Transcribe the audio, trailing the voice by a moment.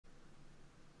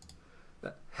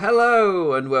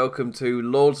Hello and welcome to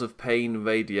Lords of Pain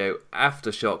Radio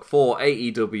Aftershock for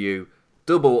AEW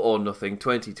Double or Nothing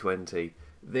 2020.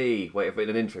 Wait, I've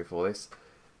written an intro for this.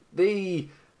 We're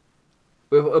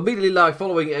immediately live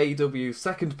following AEW's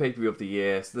second pay-per-view of the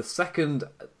year, the second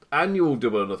annual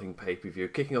Double or Nothing pay-per-view,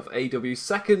 kicking off AEW's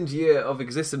second year of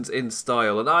existence in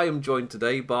style, and I am joined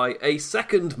today by a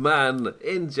second man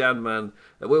in Jan Man,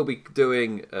 and we'll be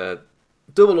doing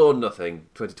Double or Nothing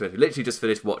 2020. Literally just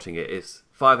finished watching it. It's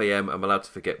 5 a.m. I'm allowed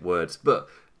to forget words. But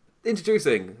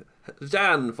introducing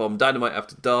Jan from Dynamite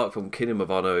After Dark from Kingdom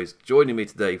of Honor is joining me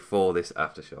today for this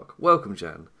Aftershock. Welcome,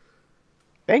 Jan.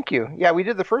 Thank you. Yeah, we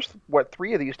did the first,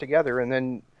 three of these together, and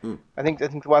then I think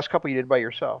the last couple you did by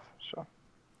yourself. So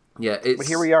yeah, but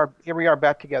here we are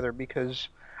back together because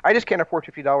I just can't afford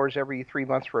 $50 every 3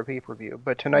 months for a pay-per-view.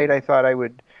 But tonight I thought I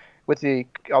would, with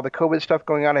all the COVID stuff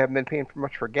going on, I haven't been paying for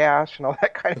much for gas and all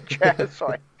that kind of jazz.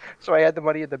 so I had the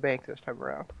money at the bank this time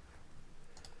around.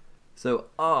 So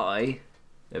I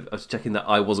was checking that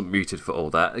I wasn't muted for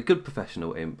all that. A good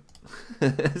professional imp.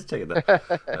 Just checking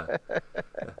that.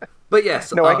 But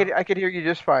yes, no, I could hear you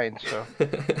just fine. So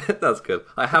that's good.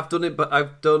 I have done it, but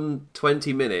I've done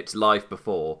 20 minutes live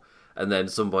before, and then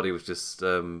somebody was just,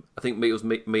 I think it was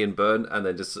me and Byrne, and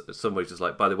then just somebody was just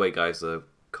like, by the way, guys,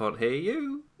 can't hear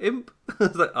you, imp. I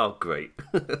was like, oh, great.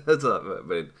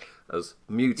 I was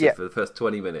muted for the first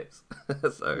 20 minutes.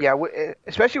 So. Yeah,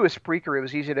 especially with Spreaker, it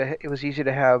was easy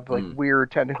to have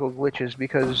weird technical glitches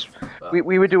because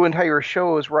we would do entire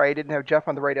shows where I didn't have Jeff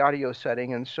on the right audio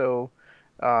setting, and so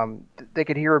they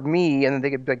could hear me, and then they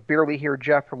could barely hear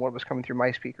Jeff from what was coming through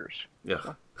my speakers. Yeah.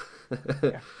 So,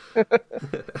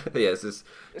 it's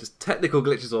just technical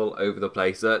glitches all over the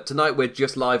place. Tonight we're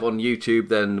just live on YouTube.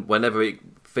 Then whenever it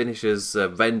finishes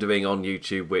rendering on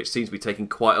YouTube, which seems to be taking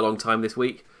quite a long time this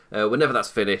week, whenever that's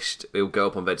finished, it will go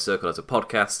up on Red Circle as a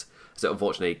podcast. So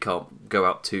unfortunately, it can't go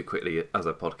out too quickly as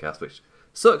a podcast, which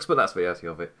sucks, but that's the reality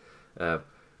of it.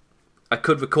 I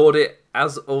could record it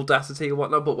as Audacity and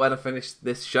whatnot, but when I finish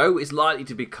this show, it's likely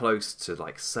to be close to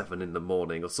like 7 in the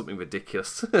morning or something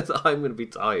ridiculous. I'm going to be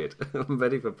tired. I'm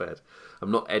ready for bed. I'm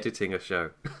not editing a show.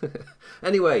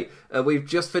 Anyway, we've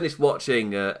just finished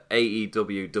watching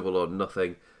AEW Double or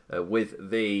Nothing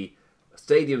with the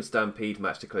Stadium Stampede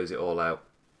match to close it all out.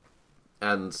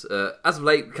 And as of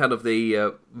late, kind of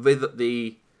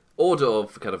the order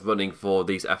of kind of running for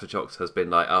these aftershocks has been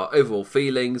like our overall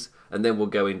feelings, and then we'll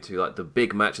go into like the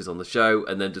big matches on the show,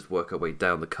 and then just work our way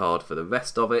down the card for the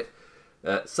rest of it.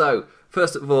 So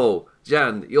first of all,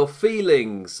 Jan, your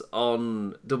feelings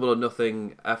on Double or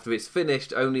Nothing after it's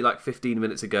finished only like 15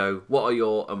 minutes ago. What are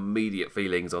your immediate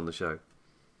feelings on the show?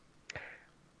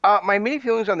 My immediate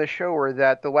feelings on the show were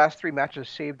that the last 3 matches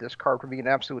saved this card from being an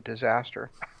absolute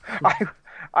disaster.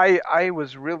 I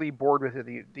was really bored with it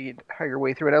the entire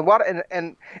way through,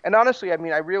 and honestly, I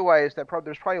mean, I realized that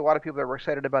there's probably a lot of people that were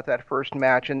excited about that first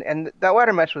match, and that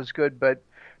latter match was good, but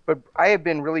I have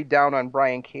been really down on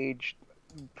Brian Cage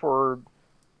for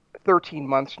 13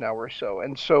 months now or so,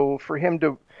 and so for him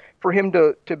to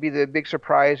be the big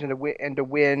surprise and to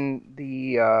win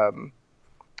the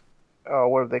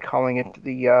what are they calling it,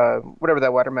 the whatever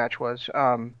that ladder match was.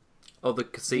 The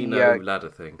casino ladder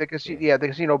thing. The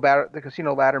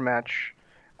casino ladder match.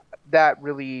 That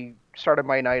really started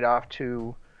my night off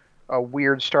to a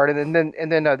weird start, and then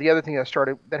the other thing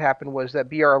that happened was that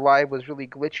BR Live was really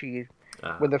glitchy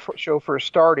when the show first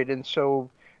started, and so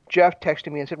Jeff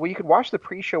texted me and said, "Well, you could watch the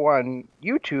pre-show on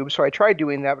YouTube." So I tried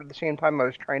doing that, but at the same time, I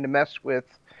was trying to mess with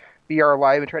BR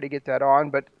Live and try to get that on.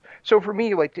 But so for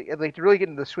me, like to really get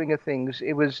into the swing of things,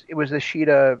 it was the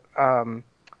Sheeta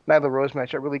Nyla Rose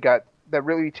match that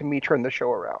really to me turned the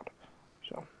show around.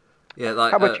 So yeah,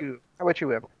 like how about you? How about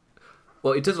you, Em?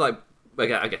 Well, it does I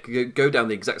go down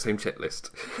the exact same checklist,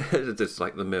 just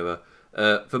like the mirror.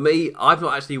 For me, I've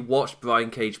not actually watched Brian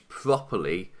Cage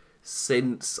properly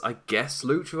since I guess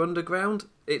Lucha Underground.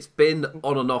 It's been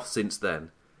on and off since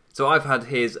then. So I've had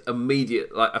his immediate,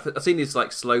 I've seen his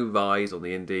slow rise on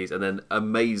the Indies, and then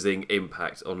amazing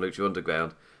impact on Lucha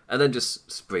Underground, and then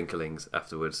just sprinklings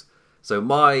afterwards. So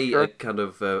my kind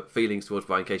of feelings towards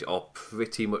Brian Cage are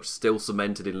pretty much still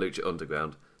cemented in Lucha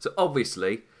Underground. So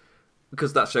obviously,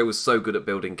 because that show was so good at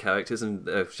building characters and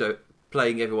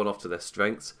playing everyone off to their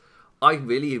strengths, I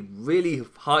really, really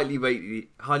highly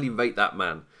rate that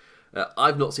man.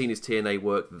 I've not seen his TNA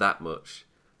work that much.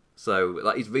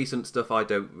 So his recent stuff I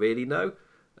don't really know.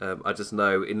 I just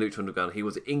know in Lucha Underground he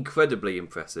was incredibly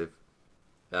impressive.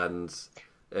 And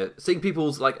seeing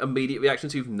people's immediate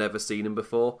reactions who've never seen him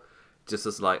before, just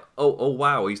as like, oh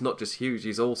wow, he's not just huge,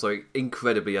 he's also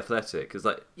incredibly athletic. It's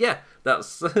like, yeah,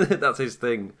 that's that's his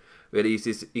thing. Really, he's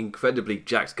this incredibly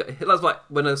jacked guy. That's like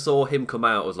when I saw him come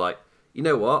out, I was like, you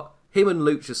know what? Him and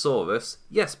Luchasaurus,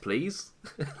 yes please.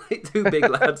 Like two big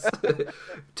lads,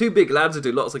 two big lads who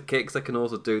do lots of kicks. That can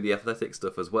also do the athletic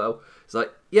stuff as well. It's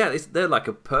like, yeah, they're like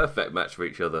a perfect match for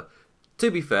each other. To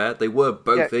be fair, they were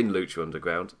both in Lucha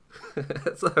Underground.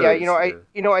 So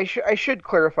yeah, I should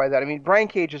clarify that. I mean, Brian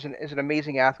Cage is an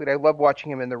amazing athlete. I love watching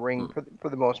him in the ring for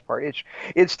the most part.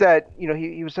 It's that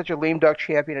he was such a lame duck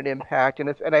champion at Impact,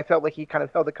 and I felt like he kind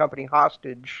of held the company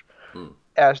hostage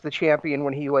as the champion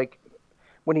when he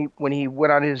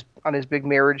went on his big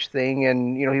marriage thing,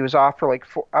 and he was off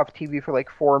off TV for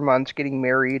like 4 months, getting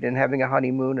married and having a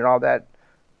honeymoon and all that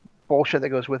bullshit that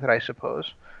goes with it, I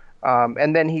suppose.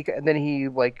 And then he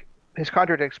like his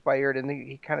contract expired, and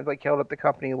he kind of like held up the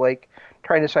company, like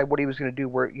trying to decide what he was going to do.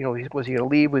 Where was he going to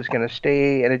leave? Was he going to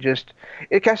stay? And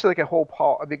it casted like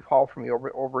a big pall for me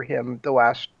over him the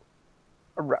last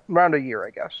around a year, I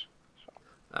guess.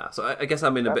 So I guess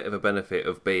I'm in a bit of a benefit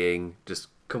of being just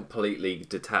completely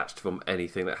detached from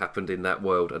anything that happened in that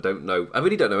world. I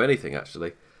really don't know anything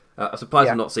actually. I'm surprised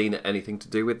I've not seen anything to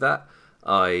do with that.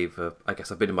 I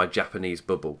guess I've been in my Japanese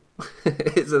bubble.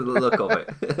 It's the look of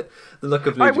it, the look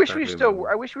of New Japan. I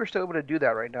wish we were still able to do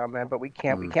that right now, man. But we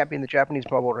can't. We can't be in the Japanese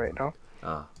bubble right now.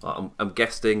 I'm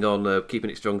guesting on Keeping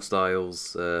It Strong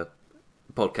Styles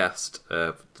podcast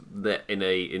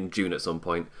in June at some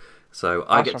point. So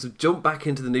I get to jump back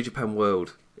into the New Japan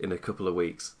world in a couple of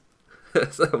weeks.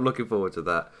 So I'm looking forward to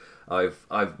that.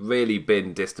 I've really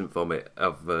been distant from it.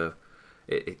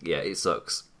 It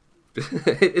sucks.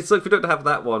 It's like we don't have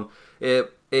that one.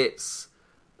 It's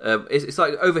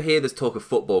like over here there's talk of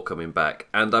football coming back,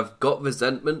 and I've got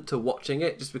resentment to watching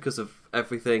it just because of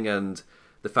everything and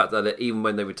the fact that even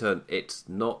when they return, it's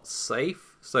not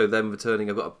safe. So them returning,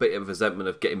 I've got a bit of resentment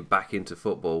of getting back into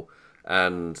football.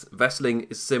 And wrestling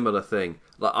is a similar thing.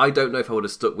 Like, I don't know if I would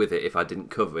have stuck with it if I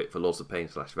didn't cover it for Lords of Pain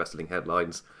 / Wrestling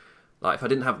Headlines. Like, if I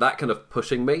didn't have that kind of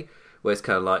pushing me, where it's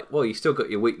kind of like, well, you still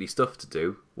got your weekly stuff to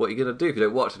do. What are you going to do if you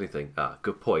don't watch anything?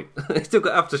 Good point. You still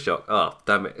got Aftershock.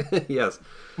 Damn it. Yes.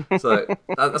 So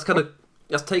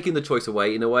that's taking the choice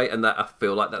away in a way, and that I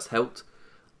feel like that's helped.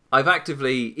 I've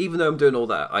actively, even though I'm doing all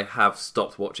that, I have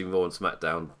stopped watching Raw and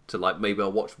SmackDown to like maybe I'll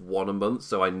watch one a month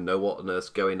so I know what on earth's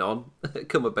going on.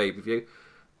 Come a pay-per-view.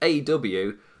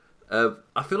 AEW,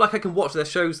 I feel like I can watch their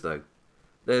shows though.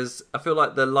 I feel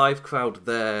like the live crowd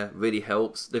there really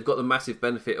helps. They've got the massive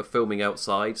benefit of filming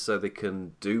outside so they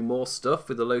can do more stuff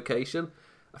with the location.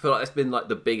 I feel like that's been like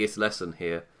the biggest lesson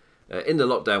here. In the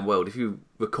lockdown world, if you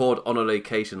record on a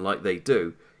location like they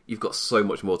do, you've got so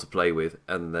much more to play with,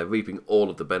 and they're reaping all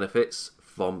of the benefits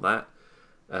from that.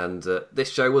 And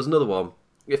this show was another one.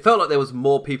 It felt like there was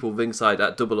more people ringside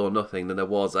at Double or Nothing than there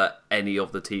was at any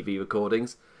of the TV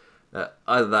recordings.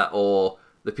 Either that or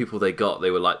the people they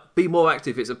were like, be more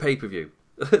active, it's a pay-per-view.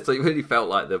 So it really felt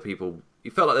like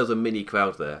you felt like there was a mini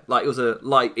crowd there. Like it was a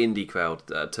light indie crowd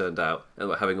that turned out and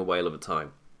were having a whale of a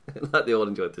time. Like they all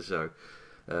enjoyed the show.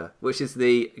 Which is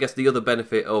I guess the other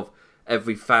benefit of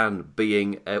every fan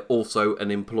being also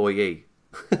an employee.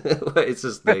 It's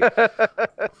just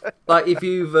like if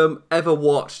you've ever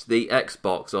watched the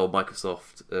Xbox or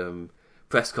Microsoft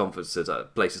press conferences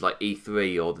at places like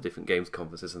E3 or the different games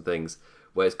conferences and things,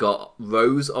 where it's got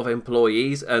rows of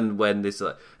employees, and when this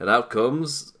and out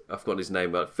comes, I've forgotten his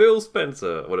name, but Phil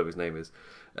Spencer, whatever his name is,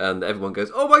 and everyone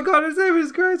goes, "Oh my god, his name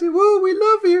is crazy! Woo, we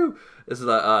love you!" It's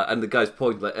like, and the guy's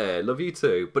pointing like, love you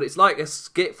too. But it's like a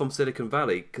skit from Silicon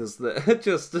Valley because it's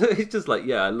just like,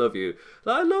 yeah, I love you.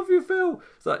 Like, I love you, Phil.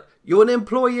 It's like, you're an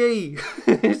employee.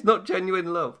 It's not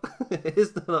genuine love.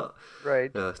 It's not.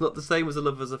 Right. It's not the same as a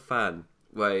love as a fan,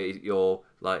 where you're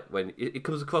like, when it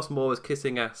comes across more as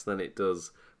kissing ass than it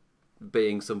does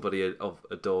being somebody of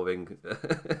adoring,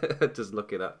 just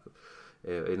looking at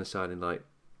in a shining light.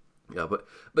 Yeah,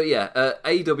 but yeah,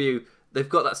 AEW, they've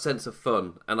got that sense of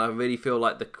fun, and I really feel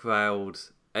like the crowd,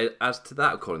 as to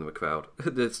that, I'm calling them a crowd,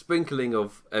 the sprinkling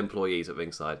of employees at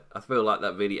ringside, I feel like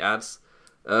that really adds.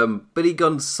 Billy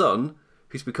Gunn's son,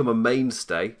 who's become a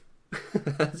mainstay,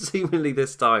 seemingly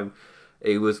this time,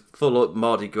 he was full up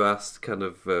Mardi Gras, kind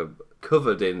of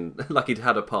covered in, like he'd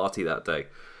had a party that day,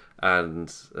 and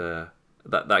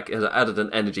that has added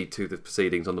an energy to the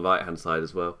proceedings on the right-hand side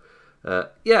as well.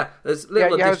 There's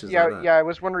little additions like that. Yeah. I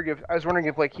was wondering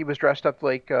if like he was dressed up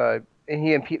like, and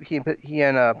he and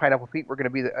Pineapple Pete were going to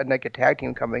be a naked tag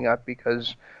team coming up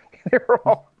because they were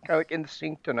all kind of like in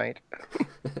sync tonight.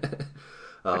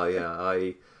 Oh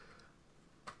yeah,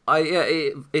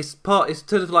 it's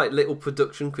sort of like little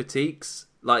production critiques.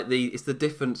 like it's the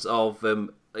difference of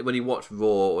like when you watch Raw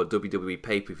or WWE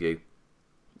pay-per-view,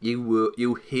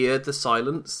 you hear the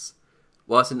silence.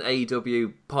 Whilst in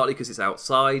AEW, partly because it's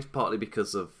outside, partly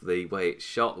because of the way it's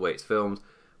shot, the way it's filmed,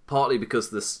 partly because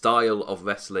the style of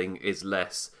wrestling is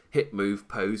less hip move,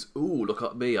 pose, ooh, look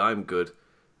at me, I'm good,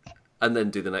 and then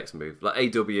do the next move. Like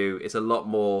AEW, it's a lot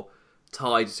more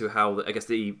tied to how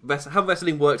how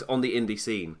wrestling worked on the indie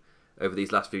scene over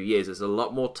these last few years. It's a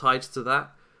lot more tied to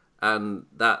that, and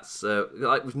that's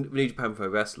like with New Japan Pro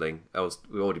Wrestling.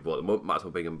 We already brought them up, might as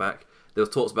well bring them back. There was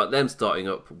talks about them starting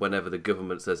up whenever the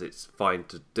government says it's fine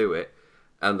to do it,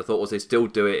 and the thought was they still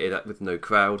do it with no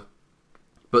crowd.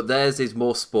 But theirs is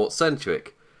more sports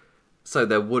centric, so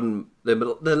there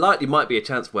likely might be a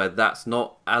chance where that's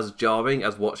not as jarring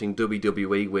as watching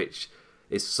WWE, which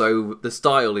is the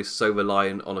style is so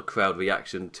reliant on a crowd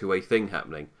reaction to a thing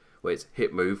happening, where it's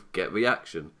hip move, get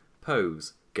reaction,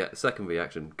 pose, get a second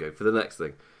reaction, go for the next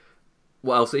thing.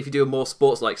 Well, so if you do a more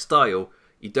sports-like style,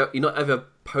 you're not ever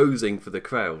posing for the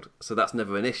crowd, so that's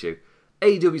never an issue.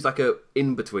 AEW is like a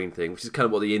in-between thing, which is kind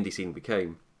of what the indie scene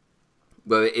became,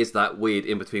 where it is that weird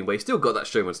in-between where you still got that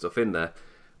showman stuff in there,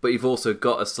 but you've also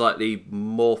got a slightly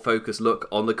more focused look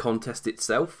on the contest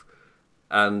itself.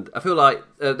 And I feel like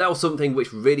that was something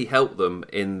which really helped them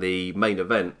in the main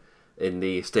event, in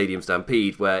the Stadium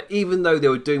Stampede, where even though they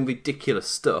were doing ridiculous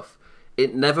stuff,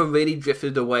 it never really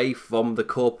drifted away from the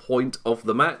core point of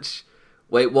the match,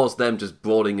 where it was them just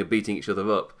brawling and beating each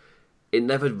other up. It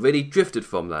never really drifted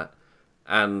from that.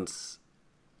 And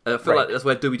I feel like that's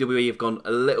where WWE have gone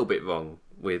a little bit wrong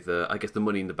with, I guess the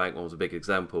Money in the Bank one was a big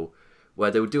example,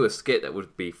 where they would do a skit that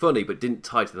would be funny but didn't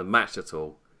tie to the match at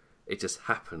all. It just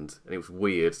happened, and it was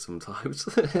weird sometimes.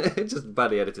 It's just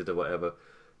badly edited or whatever.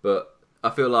 But I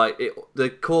feel like the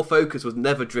core focus was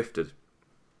never drifted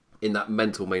in that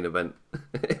mental main event.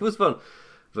 It was fun.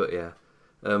 But yeah.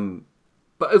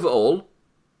 But overall,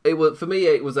 for me,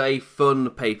 it was a fun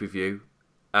pay-per-view,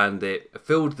 and it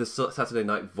filled the Saturday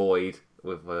night void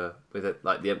with it,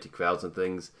 like the empty crowds and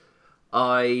things.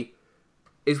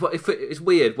 It's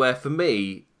weird where for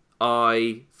me,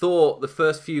 I thought the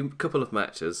first couple of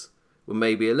matches were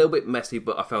maybe a little bit messy,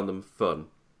 but I found them fun.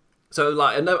 So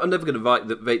like, I'm never going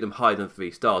to rate them higher than 3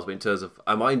 stars, but in terms of,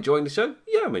 am I enjoying the show?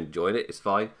 Yeah, I'm enjoying it. It's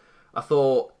fine. I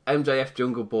thought MJF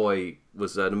Jungle Boy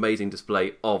was an amazing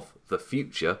display of the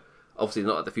future. Obviously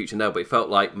not at the future now, but it felt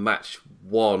like match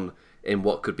 1 in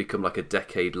what could become like a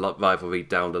decade rivalry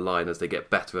down the line as they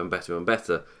get better and better and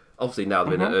better. Obviously now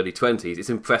they're in their early 20s. It's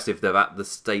impressive they're at the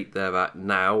state they're at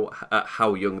now, at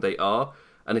how young they are.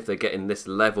 And if they're getting this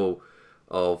level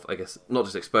of, I guess, not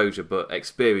just exposure, but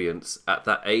experience at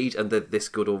that age, and they're this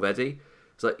good already.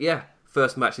 It's like, yeah,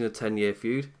 first match in a 10-year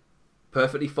feud.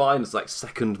 Perfectly fine. It's like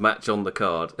second match on the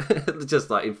card. Just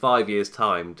like in 5 years'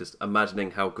 time, just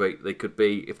imagining how great they could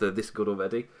be if they're this good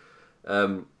already.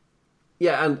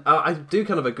 Yeah, and I do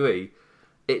kind of agree.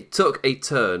 It took a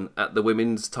turn at the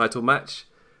women's title match,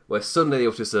 where suddenly it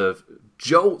was just a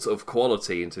jolt of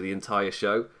quality into the entire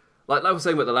show. Like I was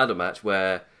saying with the ladder match,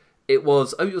 where it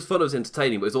was fun, it was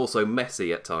entertaining, but it was also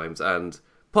messy at times. And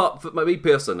for me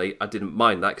personally, I didn't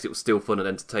mind that because it was still fun and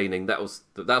entertaining. That's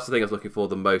the thing I was looking for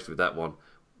the most with that one.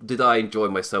 Did I enjoy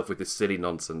myself with this silly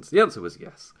nonsense? The answer was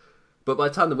yes. But by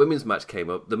the time the women's match came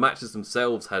up, the matches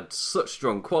themselves had such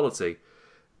strong quality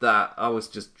that I was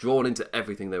just drawn into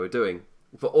everything they were doing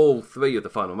for all 3 of the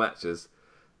final matches.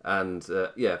 And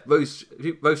yeah, Rose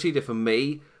Shida for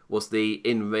me was the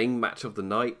in-ring match of the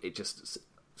night. It just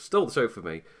stole the show for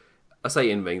me. I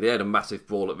say in-ring, they had a massive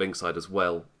brawl at ringside as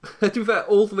well. To be fair,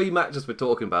 all 3 matches we're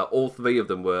talking about, all 3 of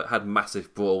them had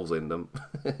massive brawls in them.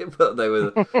 But they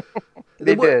were...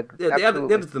 they did. Yeah, the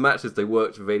end of the matches, they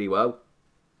worked really well.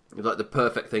 It was like the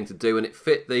perfect thing to do, and it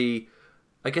fit the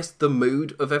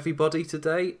mood of everybody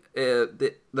today.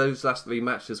 Those last 3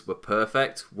 matches were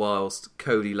perfect, whilst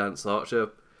Cody Lance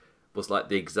Archer was like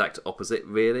the exact opposite,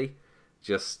 really.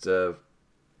 Just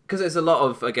because there's a lot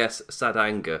of, I guess, sad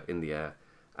anger in the air.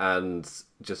 And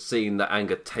just seeing that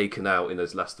anger taken out in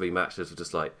those last 3 matches was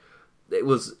just like, it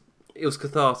was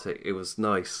cathartic. It was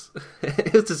nice.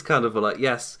 It was just kind of like,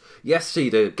 yes,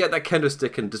 Shida, get that kendo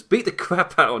stick and just beat the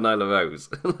crap out of Nyla Rose.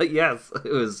 Like, yes,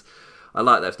 it was. I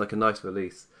like that. It's like a nice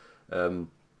release.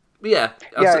 Yeah.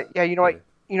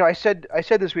 I said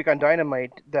this week on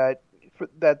Dynamite that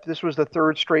this was the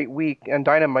 3rd straight week on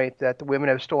Dynamite that the women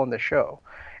have stolen the show.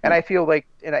 And I feel like,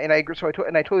 and I agree. So I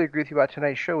totally agree with you about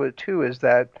tonight's show too. Is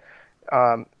that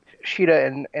Shida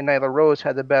and Nyla Rose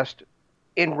had the best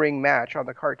in-ring match on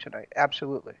the card tonight?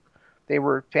 Absolutely, they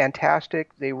were fantastic.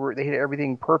 They hit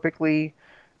everything perfectly.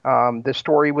 The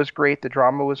story was great. The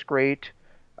drama was great.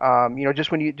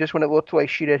 Just when it looked like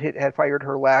she had fired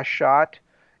her last shot,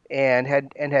 and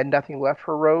had nothing left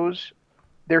for Rose,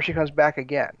 there she comes back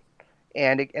again,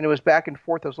 and it was back and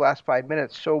forth those last 5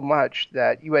 minutes so much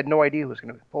that you had no idea who was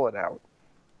going to pull it out.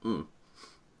 Mm.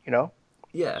 You know.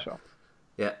 Yeah. So.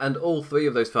 Yeah, and all three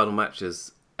of those final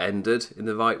matches ended in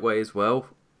the right way as well.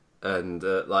 And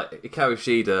like Hikaru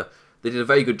Shida, they did a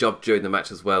very good job during the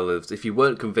match as well. If you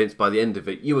weren't convinced by the end of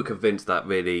it, you were convinced that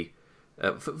really,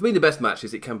 for me, the best match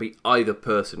is it can be either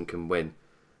person can win.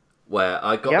 Where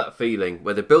I got that feeling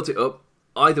where they built it up,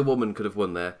 either woman could have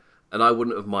won there, and I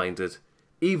wouldn't have minded,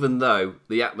 even though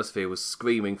the atmosphere was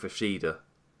screaming for Shida,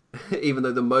 even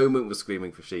though the moment was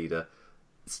screaming for Shida.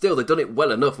 Still, they've done it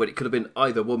well enough when it could have been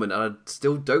either woman, and I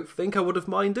still don't think I would have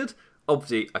minded.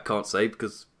 Obviously, I can't say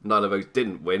because Nyla Rose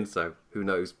didn't win, so who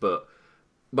knows. But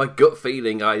my gut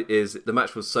feeling is the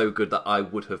match was so good that I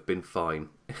would have been fine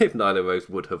if Nyla Rose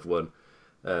would have won.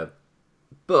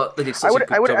 But they did such a good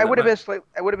job. I would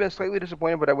have been slightly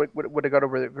disappointed, but I would have got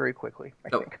over it very quickly. I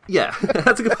think. Yeah,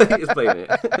 that's a good way to explain it.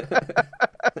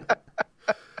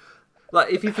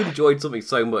 Like if you've enjoyed something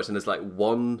so much and there's like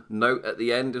one note at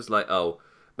the end, it's like, oh,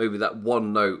 maybe that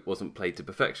one note wasn't played to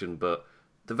perfection, but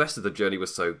the rest of the journey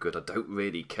was so good, I don't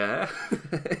really care.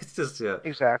 It's just, yeah.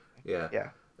 Exactly. Yeah.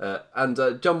 And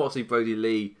Jon Moxley, Brody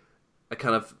Lee,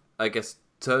 I guess,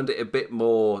 turned it a bit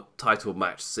more title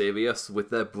match serious with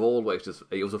their brawl, which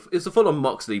it was a full-on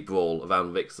Moxley brawl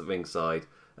around Vic's ringside,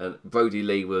 and Brody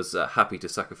Lee was happy to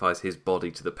sacrifice his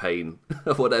body to the pain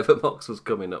of whatever Mox was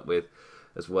coming up with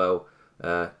as well.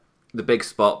 The big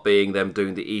spot being them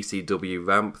doing the ECW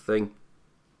ramp thing.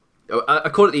 I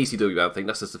call it the ECW ramp thing.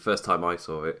 That's just the first time I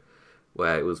saw it,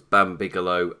 where it was Bam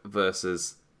Bigelow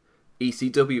versus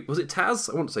ECW. Was it Taz?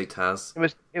 I want to say Taz.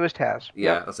 It was Taz.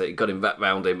 Yeah, that's it. It got him wrapped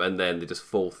around him, and then they just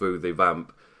fall through the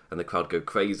ramp, and the crowd go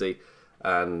crazy.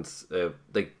 And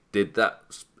they did that.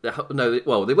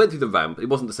 No, they went through the ramp. It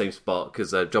wasn't the same spot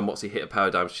because Jon Moxley hit a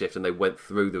paradigm shift, and they went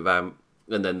through the ramp.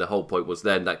 And then the whole point was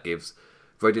then that gives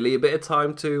Brody Lee a bit of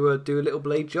time to do a little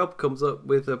blade job. Comes up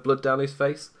with blood down his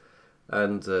face.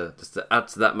 And just to add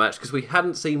to that match, because we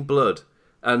hadn't seen blood,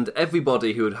 and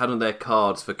everybody who had on their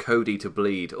cards for Cody to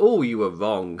bleed, oh, you were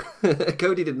wrong.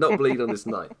 Cody did not bleed on this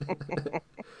night.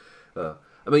 I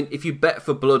mean, if you bet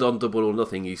for blood on Double or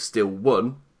Nothing, you still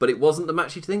won, but it wasn't the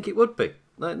match you'd think it would be.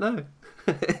 No.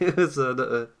 It was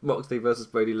Moxley versus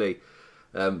Brody Lee.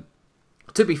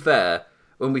 To be fair,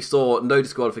 when we saw no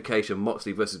disqualification,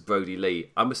 Moxley versus Brody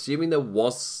Lee, I'm assuming there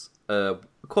was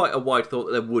quite a wide thought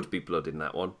that there would be blood in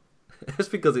that one.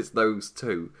 Just because it's those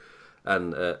two,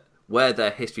 and where their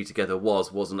history together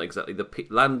wasn't exactly the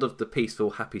land of the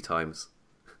peaceful, happy times.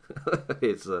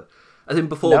 It's as in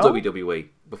before WWE,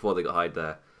 before they got hired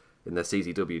there in their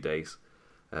CZW days.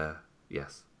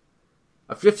 Yes,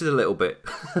 I've drifted a little bit.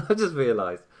 I just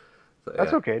realised. So,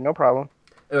 that's okay, no problem.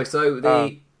 Anyway, so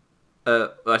the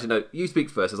actually no, you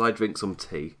speak first as I drink some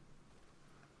tea.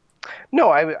 No,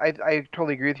 I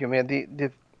totally agree with you, man.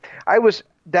 I was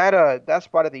that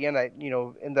spot at the end.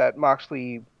 In that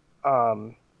Moxley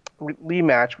Lee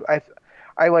match,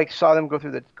 I like saw them go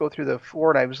through the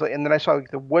floor, and I was like, and then I saw like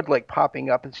the wood like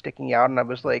popping up and sticking out, and I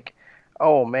was like,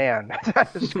 oh man,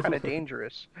 that is kind of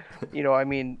dangerous. I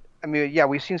mean, yeah,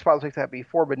 we've seen spots like that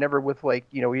before, but never with like,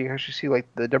 we actually see like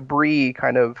the debris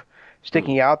kind of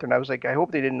sticking out there, and I was like, I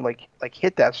hope they didn't like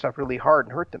hit that stuff really hard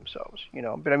and hurt themselves,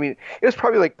 But I mean, it was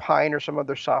probably like pine or some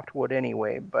other softwood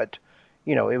anyway, but.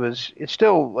 It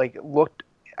still like looked.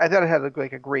 I thought it had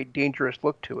like a great dangerous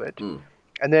look to it.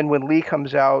 And then when Lee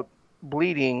comes out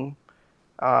bleeding,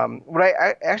 when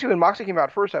Moxley came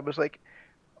out first, I was like,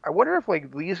 I wonder if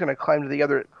like Lee's going to climb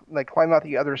out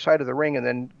the other side of the ring and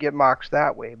then get Mox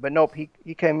that way. But nope,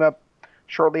 he came up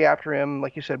shortly after him,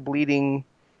 like you said, bleeding.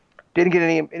 Didn't get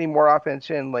any more offense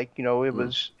in. Like it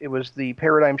was the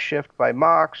paradigm shift by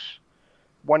Mox,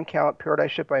 1 count paradigm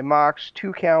shift by Mox,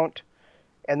 2 count.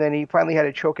 And then he finally had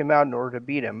to choke him out in order to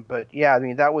beat him. But yeah, I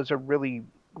mean, that was a really,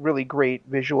 really great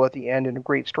visual at the end and a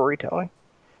great storytelling.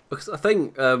 Because I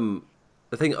think the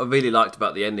thing I really liked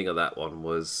about the ending of that one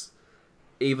was,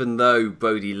 even though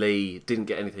Brody Lee didn't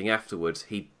get anything afterwards,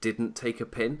 he didn't take a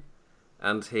pin.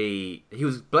 And he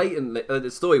was blatantly,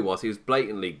 the story was, he was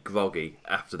blatantly groggy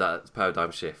after that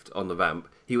paradigm shift on the ramp.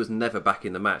 He was never back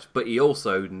in the match. But he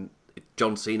also,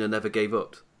 John Cena never gave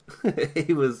up.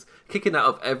 He was kicking out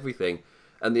of everything.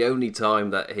 And the only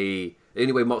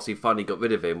way Moxley finally got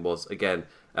rid of him was, again,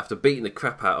 after beating the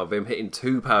crap out of him, hitting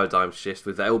 2 paradigm shifts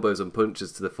with elbows and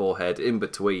punches to the forehead in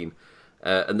between,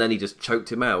 and then he just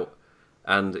choked him out.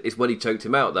 And it's when he choked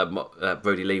him out that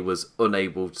Brody Lee was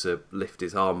unable to lift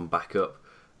his arm back up.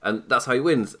 and that's how he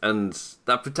wins, and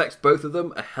that protects both of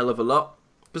them a hell of a lot.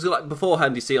 Because like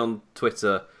beforehand, you see on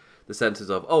Twitter the senses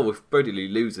of, oh, if Brody Lee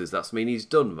loses, that's mean he's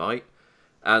done, right?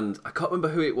 And I can't remember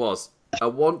who it was. I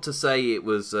want to say it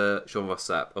was Sean Ross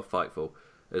Sapp of Fightful,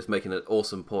 is making an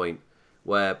awesome point,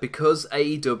 where because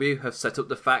AEW have set up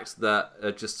the fact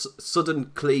that just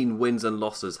sudden clean wins and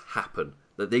losses happen,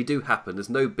 that they do happen, there's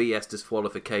no BS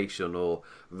disqualification or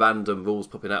random rules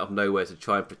popping out of nowhere to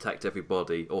try and protect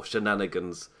everybody, or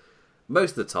shenanigans.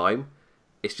 Most of the time,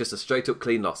 it's just a straight up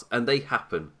clean loss, and they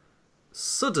happen.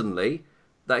 Suddenly,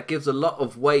 that gives a lot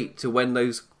of weight to when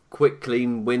those quick,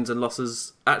 clean wins and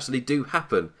losses actually do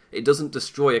happen. It doesn't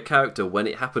destroy a character when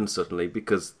it happens suddenly,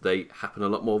 because they happen a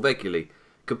lot more regularly.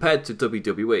 Compared to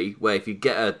WWE, where if you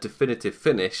get a definitive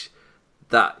finish,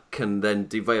 that can then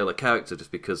derail a character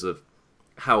just because of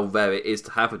how rare it is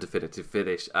to have a definitive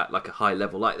finish at like a high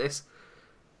level like this.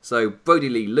 So Brody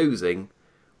Lee losing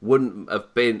wouldn't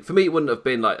have been, for me, it wouldn't have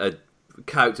been like a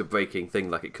character breaking thing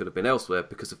like it could have been elsewhere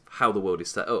because of how the world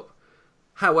is set up.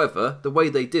 However, the way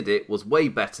they did it was way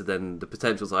better than the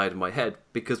potentials I had in my head,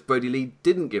 because Brody Lee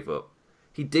didn't give up.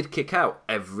 He did kick out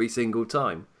every single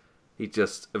time. He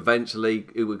just eventually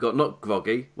got not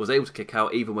groggy, was able to kick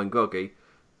out even when groggy,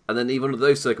 and then even under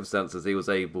those circumstances he was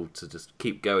able to just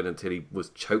keep going until he was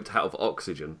choked out of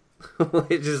oxygen.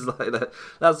 Which is like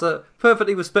that's a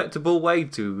perfectly respectable way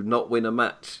to not win a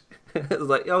match. It's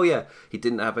like, oh yeah, he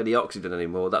didn't have any oxygen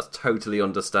anymore. That's totally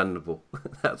understandable.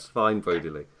 That's fine, Brody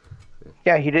Lee.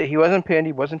 Yeah, he wasn't pinned.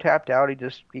 He wasn't tapped out.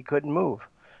 He couldn't move.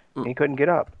 He couldn't get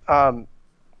up.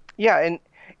 Yeah,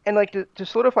 and like to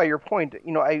solidify your point,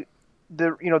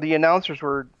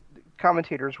 the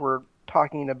commentators were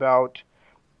talking about,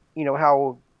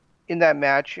 how in that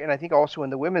match, and I think also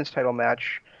in the women's title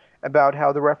match, about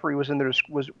how the referee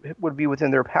would be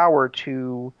within their power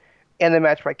to end the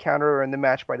match by counter or end the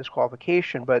match by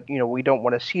disqualification, but we don't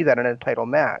want to see that in a title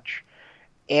match.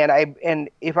 And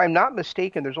if I'm not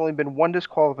mistaken, there's only been one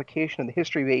disqualification in the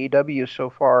history of AEW so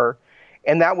far,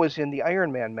 and that was in the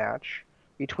Iron Man match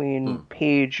between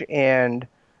Paige and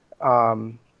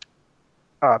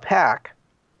Pac.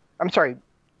 I'm sorry,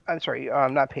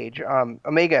 not Paige.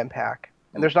 Omega and Pac.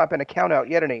 And there's not been a count out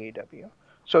yet in AEW.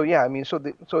 So yeah, I mean, so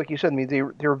like you said,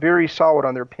 they're very solid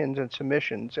on their pins and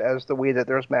submissions as the way that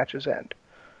those matches end.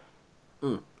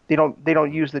 They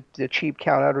don't use the cheap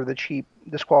count out or the cheap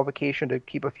disqualification to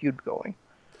keep a feud going.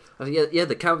 Yeah,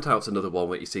 the count out's another one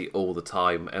that you see all the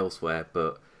time elsewhere,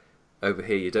 but over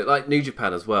here you don't. Like New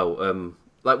Japan as well.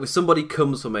 Like when somebody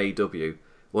comes from AEW,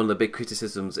 one of the big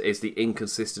criticisms is the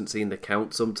inconsistency in the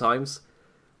count sometimes,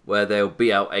 where they'll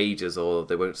be out ages or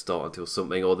they won't start until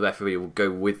something, or the referee will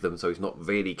go with them so he's not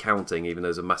really counting even though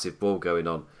there's a massive brawl going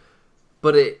on.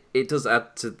 But it does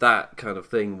add to that kind of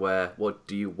thing where, what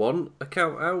do you want, a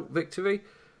count out victory?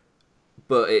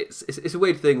 But it's a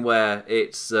weird thing where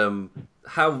it's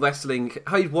how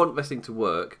you want wrestling to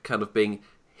work kind of being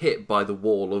hit by the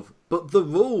wall of, but the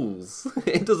rules,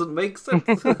 it doesn't make sense.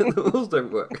 The rules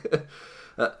don't work.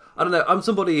 I don't know, I'm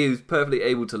somebody who's perfectly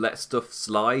able to let stuff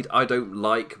slide. I don't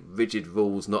like rigid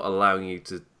rules not allowing you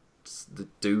to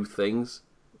do things.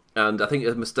 And I think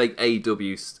a mistake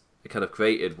AEW kind of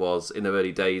created was, in the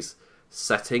early days,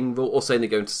 setting rules, or saying they're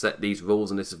going to set these rules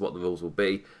and this is what the rules will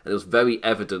be. And it was very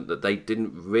evident that they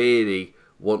didn't really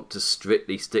want to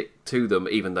strictly stick to them,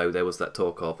 even though there was that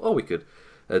talk of, we'll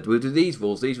do these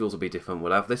rules will be different,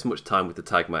 we'll have this much time with the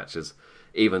tag matches.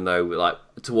 Even though, like,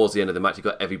 towards the end of the match, you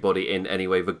got everybody in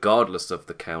anyway, regardless of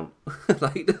the count.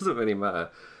 Like, it doesn't really matter.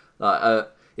 Like,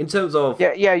 in terms of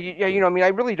I mean, I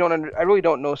really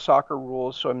don't know soccer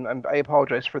rules, so I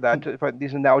apologize for that. If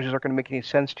these analogies aren't going to make any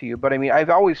sense to you, but I mean, I've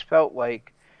always felt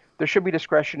like there should be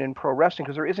discretion in pro wrestling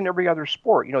because there is in every other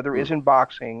sport. There is in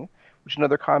boxing, which is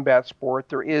another combat sport.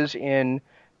 There is in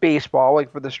baseball,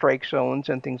 like for the strike zones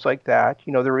and things like that.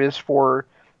 There is for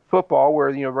football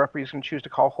where referees can choose to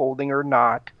call holding or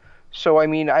not. So I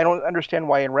mean, I don't understand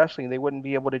why in wrestling they wouldn't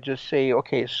be able to just say,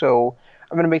 okay, so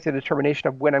I'm going to make the determination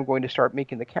of when I'm going to start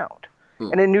making the count.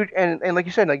 And in like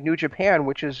you said, like New Japan,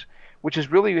 which is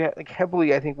really like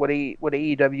heavily, I think, what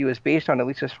AEW is based on, at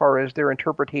least as far as their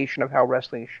interpretation of how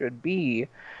wrestling should be,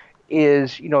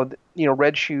 is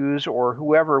Red Shoes or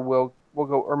whoever will go,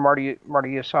 or Marty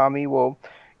Asami will,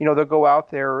 they'll go out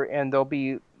there and they'll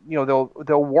be, they'll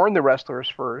warn the wrestlers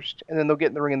first, and then they'll get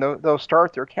in the ring and they'll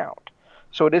start their count.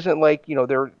 So it isn't like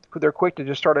they're quick to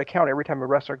just start a count every time a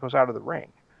wrestler goes out of the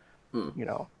ring.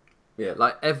 Yeah,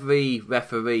 like every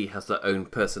referee has their own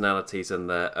personalities and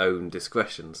their own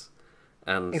discretions,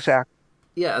 and exactly.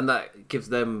 Yeah, and that gives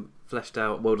them fleshed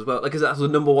out world as well. Like, 'cause that's the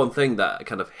number one thing that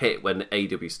kind of hit when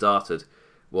AEW started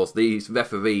was these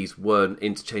referees weren't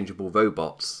interchangeable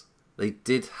robots. They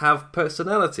did have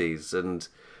personalities, and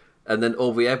then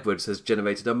Aubrey Edwards has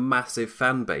generated a massive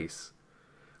fan base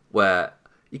where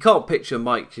you can't picture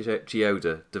Mike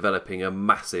Chioda developing a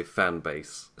massive fan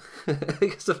base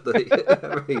because of the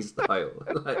referee style.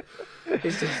 Like,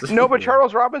 it's just... No, but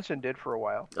Charles Robinson did for a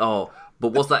while. Oh, but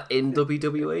was that in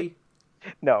WWE?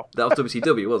 No. That was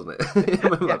WCW, wasn't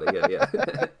it? Yeah.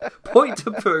 Point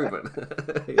proven.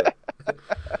 Yeah.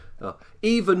 Oh.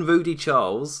 Even Rudy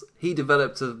Charles, he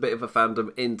developed a bit of a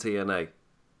fandom in TNA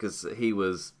because he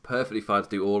was perfectly fine to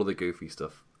do all of the goofy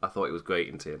stuff. I thought he was great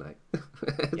in TNA.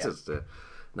 Just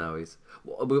now he's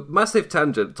massive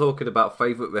tangent talking about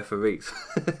favourite referees.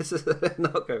 This is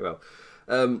not going well.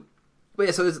 But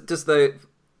yeah, so it's just in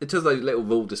terms of those little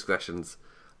rule discretions,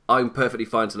 I'm perfectly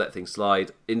fine to let things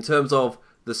slide. In terms of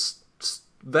the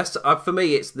for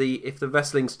me, it's if the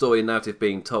wrestling story and narrative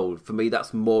being told, for me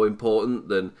that's more important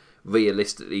than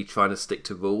realistically trying to stick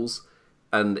to rules.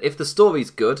 And if the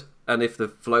story's good and if the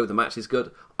flow of the match is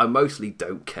good, I mostly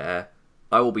don't care.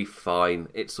 I will be fine.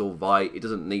 It's all right. It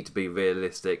doesn't need to be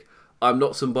realistic. I'm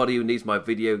not somebody who needs my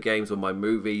video games or my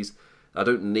movies. I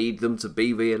don't need them to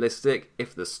be realistic.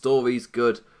 If the story's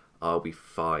good, I'll be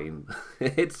fine.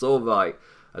 It's all right.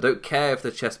 I don't care if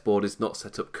the chessboard is not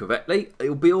set up correctly.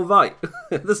 It'll be all right.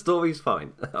 The story's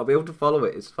fine. I'll be able to follow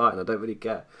it. It's fine. I don't really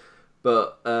care.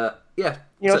 But yeah.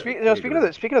 Speaking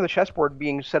of the chessboard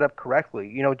being set up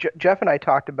correctly, Jeff and I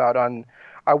talked about on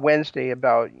Wednesday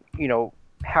about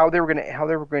how they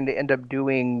were going to end up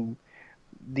doing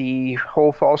the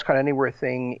whole Falls Count Anywhere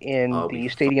thing in the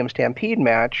Stadium Stampede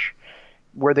match,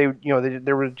 where they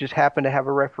would just happen to have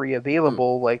a referee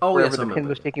available, wherever the pin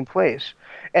was taking place.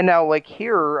 And now, like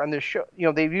here on this show,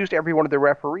 they've used every one of the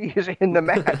referees in the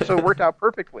match, so it worked out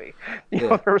perfectly.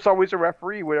 There was always a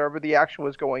referee wherever the action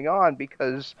was going on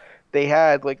because they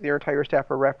had their entire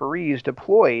staff of referees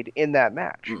deployed in that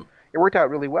match. It worked out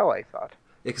really well, I thought.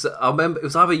 Because I remember it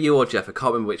was either you or Jeff, I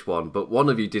can't remember which one, but one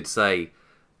of you did say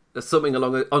something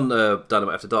on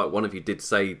Dynamite After Dark. One of you did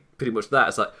say pretty much that.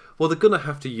 It's like, well, they're gonna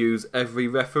have to use every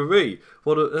referee.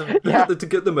 To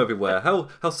get them everywhere. How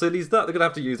silly is that? They're gonna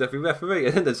have to use every referee,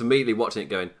 and then there's immediately watching it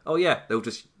going, oh yeah, they'll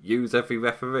just use every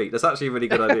referee. That's actually a really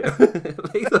good idea.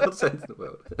 It makes all sense in the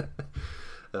world.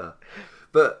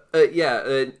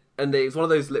 And it's one of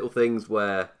those little things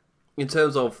where, in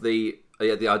terms of the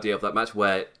idea of that match,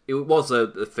 where it was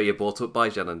a fear brought up by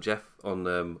Jen and Jeff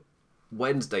on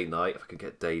Wednesday night, if I can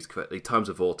get days correctly. Time's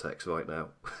a vortex right now.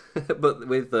 But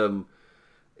with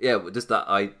just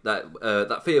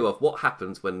that fear of what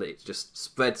happens when it just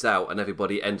spreads out and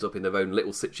everybody ends up in their own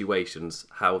little situations.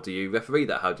 How do you referee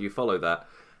that? How do you follow that?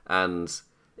 And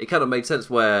it kind of made sense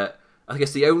where I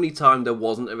guess the only time there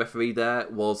wasn't a referee there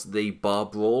was the bar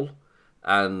brawl.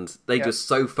 And they just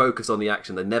so focused on the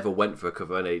action, they never went for a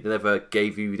cover. They never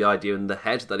gave you the idea in the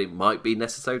head that it might be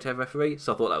necessary to have a referee.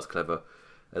 So I thought that was clever.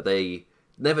 They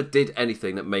never did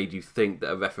anything that made you think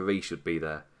that a referee should be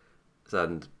there.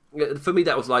 And for me,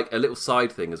 that was like a little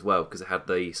side thing as well, because it had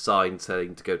the sign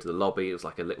saying to go to the lobby. It was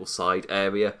like a little side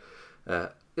area. I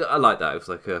like that. It was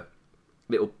like a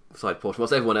little side portion.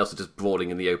 Whilst everyone else was just brawling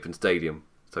in the open stadium,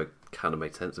 so it kind of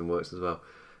made sense and works as well.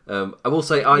 I will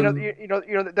say,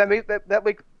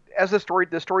 as the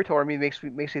storyteller, makes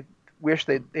me wish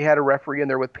they had a referee in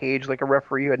there with Paige, like a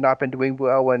referee who had not been doing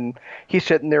well, and he's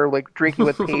sitting there drinking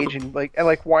with Paige and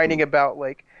whining about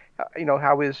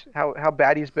how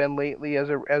bad he's been lately as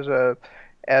a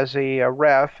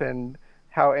ref, and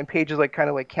Paige is kind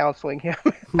of counseling him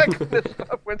that kind of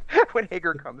stuff when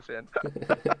Hager comes in.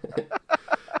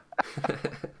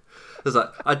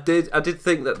 I did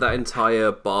think that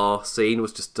entire bar scene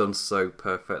was just done so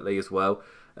perfectly as well.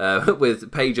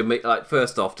 With Paige and Mick,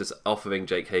 first off, just offering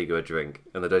Jake Hager a drink,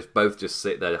 and they both just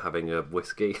sit there having a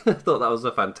whiskey. I thought that was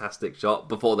a fantastic shot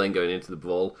before then going into the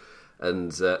brawl.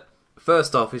 And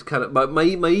first off, it's kind of my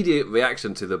immediate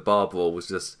reaction to the bar brawl was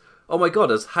just, oh my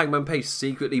god, has Hangman Page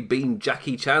secretly been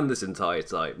Jackie Chan this entire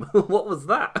time? What was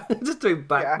that? Just doing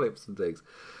backflips and things.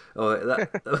 Oh, it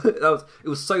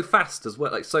was so fast as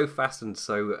well, so fast and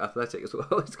so athletic as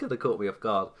well. It's kind of caught me off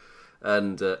guard.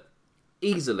 And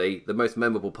easily the most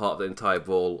memorable part of the entire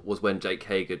brawl was when Jake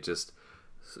Hager the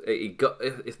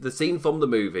scene from the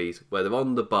movies where they're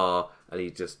on the bar and he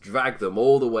just dragged them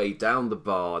all the way down the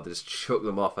bar and just shook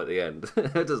them off at the end.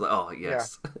 It was like, oh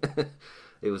yes,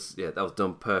 it was that was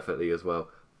done perfectly as well.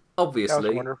 Obviously, that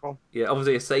was wonderful. Yeah,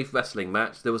 obviously a safe wrestling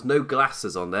match. There was no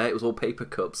glasses on there. It was all paper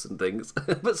cups and things.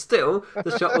 But still,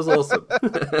 the shot was awesome.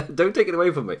 Don't take it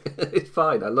away from me. It's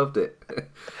fine. I loved it.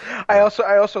 I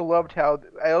also loved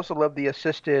the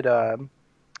assisted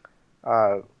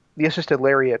the assisted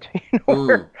lariat,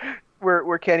 Mm.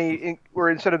 where Kenny, where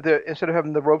instead of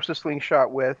having the ropes to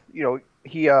slingshot with,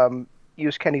 he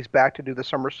used Kenny's back to do the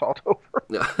somersault over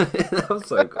That was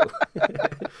so cool.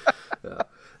 Yeah.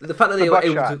 The fact that the they were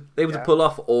able buckshot. to able to Yeah, pull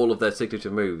off all of their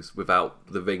signature moves without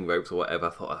the ring ropes or whatever, I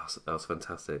thought that was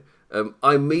fantastic.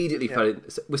 I immediately yeah. fell in.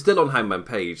 We're still on Hangman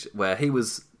Page, where he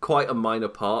was quite a minor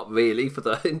part, really, for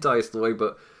the entire story,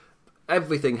 but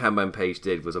everything Hangman Page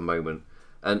did was a moment.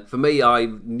 And for me, I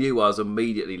knew I was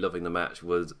immediately loving the match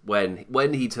was when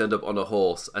he turned up on a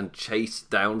horse and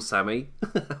chased down Sammy.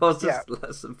 I was Yeah.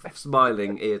 just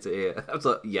smiling ear to ear. I was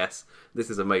like, yes, this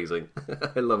is amazing.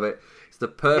 I love it. It's the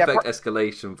perfect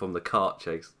escalation from the cart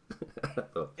chase.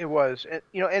 It was,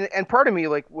 and part of me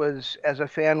was as a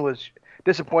fan was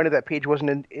disappointed that Page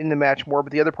wasn't in the match more,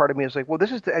 but the other part of me is like, well,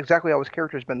 this is exactly how his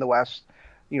character's been the last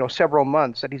several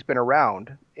months that he's been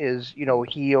around. Is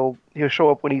he'll show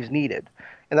up when he's needed,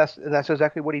 and that's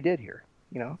exactly what he did here.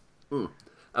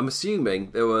 I'm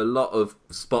assuming there were a lot of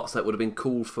spots that would have been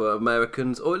cool for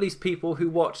Americans, or at least people who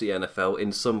watch the NFL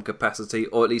in some capacity,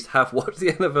 or at least have watched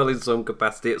the NFL in some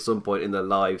capacity at some point in their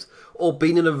lives, or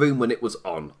been in a room when it was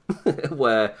on,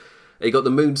 where he got the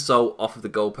moonsault off of the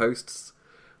goalposts,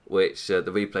 which the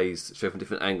replays show from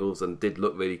different angles and did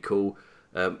look really cool.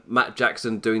 Matt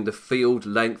Jackson doing the field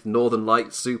length Northern Light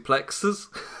suplexes.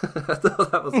 I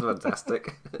thought that was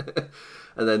fantastic.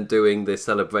 And then doing the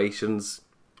celebrations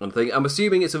and thing. I'm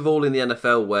assuming it's a rule in the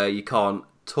NFL where you can't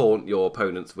taunt your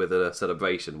opponents with a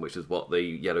celebration, which is what the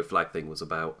yellow flag thing was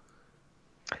about.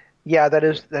 Yeah, that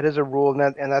is a rule,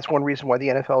 and that's one reason why the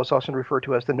NFL is often referred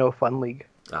to as the No Fun League.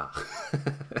 Ah,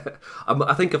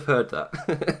 I think I've heard that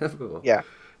before. Yeah.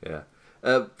 Yeah,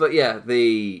 but yeah,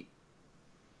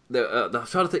 I'm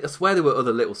trying to think. I swear there were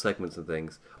other little segments and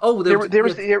things. Oh, There was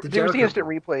the Jericho instant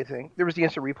replay thing. There was the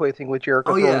instant replay thing with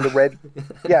Jericho Oh, throwing yeah. the red.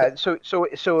 Yeah. So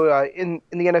in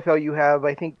the NFL you have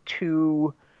I think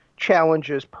 2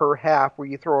 challenges per half where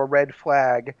you throw a red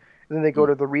flag and then they go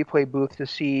to the replay booth to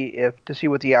see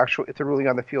what if the ruling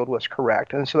on the field was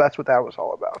correct, and so that's what that was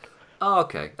all about. Oh,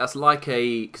 okay. That's like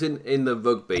because in the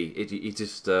rugby, it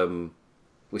just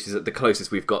which is the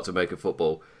closest we've got to American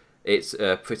football. It's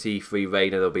pretty free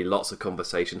reign, and there'll be lots of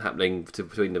conversation happening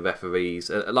between the referees.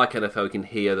 Like NFL, you can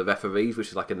hear the referees, which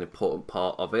is like an important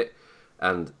part of it,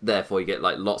 and therefore you get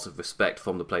like lots of respect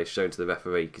from the players shown to the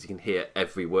referee because you can hear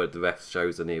every word the ref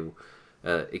shows, and you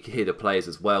can hear the players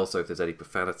as well. So if there's any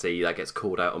profanity, that gets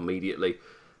called out immediately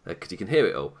because you can hear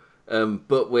it all.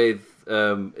 But with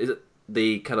is it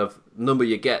the kind of number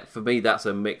you get, for me, that's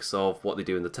a mix of what they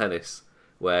do in the tennis,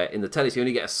 where in the tennis you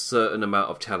only get a certain amount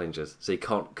of challenges, so you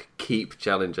can't keep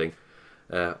challenging.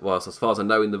 Whilst as far as I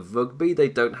know in the rugby they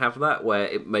don't have that, where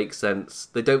it makes sense.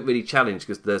 They don't really challenge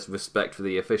because there's respect for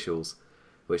the officials,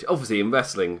 which obviously in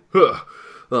wrestling, they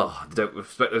don't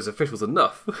respect those officials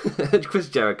enough. Chris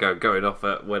Jericho going off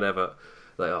at whenever,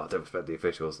 like, I don't respect the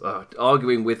officials.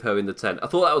 Arguing with her in the tent. I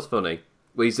thought that was funny.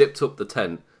 We zipped up the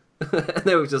tent. And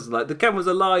they were just like, the cameras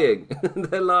are lying.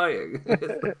 They're lying.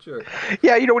 It's not true.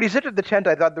 Yeah, when he zipped at the tent,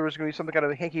 I thought there was going to be some kind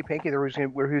of hanky panky where he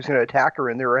was going to attack her,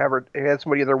 and they had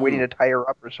somebody there waiting to tie her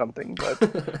up or something.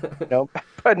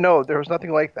 But no, there was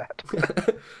nothing like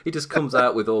that. He just comes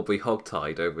out with Aubrey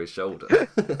hogtied over his shoulder.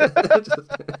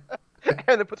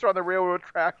 And then puts her on the railroad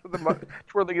tracks with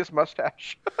twirling his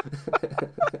mustache.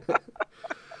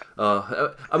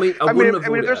 I mean, I wouldn't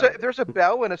have ruled it out. if there's a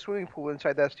bell and a swimming pool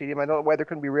inside that stadium, I don't know why there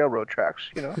couldn't be railroad tracks.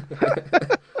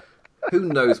 Who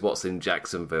knows what's in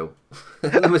Jacksonville?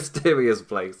 The mysterious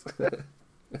place.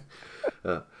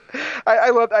 I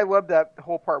loved that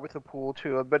whole part with the pool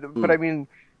too. But I mean,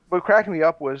 what cracked me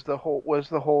up was the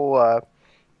whole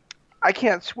I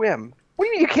can't swim. What do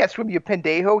you mean you can't swim, you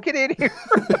pendejo? Get in here.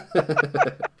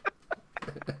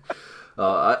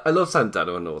 I love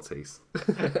Santana and Ortiz.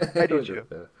 I do too.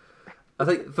 I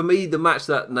think for me the match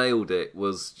that nailed it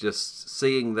was just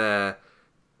seeing their.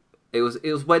 It was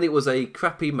when it was a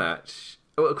crappy match,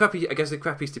 a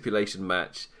crappy stipulation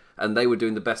match, and they were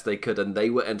doing the best they could, and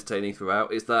they were entertaining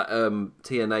throughout. It's that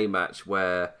TNA match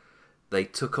where they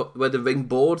took up where the ring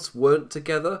boards weren't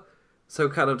together, so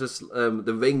kind of just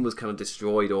the ring was kind of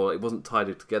destroyed or it wasn't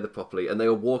tied together properly, and they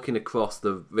were walking across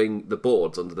the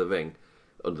boards under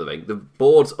the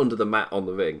boards under the mat on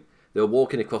the ring. They were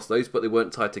walking across those, but they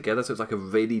weren't tied together, so it's like a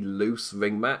really loose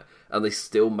ring mat, and they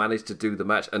still managed to do the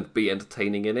match and be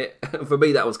entertaining in it. For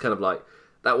me, that was kind of like,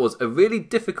 that was a really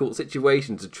difficult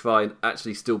situation to try and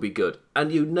actually still be good,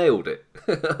 and you nailed it.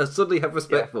 I suddenly have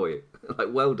respect for you. Like,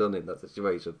 well done in that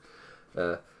situation.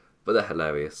 But they're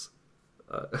hilarious.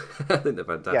 I think they're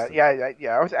fantastic.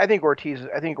 Yeah. I think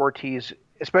Ortiz,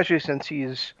 especially since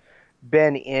he's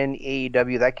been in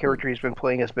AEW, that character he's been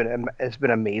playing has been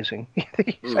amazing.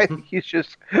 I think he's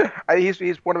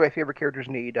one of my favorite characters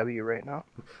in AEW right now.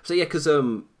 So yeah, because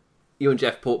you and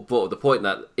Jeff brought up the point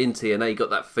that in TNA you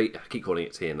got that I keep calling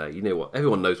it TNA. You know what?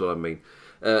 Everyone knows what I mean.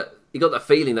 You got that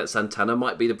feeling that Santana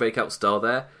might be the breakout star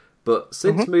there, but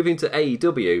since moving to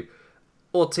AEW,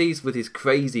 Ortiz with his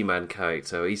crazy man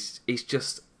character, he's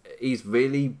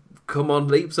really come on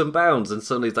leaps and bounds, and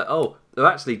suddenly it's like, oh, they're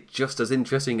actually just as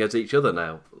interesting as each other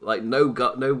now. Like no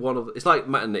one of it's like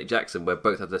Matt and Nick Jackson, where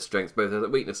both have their strengths, both have their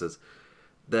weaknesses.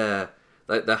 They're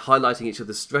highlighting each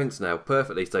other's strengths now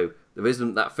perfectly. So there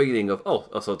isn't that feeling of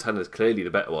Santana's clearly the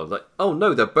better one. Like, oh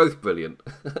no, they're both brilliant.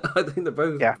 I think they're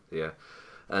both yeah.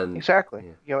 And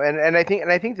exactly, and I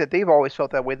think that they've always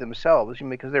felt that way themselves,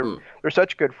 because they're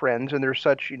such good friends, and they're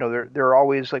such they're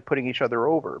always like putting each other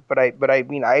over. But I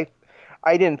mean I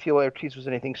didn't feel Ortiz was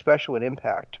anything special in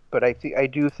Impact, but I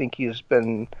do think he's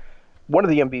been one of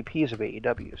the MVPs of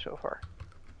AEW so far.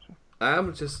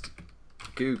 I'm just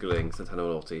googling Santana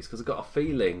and Ortiz because I've got a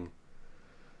feeling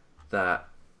that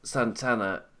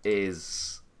Santana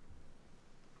is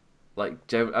like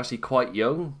actually quite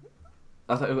young.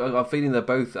 I'm feeling they're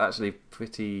both actually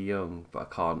pretty young, but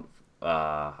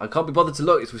I can't be bothered to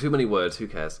look. It's too many words. Who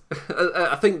cares?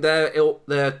 I think there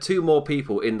are two more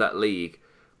people in that league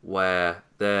where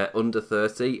they're under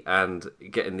 30 and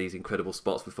getting these incredible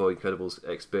spots before Incredibles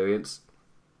experience,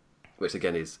 which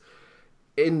again is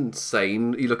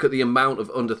insane. You look at the amount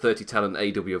of under 30 talent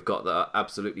AEW have got that are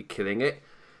absolutely killing it.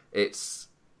 It's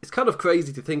kind of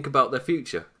crazy to think about their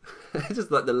future.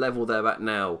 Just like the level they're at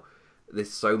now.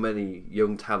 There's so many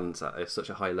young talents at such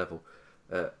a high level.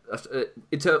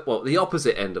 The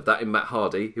opposite end of that in Matt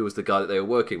Hardy, who was the guy that they were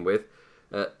working with.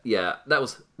 That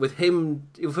was with him.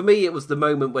 For me, it was the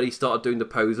moment when he started doing the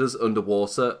poses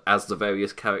underwater as the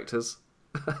various characters.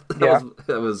 That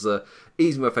was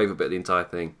easily my favourite bit of the entire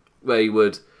thing. Where he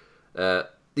would, the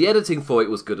editing for it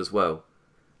was good as well.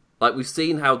 Like we've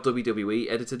seen how WWE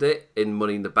edited it in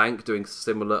Money in the Bank, doing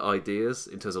similar ideas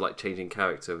in terms of like changing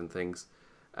character and things,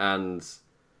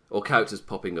 or characters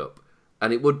popping up,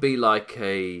 and it would be like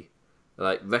a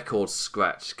record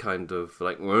scratch kind of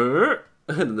like.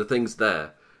 And the thing's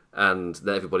there, and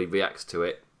then everybody reacts to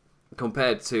it.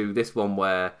 Compared to this one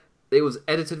where it was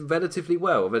edited relatively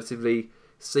well, relatively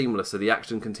seamless, so the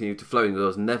action continued to flow. There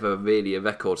was never really a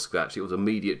record scratch. It was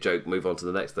immediate joke, move on to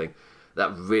the next thing.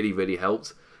 That really, really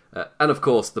helped. And of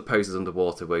course, the poses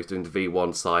underwater where he's doing the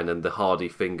V1 sign and the Hardy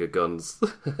finger guns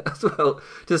as well.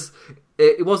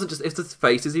 It wasn't just, it's the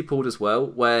faces he pulled as well,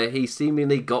 where he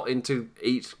seemingly got into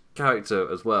each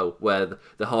character as well, where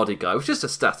the Hardy guy was just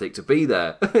ecstatic to be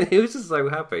there. He was just so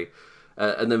happy.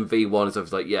 And then V1 is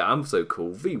always like, yeah, I'm so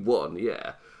cool. V1,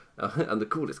 yeah. I'm the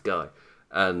coolest guy.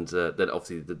 And then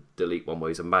obviously the Delete one where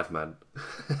he's a madman.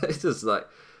 It's just like,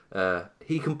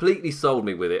 he completely sold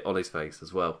me with it on his face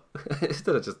as well.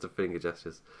 Instead of just the finger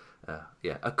gestures.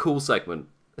 A cool segment.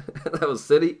 That was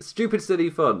silly, stupid, silly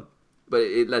fun. But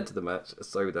it led to the match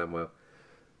so damn well.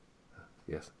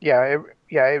 Yes.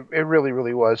 It really,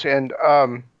 really was, and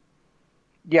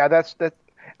that's that.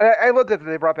 I love that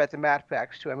they brought back the Matt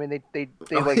Facts too. I mean, they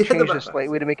changed it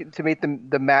slightly to make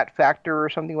the Matt Factor or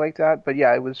something like that. But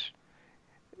yeah, it was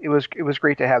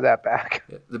great to have that back.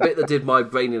 The bit that did my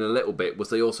brain in a little bit was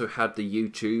they also had the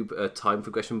YouTube time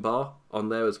progression bar on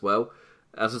there as well.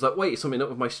 I was like, wait, something up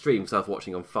with my stream, because I was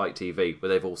watching on Fight TV, where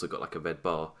they've also got like a red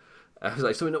bar. I was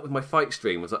like, something up with my fight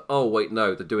stream. I was like, oh, wait,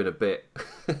 no, they're doing a bit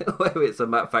where it's a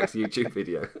Matt Fax YouTube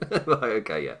video. Like,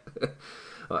 okay, yeah.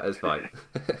 Right, it's fine.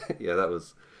 Yeah, that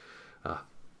was...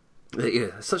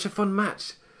 such a fun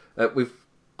match. We've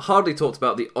hardly talked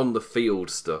about the on-the-field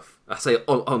stuff. I say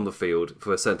on the field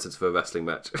for a sentence for a wrestling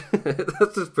match.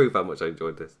 That's just proof how much I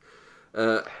enjoyed this.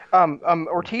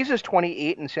 Ortiz is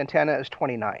 28 and Santana is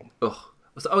 29.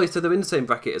 So they're in the same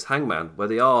bracket as Hangman, where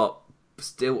they are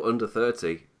still under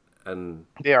 30. And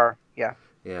they are, yeah.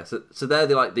 So they're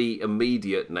the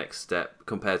immediate next step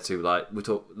compared to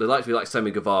they like to be like Sammy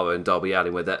Guevara and Darby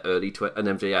Allin with their early and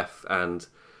MJF and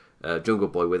Jungle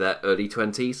Boy with their early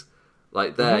 20s.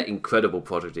 Like they're incredible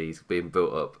prodigies being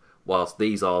built up, whilst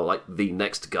these are like the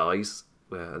next guys,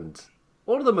 and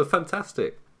all of them are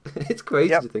fantastic. It's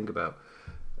crazy to think about.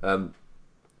 I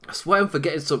swear I'm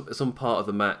forgetting some part of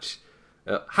the match.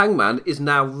 Hangman is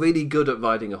now really good at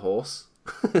riding a horse.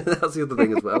 That's the other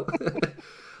thing as well.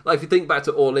 Like if you think back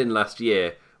to All In last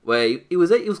year, where he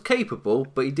was capable,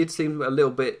 but he did seem a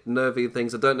little bit nervy and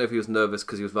things. I don't know if he was nervous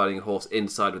because he was riding a horse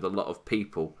inside with a lot of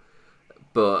people,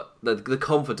 but the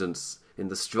confidence in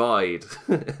the stride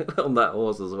on that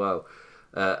horse as well.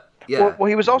 Yeah. Well,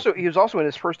 he was also in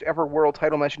his first ever world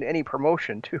title match in any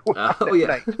promotion too. Oh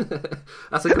yeah,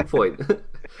 that's a good point.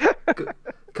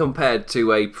 Compared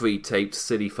to a pre-taped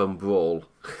City Fun brawl,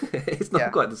 it's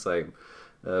not quite the same.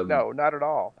 No, not at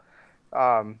all.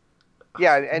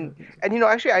 Yeah, and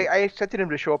actually, I expected him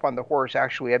to show up on the horse.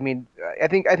 Actually, I mean, I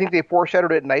think they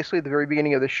foreshadowed it nicely at the very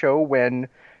beginning of the show when,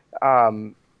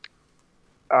 um,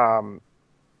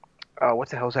 what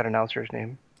the hell is that announcer's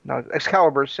name? No,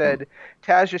 Excalibur said,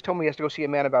 "Taz just told me he has to go see a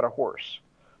man about a horse."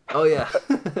 Oh yeah.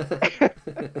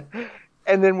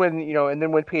 And then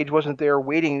when Paige wasn't there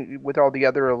waiting with all the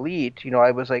other elite,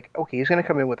 I was like, okay, he's going to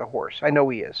come in with a horse. I know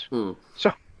he is.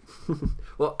 So,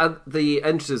 well, and the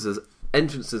entrances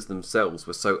themselves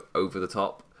were so over the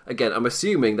top. Again, I'm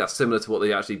assuming that's similar to what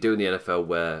they actually do in the NFL,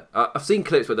 where I've seen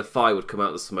clips where the fire would come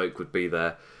out, the smoke would be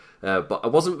there, but I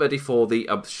wasn't ready for the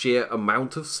sheer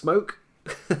amount of smoke.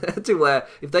 To where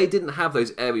if they didn't have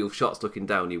those aerial shots looking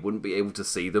down, you wouldn't be able to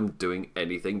see them doing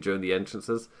anything during the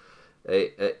entrances.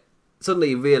 Suddenly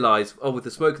you realise, with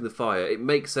the smoke and the fire, it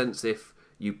makes sense if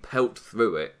you pelt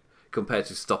through it compared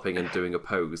to stopping and doing a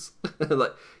pose.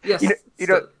 Like, yes, let me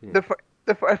tell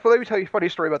you a funny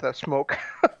story about that smoke.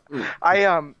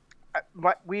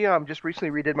 We just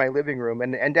recently redid my living room,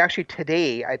 and actually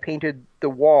today I painted the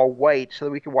wall white so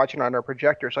that we could watch it on our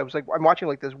projector. So I'm watching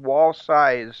like this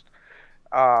wall-sized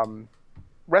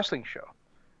wrestling show,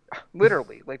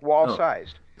 literally like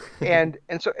wall-sized, and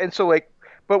so like.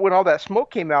 But when all that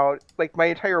smoke came out, like my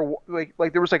entire like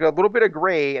there was like a little bit of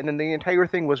gray, and then the entire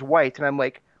thing was white, and I'm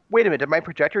like, wait a minute, did my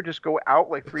projector just go out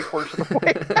like 3/4 of the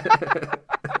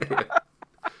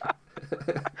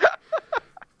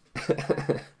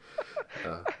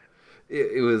way?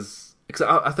 It was.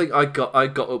 I think I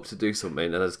got up to do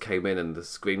something, and I just came in, and the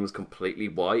screen was completely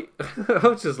white. I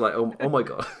was just like, oh my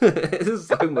god, this is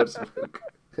so much smoke.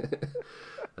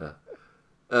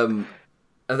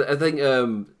 I think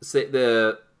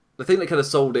the thing that kind of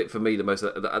sold it for me the most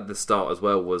at the start as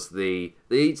well was they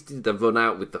each did the run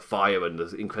out with the fire and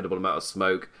the incredible amount of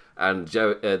smoke, and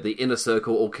the Inner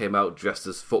Circle all came out dressed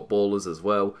as footballers as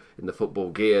well in the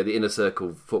football gear, the Inner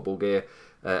Circle football gear,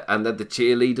 and then the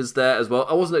cheerleaders there as well.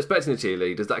 I wasn't expecting the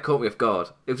cheerleaders. That caught me off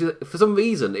guard. It was just, for some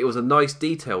reason, it was a nice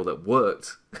detail that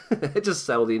worked. It just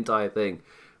sold the entire thing,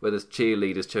 where there's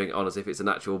cheerleaders cheering on as if it's an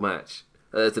actual match.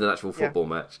 It's an actual football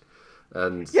match.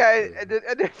 And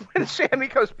then when Sammy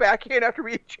comes back in after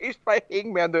being chased by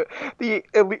Hangman, the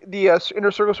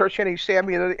Inner Circle starts chanting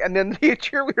Sammy, and then the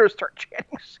cheerleaders start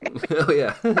chanting Sammy. Oh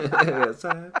yeah,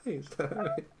 Sammy.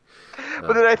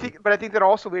 But then I think that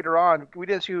also later on, we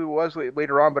didn't see who it was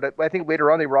later on, but I think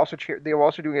later on they were also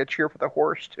doing a cheer for the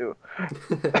horse too.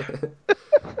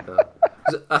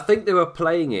 I think they were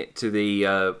playing it to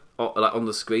the on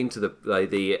the screen to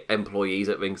the employees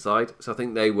at ringside, so I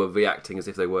think they were reacting as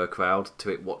if they were a crowd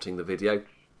to it watching the video,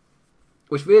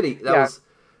 which really was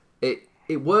it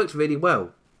worked really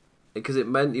well because it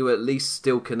meant you were at least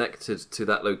still connected to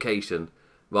that location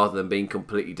rather than being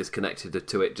completely disconnected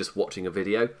to it just watching a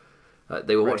video.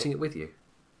 They were watching it with you.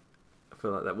 I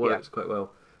feel like that worked quite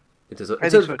well in terms of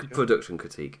production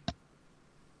critique.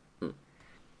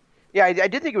 Yeah, I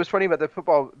did think it was funny about the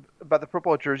football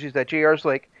jerseys that JR's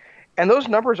like, and those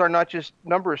numbers are not just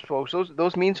numbers, folks.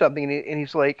 Those mean something. And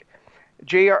he's like,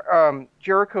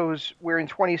 Jericho's wearing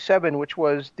 27, which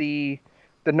was the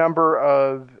number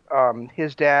of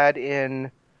his dad in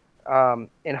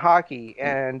hockey.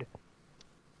 And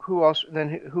who else?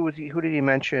 Then who did he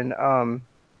mention?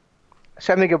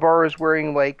 Sammy Guevara is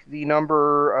wearing like the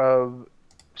number of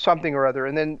something or other,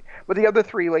 and then with the other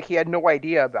three, like he had no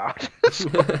idea about. I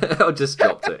just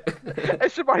dropped it. And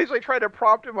somebody's like trying to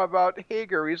prompt him about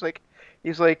Hager. He's like,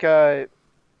 yeah,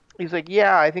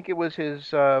 I think it was his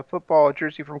football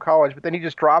jersey from college, but then he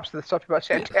just drops the stuff about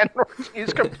Santana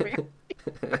Ortiz completely.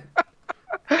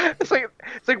 It's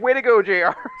like way to go,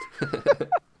 JR.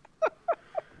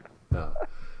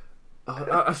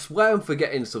 I swear I'm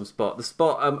forgetting some spot. The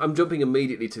spot I'm jumping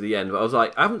immediately to the end, but I was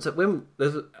like, I haven't said when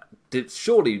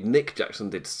surely Nick Jackson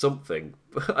did something.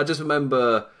 I just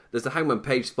remember there's the Hangman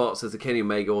Page spots. There's the Kenny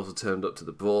Omega also turned up to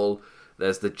the brawl.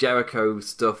 There's the Jericho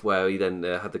stuff where he then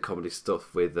had the comedy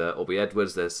stuff with Aubrey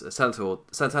Edwards. There's Santana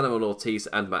and Ortiz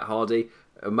and Matt Hardy.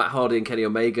 Matt Hardy and Kenny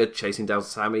Omega chasing down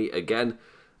Sammy again.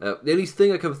 The only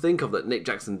thing I can think of that Nick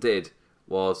Jackson did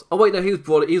was he was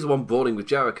the one brawling with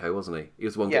Jericho, wasn't he? He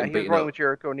was the one getting beaten up. Yeah, he was brawling with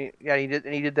Jericho, and he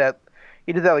did that.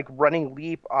 He did that like running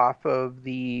leap off of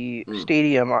the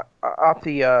stadium, off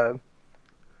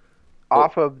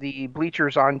of the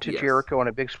bleachers onto Jericho in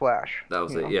a big splash. That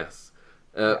was it. Yes.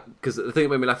 Because the thing that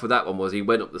made me laugh with that one was he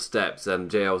went up the steps and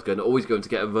JR was always going to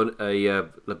get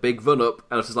a big run up,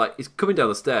 and I was just like, he's coming down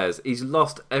the stairs. He's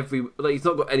lost he's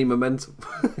not got any momentum.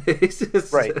 he's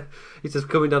just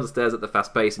coming down the stairs at the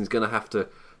fast pace, and he's going to have to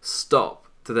stop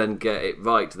to then get it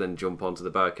right to then jump onto the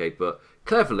barricade. But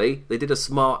cleverly, they did a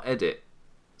smart edit.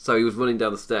 So he was running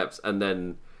down the steps and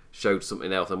then showed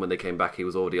something else, and when they came back, he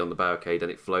was already on the barricade, and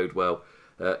it flowed well.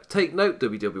 Take note,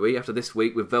 WWE, after this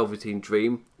week with Velveteen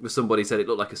Dream, where somebody said it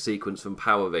looked like a sequence from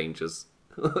Power Rangers.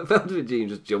 Velveteen Dream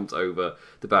just jumped over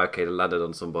the barricade and landed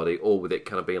on somebody, all with it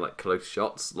kind of being like close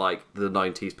shots, like the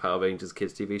 90s Power Rangers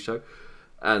kids TV show.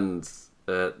 And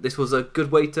this was a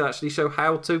good way to actually show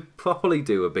how to properly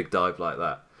do a big dive like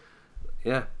that.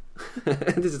 Yeah.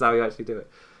 This is how you actually do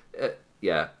it.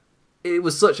 Yeah. It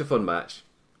was such a fun match.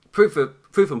 Proof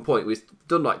and point, we've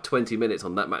done like 20 minutes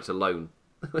on that match alone.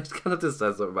 Which kind of just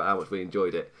says something about how much we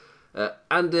enjoyed it.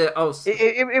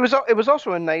 It was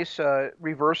also a nice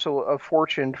reversal of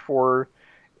fortune for,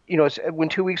 when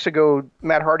 2 weeks ago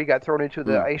Matt Hardy got thrown into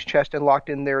the ice chest and locked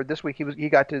in there. This week he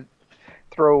got to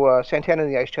throw Santana in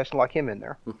the ice chest and lock him in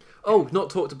there. Oh, not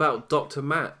talked about Dr.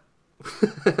 Matt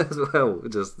as well.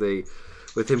 Just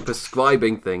with him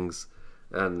prescribing things.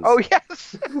 And oh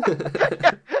yes,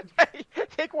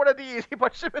 take one of these. He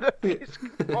punched him in the face.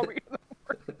 Call me in the morning.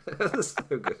 That's so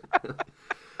good.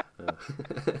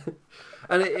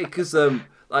 And because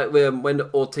when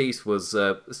Ortiz was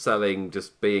selling,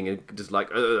 just being just like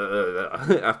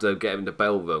after getting the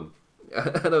bell rung,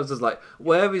 and I was just like,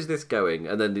 where is this going?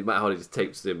 And then Matt Hardy just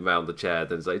tapes him around the chair,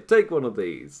 then say, take one of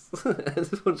these, and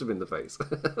just punch him in the face.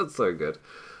 That's so good.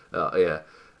 Yeah,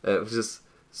 it was just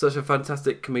such a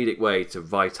fantastic comedic way to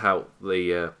write out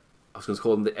the, I was going to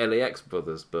call them the LAX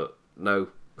brothers, but no.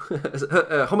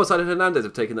 Homicide and Hernandez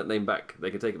have taken that name back.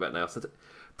 They can take it back now. So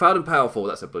Proud and Powerful,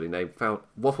 that's a bloody name.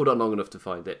 Waffled on long enough to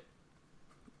find it.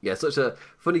 Yeah, such a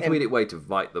funny comedic way to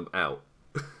write them out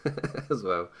as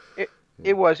well.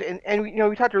 It was, and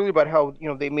we talked earlier about how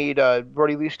they made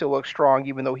Brody Lee still look strong,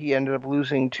 even though he ended up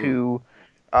losing to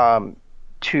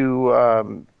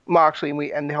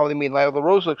Moxley, and how they made Nyla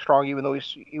Rose look strong, even though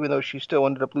she still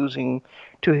ended up losing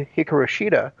to Hikaru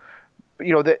Shida.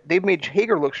 They've made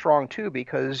Hager look strong too,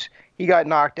 because he got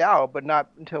knocked out, but not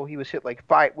until he was hit with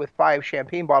 5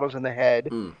 champagne bottles in the head,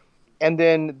 and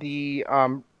then the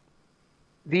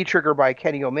V-trigger by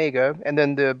Kenny Omega, and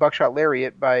then the buckshot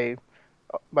lariat by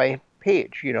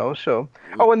Paige. So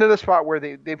and then the spot where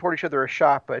they poured each other a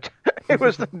shot, but it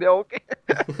was the milk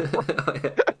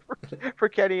for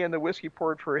Kenny, and the whiskey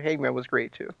poured for Hangman was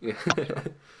great too. Yeah.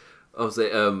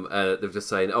 They're just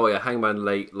saying, oh yeah, Hangman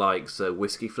Late likes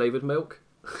whiskey flavoured milk.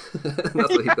 That's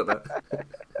what he got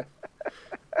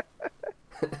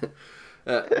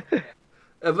that.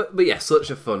 But yeah, such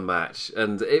a fun match.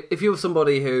 And if you're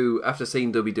somebody who, after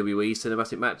seeing WWE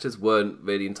cinematic matches, weren't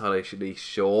really entirely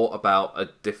sure about a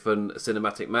different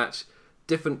cinematic match,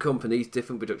 different companies,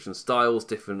 different production styles,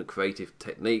 different creative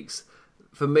techniques,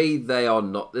 for me, they're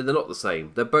not the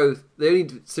same. They're both, the only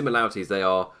similarities, they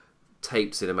are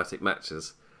taped cinematic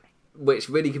matches, which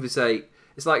really can be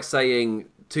it's like saying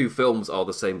 2 films are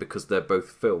the same because they're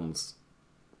both films.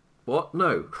 What?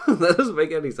 No. That doesn't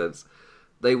make any sense.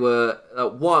 They were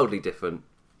wildly different,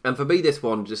 and for me this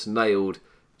one just nailed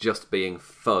just being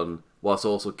fun whilst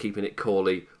also keeping it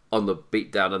corely on the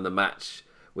beatdown and the match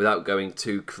without going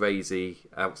too crazy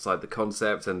outside the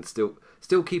concept, and still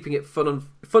keeping it fun and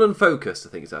focused. I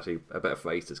think it's actually a better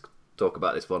phrase to talk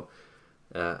about this one.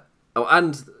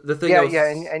 And the thing,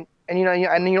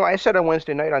 I said on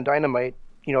Wednesday night on Dynamite,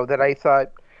 that I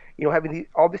thought, having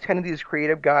all these kind of these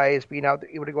creative guys being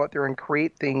able to go out there and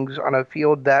create things on a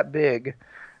field that big,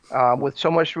 with so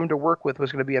much room to work with,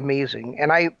 was going to be amazing,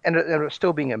 and I ended up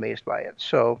still being amazed by it.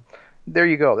 So there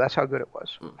you go. That's how good it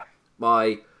was.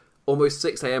 My almost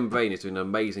 6 a.m. brain is doing an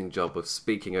amazing job of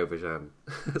speaking over Jan.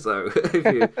 So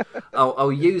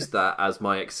I'll use that as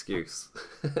my excuse.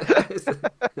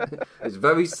 It's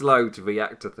very slow to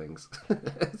react to things.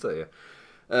 So yeah,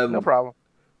 no problem.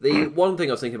 The one thing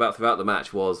I was thinking about throughout the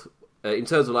match was, in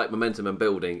terms of momentum and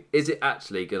building, is it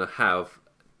actually going to have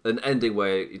an ending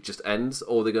where it just ends,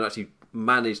 or they're going to actually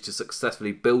manage to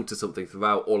successfully build to something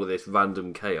throughout all of this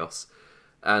random chaos?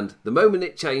 And the moment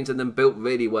it changed and then built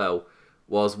really well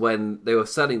was when they were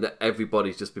selling that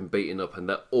everybody's just been beaten up and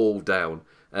they're all down.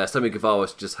 Sammy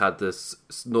Guevara's just had this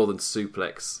Northern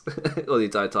suplex all the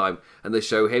entire time, and they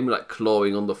show him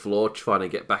clawing on the floor trying to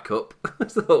get back up. I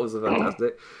thought it was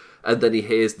fantastic. And then he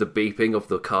hears the beeping of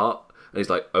the cart, and he's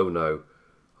like, oh no,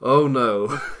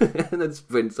 and then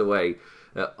sprints away.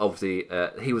 Obviously,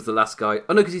 he was the last guy.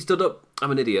 Oh no, because he stood up.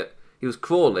 I'm an idiot. He was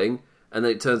crawling, and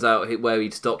then it turns out where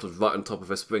he'd stopped was right on top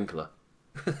of a sprinkler.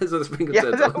 So the sprinkler Yeah,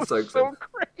 turns that on and was soaks so him.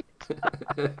 great.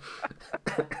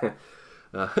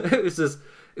 It was just,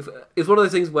 it's one of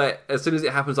those things where as soon as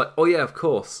it happens, like, oh yeah, of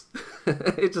course.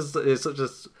 It's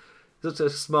such a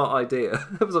smart idea.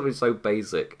 It was something so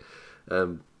basic.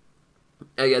 And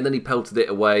then he pelted it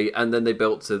away, and then they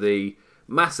built to the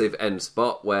massive end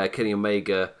spot where Kenny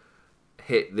Omega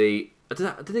hit the...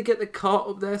 Did they get the cart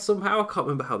up there somehow? I can't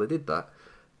remember how they did that.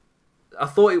 I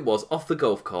thought it was off the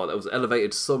golf cart that was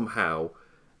elevated somehow.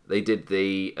 They did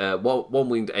the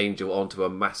one-winged angel onto a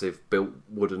massive built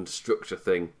wooden structure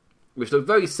thing, which looked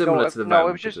very similar to the No,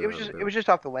 ramp. it was just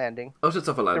off the landing. Oh, just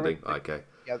off a landing. Okay.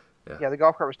 Yeah, the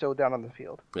golf cart was still down on the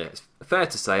field. Yeah, it's fair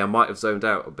to say I might have zoned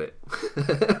out a bit.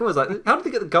 I was like, how did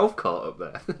they get the golf cart up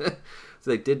there?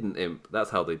 So they didn't imp. That's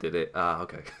how they did it. Ah,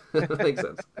 okay. Makes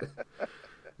sense.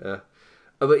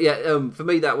 But yeah, for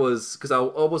me that was... Because I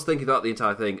was thinking about the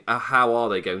entire thing. How are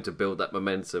they going to build that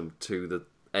momentum to the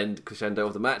end crescendo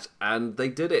of the match? And they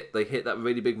did it. They hit that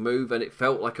really big move and it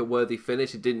felt like a worthy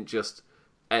finish. It didn't just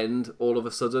end all of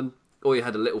a sudden. Or you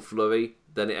had a little flurry,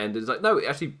 then it ended. It's like, no, it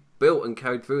actually built and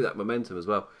carried through that momentum as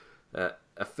well.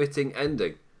 A fitting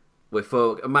ending. Where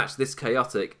for a match this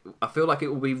chaotic, I feel like it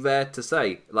will be rare to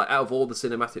say. Like, out of all the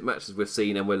cinematic matches we've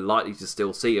seen and we're likely to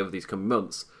still see over these coming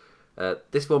months,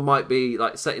 this one might be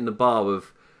like setting the bar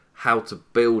of how to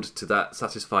build to that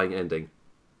satisfying ending.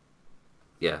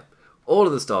 Yeah. All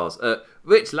of the stars.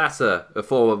 Rich Lasser, a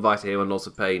former writer here on Lots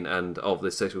of Pain and of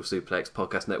the Social Suplex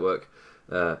podcast network,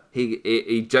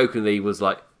 he jokingly was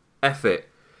like, F it,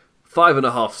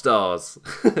 5.5 stars.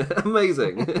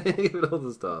 Amazing. Even all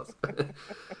the stars.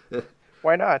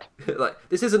 Why not? Like,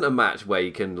 this isn't a match where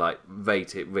you can like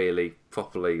rate it really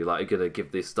properly. Like, you're gonna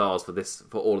give these stars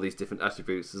for all of these different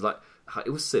attributes. It's like, it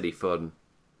was silly fun,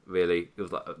 really. It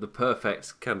was like the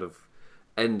perfect kind of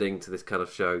ending to this kind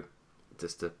of show,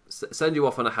 just to send you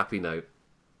off on a happy note.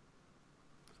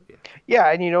 Yeah,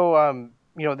 and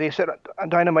they said on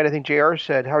Dynamite, I think JR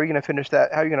said, "How are you going to finish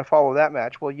that? How are you going to follow that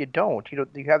match?" Well, you don't. You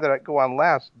have that go on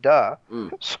last. Duh.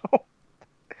 So,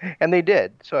 and they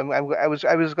did. So I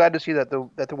was glad to see that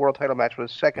the world title match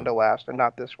was second to last and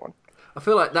not this one. I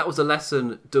feel like that was a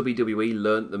lesson WWE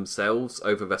learnt themselves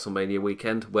over WrestleMania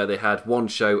weekend, where they had one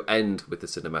show end with the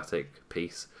cinematic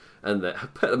piece, and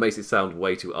that makes it sound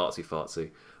way too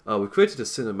artsy-fartsy. Oh, we created a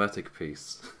cinematic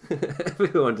piece.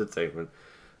 Everyone entertainment.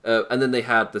 And then they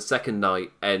had the second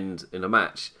night end in a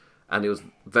match, and it was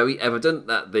very evident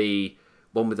that the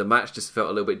one with the match just felt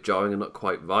a little bit jarring and not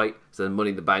quite right. So then Money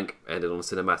in the Bank ended on a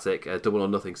cinematic. Double or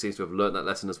Nothing seems to have learnt that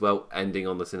lesson as well, ending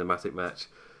on the cinematic match.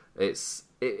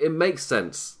 It makes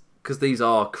sense, because these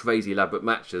are crazy elaborate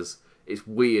matches. It's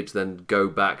weird to then go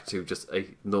back to just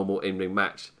a normal in-ring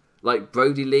match. Like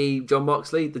Brody Lee, John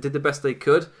Moxley, they did the best they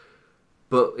could,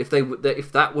 but if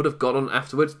that would have gone on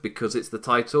afterwards because it's the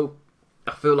title,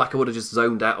 I feel like I would have just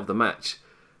zoned out of the match.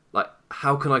 Like,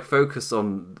 how can I focus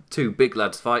on two big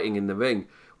lads fighting in the ring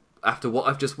after what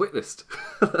I've just witnessed?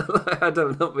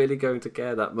 I'm not really going to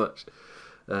care that much.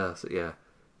 So yeah.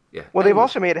 Well, they've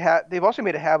also made a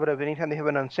habit of anytime they have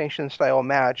an unsanctioned style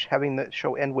match, having the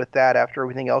show end with that after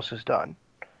everything else is done.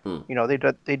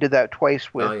 They did that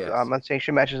twice with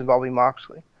unsanctioned matches involving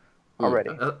Moxley already.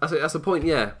 That's a point.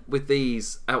 Yeah, with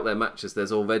these out there matches,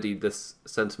 there's already this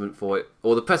sentiment for it,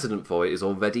 or the precedent for it is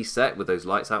already set with those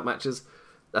lights out matches.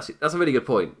 That's a really good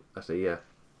point. Actually, yeah.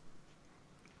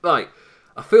 Right,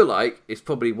 I feel like it's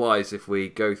probably wise if we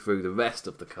go through the rest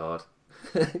of the card.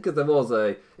 Because it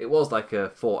was like a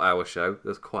 4-hour show.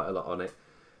 There's quite a lot on it.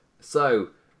 So,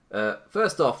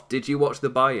 first off, did you watch the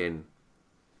buy-in?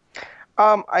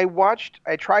 I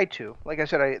tried to. Like I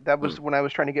said, that was when I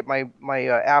was trying to get my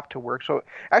app to work. So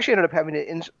I actually ended up having to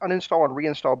uninstall and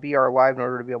reinstall BR Live in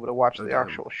order to be able to watch the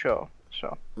actual show.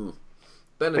 So,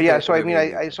 but yeah. So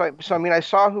I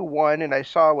saw who won, and I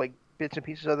saw like bits and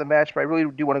pieces of the match. But I really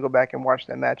do want to go back and watch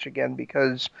that match again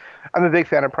because I'm a big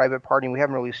fan of Private Party, and we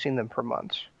haven't really seen them for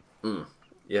months.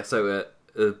 Yeah. So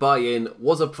the buy-in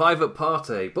was a private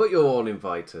party, but you're all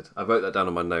invited. I wrote that down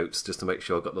on my notes just to make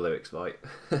sure I got the lyrics right.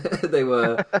 They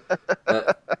were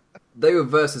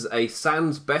versus a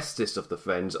Sans bestest of the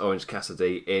friends, Orange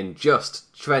Cassidy, in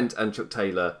just Trent and Chuck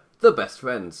Taylor, the best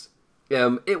friends.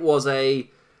 It was a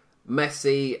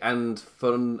messy and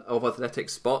fun of athletic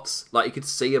spots. Like, you could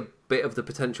see a bit of the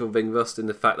potential ring rust in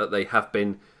the fact that they have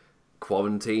been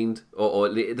quarantined or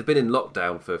they've been in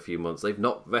lockdown for a few months. They've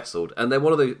not wrestled, and they're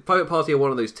one of those Private Party are one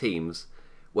of those teams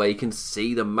where you can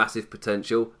see the massive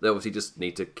potential. They obviously just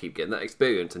need to keep getting that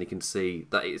experience, and you can see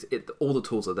that all the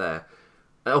tools are there.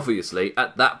 And obviously,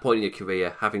 at that point in your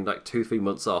career, having like 2-3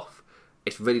 months off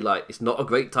it's really like it's not a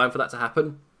great time for that to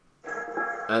happen.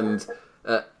 And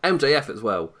MJF as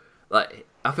well. Like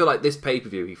I feel like this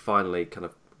pay-per-view he finally kind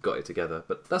of got it together.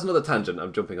 But that's another tangent.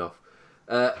 I'm jumping off.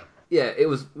 Yeah, it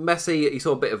was messy. You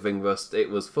saw a bit of ring rust. It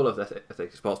was full of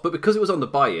athletic spots. But because it was on the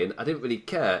buy-in, I didn't really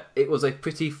care. It was a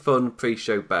pretty fun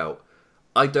pre-show bout.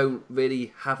 I don't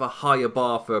really have a higher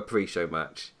bar for a pre-show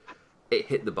match. It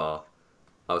hit the bar.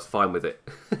 I was fine with it.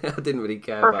 I didn't really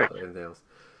care about anything else.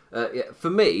 Yeah, for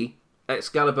me,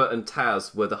 Excalibur and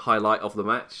Taz were the highlight of the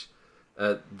match.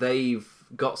 They've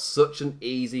got such an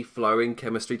easy flowing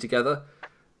chemistry together.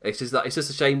 It's just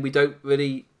a shame we don't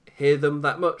really hear them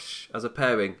that much as a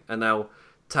pairing. And now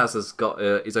Taz has got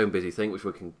his own busy thing, which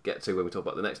we can get to when we talk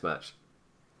about the next match.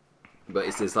 But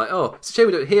it's just like, oh, it's a shame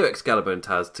we don't hear Excalibur and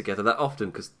Taz together that often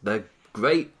because they're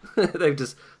great. They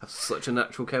just have such a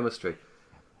natural chemistry.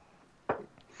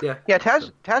 Yeah. Yeah,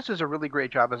 Taz does a really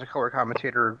great job as a color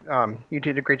commentator. You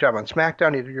did a great job on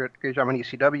SmackDown. You did a great job on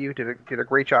ECW. Did a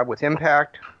great job with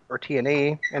Impact or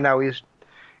TNA, and now he's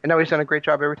done a great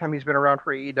job every time he's been around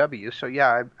for AEW. So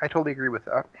yeah, I totally agree with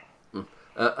that.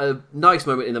 A nice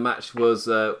moment in the match was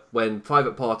when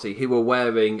Private Party, who were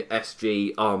wearing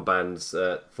SG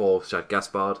armbands for Shad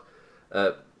Gaspard,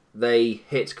 they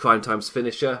hit Crime Time's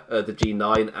finisher, the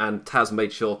G9, and Taz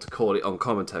made sure to call it on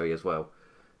commentary as well.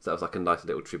 So that was like a nice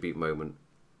little tribute moment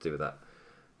to do with that.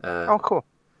 Oh, cool.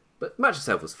 But the match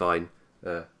itself was fine.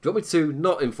 Do you want me to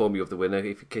not inform you of the winner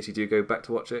in case you do go back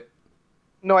to watch it?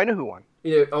 No, I know who won.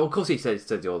 Of course he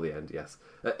said all the end, yes.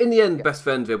 In the end, Best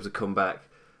Friends were able to come back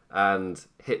and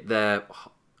hit their...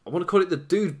 I want to call it the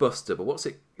Dude Buster, but what's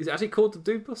it? Is it actually called the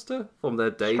Dude Buster from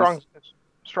their days?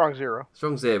 Strong Zero.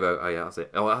 Strong Zero. Oh yeah, that's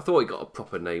it. Oh, I thought it got a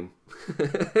proper name.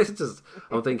 It's just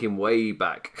I'm thinking way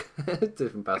back,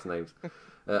 different past names.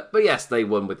 But yes, they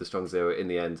won with the Strong Zero in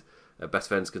the end. Best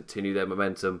Friends continue their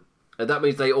momentum, and that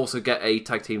means they also get a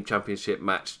tag team championship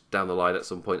match down the line at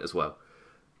some point as well.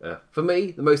 For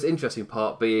me, the most interesting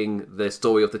part being the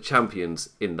story of the champions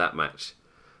in that match.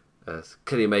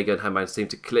 Kenny Omega and Hangman seem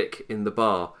to click in the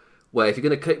bar, where if you're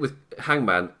going to click with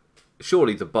Hangman,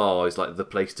 surely the bar is like the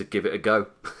place to give it a go.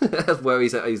 That's where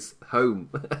he's at his home,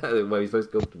 where he's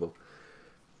most comfortable.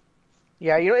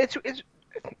 Yeah, it's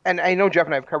and I know Jeff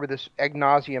and I have covered this ad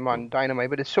nauseum on Dynamite,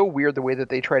 but it's so weird the way that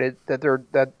they try to that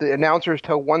the announcers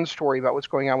tell one story about what's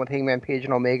going on with Hangman Page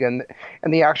and Omega,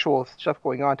 and the actual stuff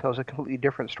going on tells a completely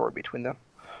different story between them.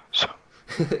 So.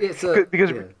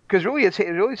 Because really it's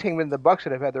Hangman and the Bucks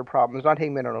that have had their problems, not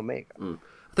Hangman and Omega.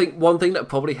 I think one thing that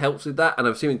probably helps with that, and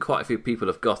I'm assuming quite a few people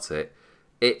have got it,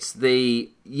 it's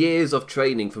the years of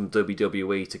training from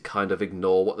WWE to kind of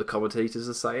ignore what the commentators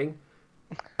are saying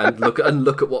and look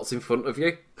at what's in front of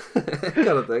you, kind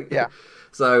of thing. Yeah.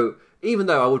 So even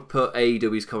though I would put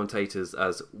AEW's commentators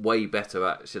as way better,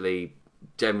 actually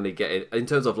generally getting in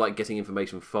terms of like getting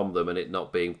information from them and it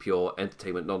not being pure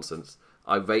entertainment nonsense,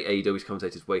 I rate AEW's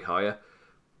commentators way higher.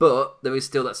 But there is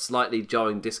still that slightly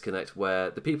jarring disconnect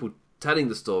where the people telling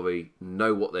the story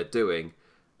know what they're doing,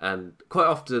 and quite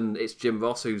often it's Jim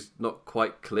Ross who's not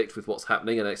quite clicked with what's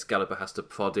happening, and Excalibur has to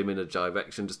prod him in a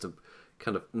direction just to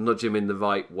kind of nudge him in the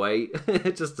right way.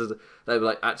 Just to they're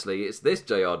like, actually, it's this,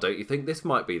 JR. Don't you think this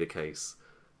might be the case?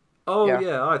 Oh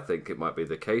yeah, I think it might be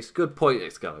the case. Good point,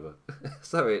 Excalibur.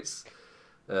 So it's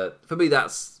for me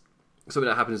that's something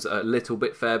that happens a little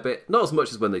bit, fair bit. Not as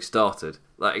much as when they started.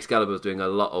 Like Excalibur was doing a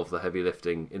lot of the heavy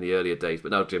lifting in the earlier days,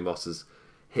 but now Jim Ross has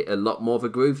hit a lot more of a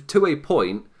groove to a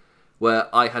point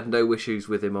where I had no issues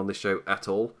with him on the show at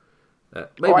all.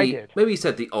 Maybe he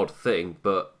said the odd thing,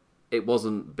 but it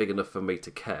wasn't big enough for me to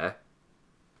care.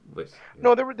 Which,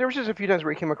 no, there was just a few times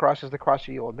where he came across as the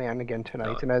crotchety old man again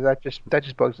tonight, and that just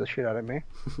bugs the shit out of me.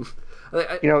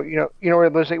 Where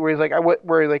he's like,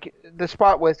 where like the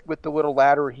spot with the little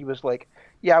ladder, he was like,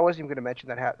 yeah, I wasn't even going to mention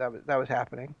that was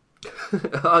happening.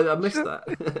 I missed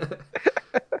that.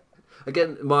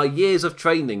 Again, my years of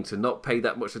training to not pay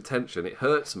that much attention, it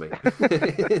hurts me.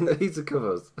 These are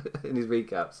covers in his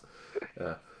recaps.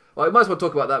 Well, I might as well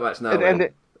talk about that match now.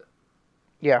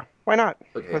 Yeah, why not?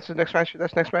 Okay. That's the next match.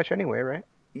 That's next match anyway, right?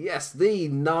 Yes, the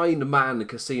 9-man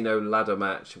casino ladder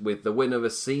match with the winner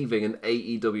receiving an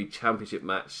AEW championship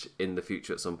match in the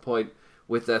future at some point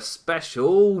with their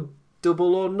special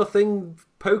double or nothing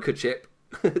poker chip.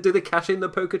 Do they cash in the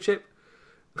poker chip?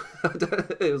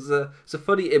 It's a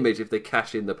funny image if they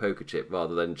cash in the poker chip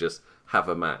rather than just have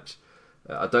a match.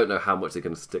 I don't know how much they're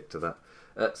going to stick to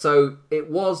that. So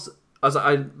it was, as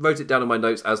I wrote it down in my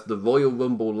notes, as the Royal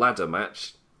Rumble ladder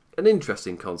match. An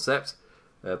interesting concept.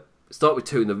 Start with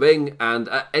two in the ring, and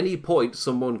at any point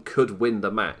someone could win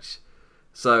the match.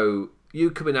 So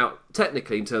you coming out,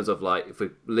 technically in terms of like, if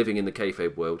we're living in the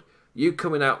kayfabe world, you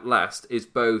coming out last is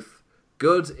both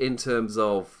good in terms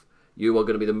of you are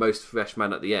going to be the most fresh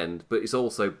man at the end, but it's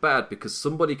also bad because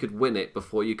somebody could win it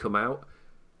before you come out.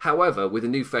 However, with a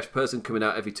new fresh person coming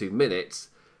out every 2 minutes,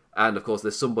 and of course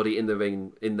there's somebody in the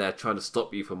ring in there trying to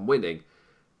stop you from winning,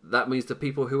 that means the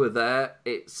people who are there,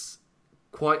 it's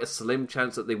quite a slim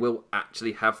chance that they will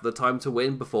actually have the time to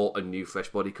win before a new fresh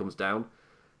body comes down.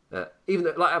 Even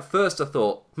though, like, at first I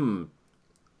thought,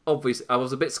 obviously I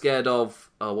was a bit scared of,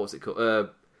 what was it called?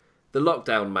 The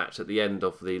lockdown match at the end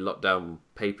of the lockdown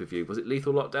pay-per-view. Was it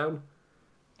Lethal Lockdown?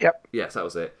 Yep. Yes, that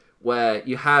was it. Where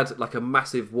you had like a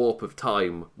massive warp of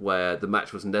time where the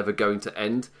match was never going to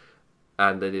end,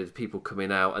 and then there's people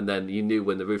coming out, and then you knew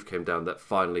when the roof came down that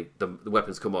finally the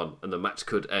weapons come on and the match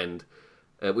could end.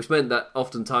 Which meant that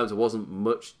oftentimes there wasn't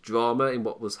much drama in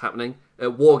what was happening.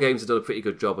 War Games had done a pretty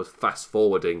good job of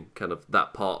fast-forwarding kind of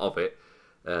that part of it.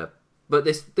 But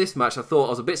this match, I thought, I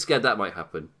was a bit scared that might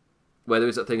happen. Where there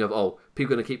is that thing of,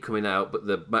 people are going to keep coming out, but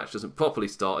the match doesn't properly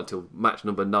start until match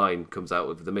number 9 comes out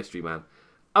with the Mystery Man.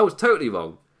 I was totally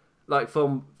wrong. Like,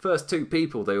 from first 2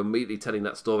 people, they were immediately telling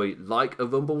that story like a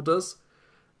Rumble does.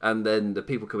 And then the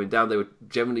people coming down, they were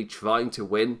generally trying to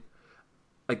win.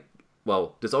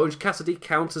 Well, does Orange Cassidy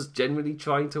count as generally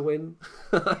trying to win?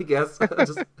 I guess.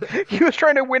 He was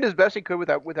trying to win as best he could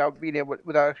without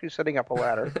actually setting up a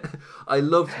ladder. I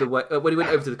loved the way when he went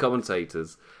over to the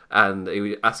commentators and he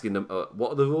was asking them,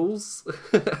 "What are the rules?"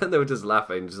 And they were just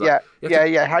laughing. Just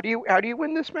yeah. How do you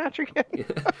win this match again?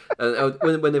 And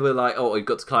when they were like, "Oh, you've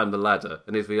got to climb the ladder,"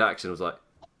 and his reaction was like,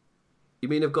 "You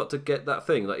mean I've got to get that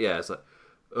thing?" Like, yeah, it's like,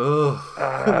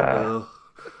 oh.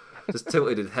 Just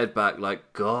tilted his head back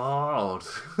like, God,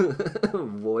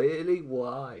 really?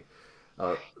 Why?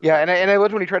 Yeah, and I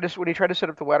loved when he tried to set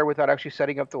up the ladder without actually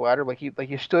setting up the ladder. Like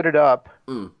he stood it up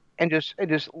and just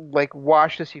like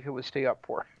watched to see if it would stay up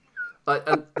for him.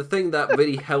 And the thing that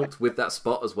really helped with that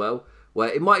spot as well, where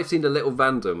it might have seemed a little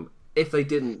random if they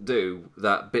didn't do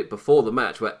that bit before the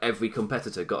match where every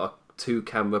competitor got a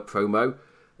 2-camera promo.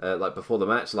 Like before the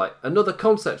match, like another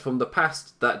concept from the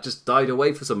past that just died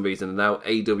away for some reason, and now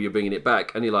AEW bringing it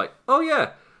back, and you're like, oh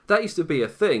yeah, that used to be a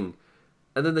thing,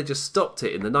 and then they just stopped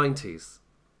it in the 90s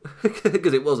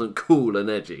because it wasn't cool and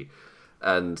edgy,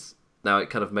 and now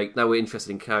it kind of now we're interested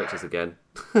in characters again.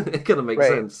 It kind of makes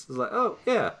sense. It's like, oh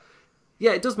yeah,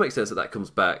 it does make sense that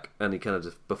comes back, and he kind of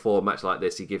just before a match like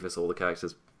this, he gives us all the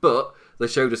characters, but they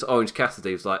showed us Orange Cassidy.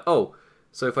 It was like, oh.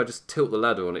 So if I just tilt the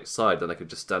ladder on its side, then I could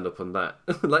just stand up on that.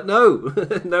 Like, no,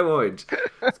 no Orange.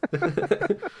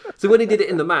 So when he did it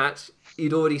in the match,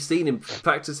 you'd already seen him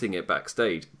practicing it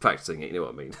backstage. Practicing it, you know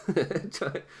what I mean?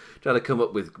 Trying to come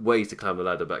up with ways to climb the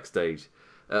ladder backstage.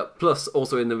 Plus,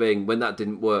 also in the ring, when that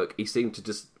didn't work, he seemed to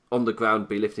just, on the ground,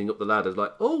 be lifting up the ladders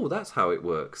like, oh, that's how it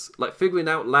works. Like figuring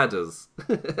out ladders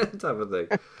type of thing.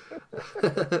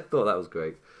 Thought that was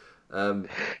great.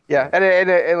 Yeah,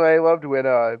 and I loved when...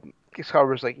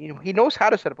 Excalibur's like, he knows how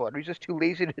to set up a ladder. He's just too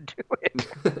lazy to do it.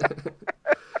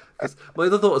 My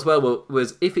other thought as well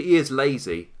was if he is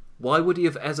lazy, why would he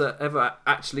have ever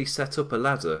actually set up a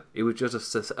ladder? He would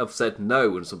just have said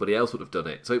no and somebody else would have done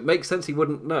it. So it makes sense he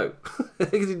wouldn't know.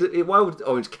 Why would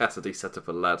Orange Cassidy set up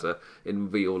a ladder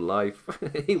in real life?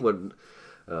 He wouldn't.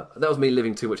 That was me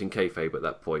living too much in kayfabe at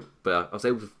that point. But I was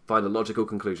able to find a logical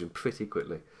conclusion pretty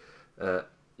quickly.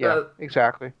 Yeah,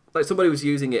 exactly. Like somebody was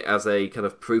using it as a kind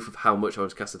of proof of how much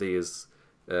Orange Cassidy has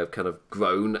kind of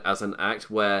grown as an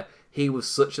act, where he was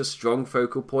such a strong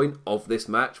focal point of this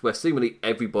match, where seemingly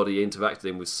everybody interacted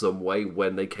in with some way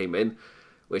when they came in,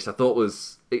 which I thought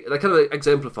was... That kind of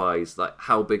exemplifies like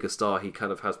how big a star he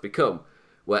kind of has become,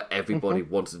 where everybody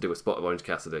wanted to do a spot of Orange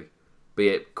Cassidy, be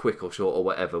it quick or short or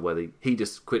whatever, where he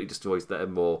just quickly destroys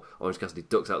them or Orange Cassidy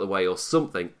ducks out of the way or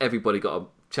something. Everybody got a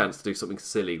chance to do something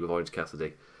silly with Orange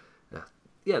Cassidy.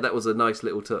 Yeah, that was a nice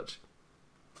little touch.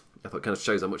 I thought it kind of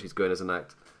shows how much he's grown as an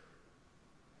act.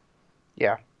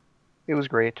 Yeah, it was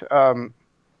great. And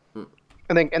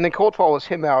then Colt follows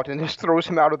him out and just throws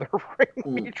him out of the ring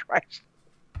when he tries.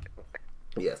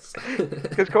 Yes.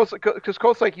 Because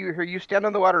Colt's like, you stand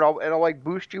on the ladder and I'll like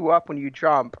boost you up when you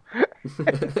jump.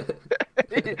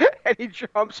 And he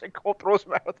jumps and Colt throws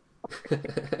him out of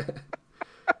the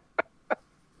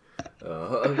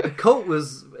ring. Colt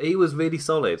was really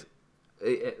solid.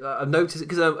 I noticed it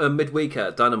because a midweek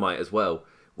at Dynamite as well,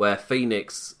 where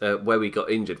Phoenix, where we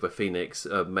got injured, where Phoenix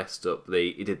messed up.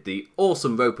 He did the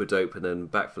awesome rope-a-dope and then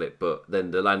backflip, but then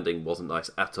the landing wasn't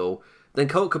nice at all. Then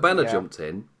Colt Cabana jumped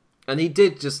in, and he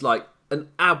did just like an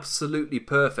absolutely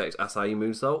perfect Asai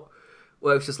moonsault,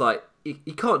 where it's just like,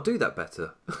 you can't do that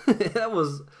better. That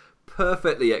was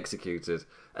perfectly executed.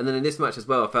 And then in this match as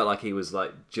well, I felt like he was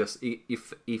like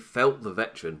he felt the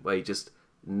veteran, where he just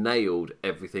nailed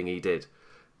everything he did.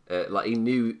 Like he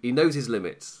knows his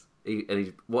limits.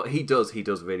 What he does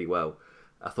really well.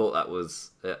 I thought that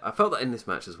was. I felt that in this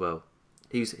match as well.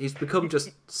 He's become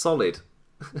just solid,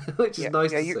 which is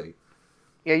nice to see.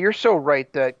 Yeah, you're so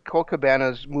right that Colt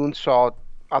Cabana's moonsault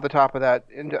off the top of that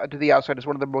to the outside is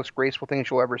one of the most graceful things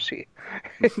you'll ever see.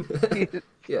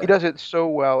 He does it so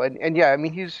well, and yeah, I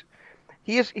mean he's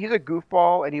a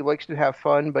goofball and he likes to have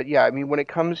fun, but yeah, I mean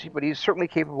but he's certainly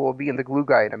capable of being the glue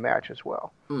guy in a match as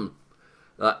well.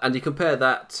 And you compare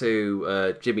that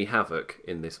to Jimmy Havoc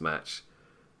in this match,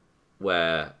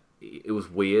 where it was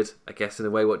weird, I guess, in a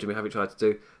way, what Jimmy Havoc tried to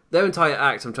do. Their entire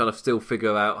act, I'm trying to still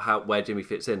figure out where Jimmy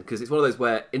fits in, because it's one of those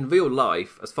where, in real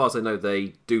life, as far as I know,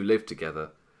 they do live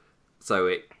together. It's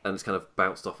kind of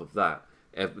bounced off of that.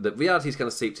 The reality's kind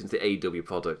of seeped into the AEW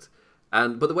product.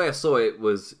 But the way I saw it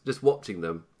was just watching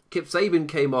them. Kip Sabian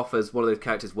came off as one of those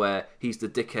characters where he's the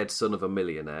dickhead son of a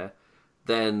millionaire.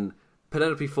 Then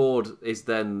Penelope Ford is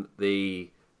then the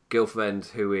girlfriend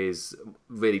who is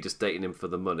really just dating him for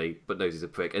the money, but knows he's a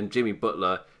prick. And Jimmy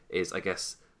Butler is, I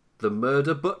guess, the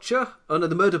murder butcher? Oh no,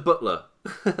 the murder butler.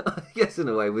 I guess in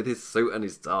a way, with his suit and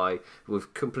his tie,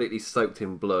 with completely soaked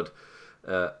in blood.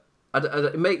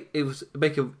 It make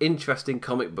an interesting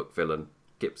comic book villain,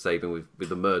 Kip Sabian, with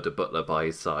the murder butler by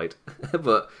his side.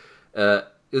 But it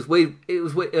was weird.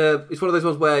 It's one of those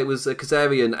ones where it was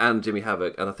Kazarian and Jimmy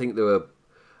Havoc, and I think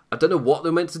I don't know what they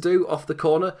were meant to do off the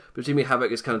corner, but Jimmy Havoc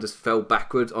just fell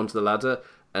backward onto the ladder,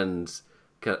 and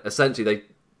essentially they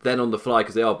then on the fly,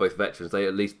 because they are both veterans, they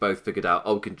at least both figured out,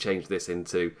 we can change this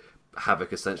into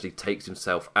Havoc essentially takes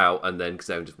himself out, and then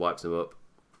Kazarian just wipes him up.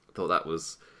 I thought that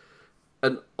was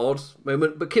an odd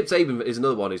moment, but Kip Sabian is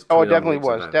another one who's... Oh, it definitely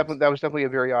was. That was definitely a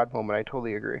very odd moment. I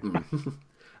totally agree.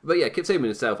 But yeah, Kip Sabian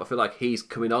himself, I feel like he's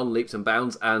coming on leaps and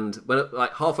bounds, and when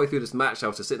halfway through this match, I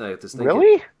was just sitting there just thinking...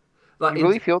 Really? You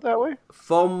really feel that way?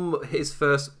 From his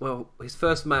first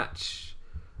match...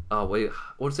 Oh, wait,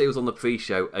 I want to say it was on the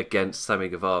pre-show against Sammy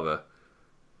Guevara.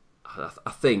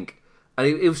 I think. And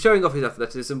he was showing off his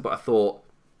athleticism, but I thought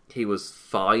he was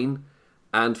fine.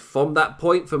 And from that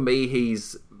point, for me,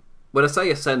 when I say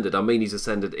ascended, I mean he's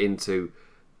ascended into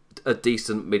a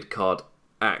decent mid-card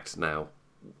act now.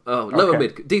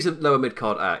 Decent lower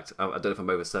mid-card act. I don't know if I'm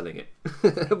overselling it.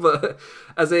 But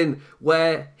as in,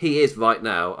 where he is right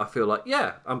now, I feel like,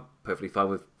 yeah, I'm perfectly fine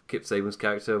with Kip Sabian's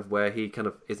character of where he kind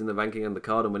of is in the ranking and the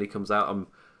card, and when he comes out,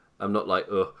 I'm not like,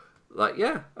 ugh. Like,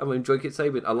 yeah, I'm enjoying Kip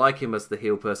Sabian. I like him as the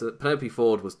heel person. Penelope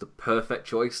Ford was the perfect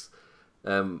choice.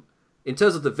 In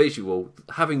terms of the visual,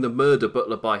 having the murder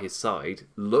butler by his side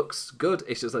looks good.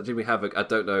 It's just like Jimmy Havoc, I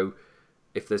don't know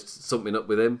if there's something up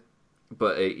with him,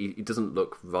 but he doesn't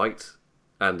look right,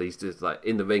 and he's just like,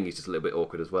 in the ring, he's just a little bit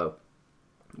awkward as well.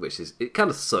 It kind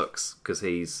of sucks, because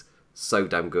he's so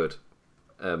damn good.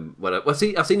 I've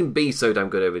seen him be so damn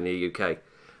good over in the UK,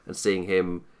 and seeing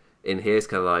him in here is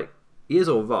kind of like, he is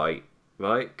all right?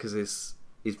 Because his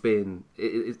in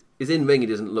ring, he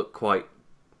doesn't look quite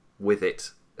with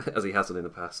it as he has done in the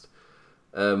past.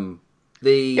 I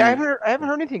haven't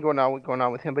heard anything going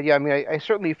on with him, but yeah, I mean, I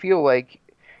certainly feel like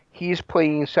he's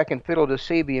playing second fiddle to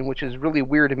Sabian, which is really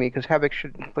weird to me because Havoc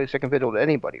shouldn't play second fiddle to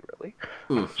anybody, really.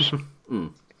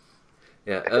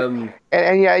 Yeah,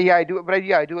 and yeah, I do. But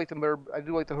I do like the murder. I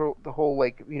do like the whole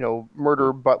like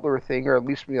murder butler thing, or at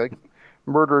least like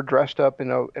murder dressed up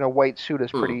in a white suit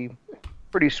is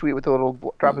pretty sweet with the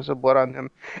little drops of blood on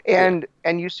him. And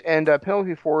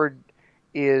Penelope Ford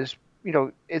is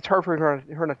it's hard for her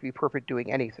not to be perfect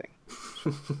doing anything.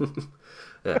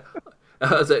 Yeah.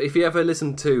 So if you ever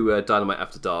listen to Dynamite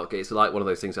After Dark, it's like one of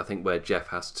those things I think where Jeff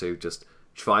has to just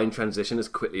try and transition as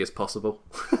quickly as possible.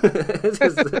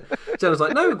 Jenna's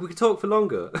like, no, we can talk for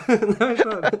longer. No, it's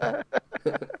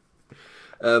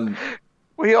not.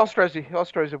 Well, he also tries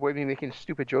to avoid me making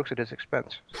stupid jokes at his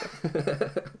expense.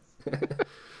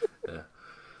 Yeah.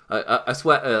 I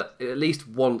swear, at least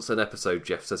once an episode,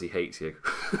 Jeff says he hates you,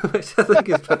 which I think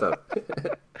is better.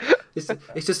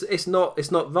 It's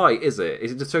not right, is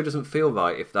it? The show doesn't feel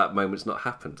right if that moment's not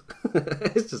happened.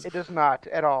 It does not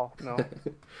at all. No.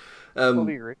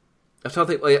 Totally agree. I'm trying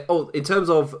to think. In terms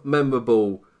of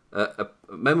memorable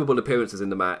appearances in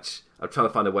the match, I'm trying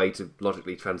to find a way to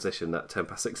logically transition at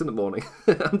 6:10 in the morning.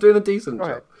 I'm doing a decent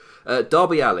job.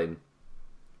 Darby Allin,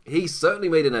 he certainly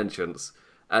made an entrance,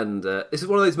 and this is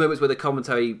one of those moments where the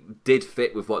commentary did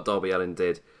fit with what Darby Allin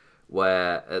did,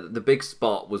 where the big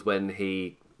spot was when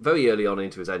he, very early on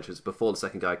into his entrance, before the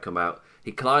second guy had come out,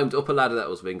 he climbed up a ladder that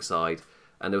was ringside,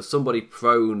 and there was somebody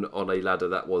prone on a ladder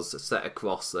that was set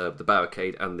across the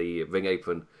barricade and the ring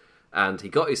apron, and he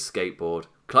got his skateboard,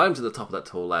 climbed to the top of that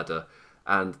tall ladder,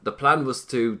 and the plan was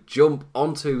to jump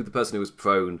onto the person who was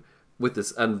prone with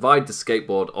this and ride the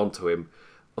skateboard onto him.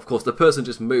 Of course, the person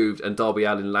just moved, and Darby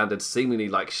Allin landed seemingly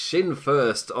like shin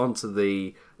first onto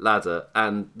the ladder,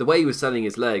 and the way he was selling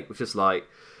his leg was just like,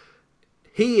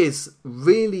 he is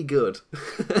really good.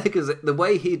 Because the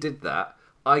way he did that,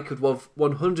 I could have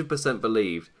 100%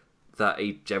 believed that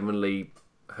he genuinely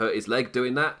hurt his leg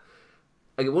doing that.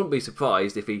 I wouldn't be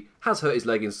surprised if he has hurt his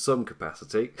leg in some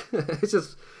capacity. It's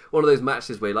just one of those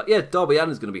matches where you're like, yeah, Darby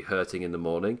Allin's going to be hurting in the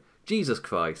morning. Jesus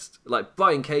Christ. Like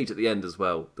Brian Cage at the end as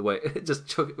well. The way just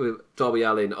chuck with Darby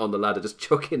Allin on the ladder, just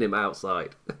chucking him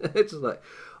outside. It's just like,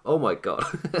 oh my God.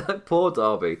 Poor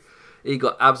Darby. He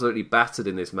got absolutely battered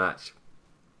in this match.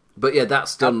 But yeah, that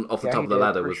stun off the top of the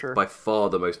ladder was by far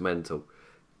the most mental.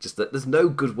 Just that there's no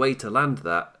good way to land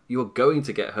that. You're going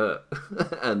to get hurt.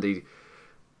 And he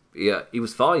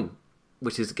was fine.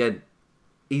 Which is, again,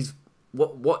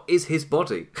 what is his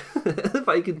body? If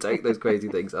he can take those crazy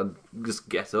things and just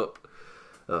get up.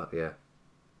 Yeah.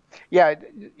 Yeah,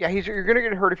 you're going to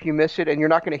get hurt if you miss it, and you're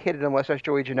not going to hit it unless there's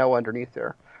Joey Janela underneath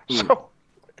there. So,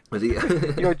 I think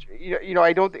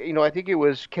it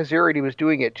was Kazarian he was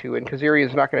doing it to, and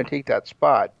Kazarian's not going to take that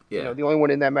spot. Yeah. The only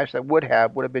one in that match that would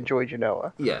have been Joey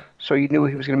Janela. Yeah. So you knew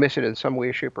he was going to miss it in some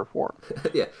way, shape, or form.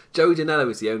 Yeah. Joey Janela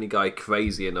was the only guy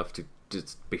crazy enough to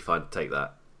just be fine to take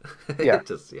that. Yeah.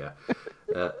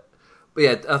 But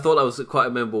yeah, I thought that was quite a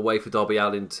memorable way for Darby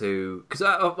Allin to... Because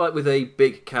like with a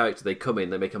big character, they come in,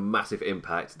 they make a massive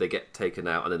impact, they get taken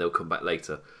out, and then they'll come back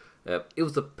later. It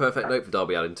was the perfect note for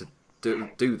Darby Allin to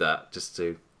do that, just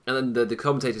to... And then the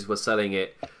commentators were selling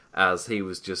it as he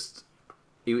was just...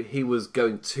 He was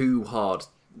going too hard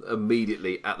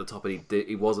immediately at the top, and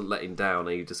he wasn't letting down,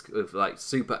 and he just like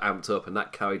super amped up, and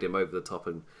that carried him over the top,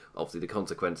 and obviously the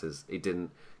consequences. He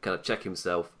didn't kind of check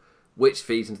himself, which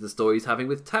feeds into the story he's having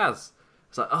with Taz.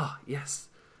 It's like, yes.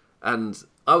 And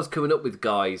I was coming up with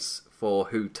guys for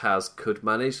who Taz could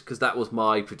manage, because that was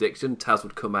my prediction. Taz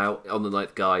would come out on the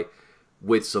ninth guy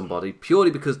with somebody,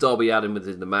 purely because Darby Allin was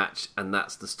in the match, and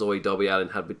that's the story Darby Allin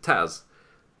had with Taz.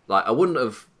 Like, it wouldn't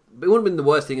have been the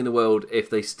worst thing in the world if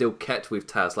they still kept with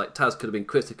Taz. Like, Taz could have been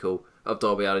critical of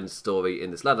Darby Allin's story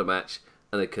in this ladder match,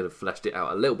 and they could have fleshed it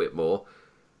out a little bit more.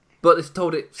 But they've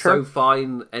told it so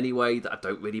fine anyway that I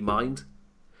don't really mind.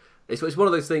 It's one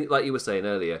of those things, like you were saying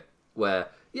earlier, where,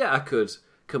 yeah, I could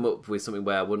come up with something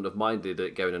where I wouldn't have minded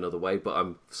it going another way, but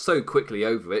I'm so quickly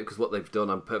over it, because what they've done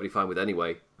I'm perfectly fine with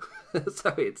anyway.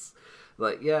 So it's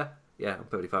like, yeah, I'm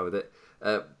perfectly fine with it.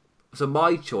 So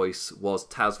my choice was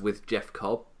Taz with Jeff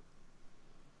Cobb.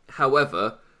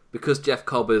 However, because Jeff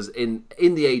Cobb is in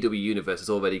the AEW universe has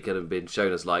already kind of been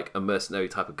shown as like a mercenary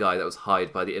type of guy that was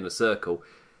hired by the Inner Circle,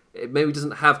 it maybe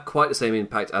doesn't have quite the same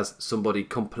impact as somebody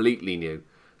completely new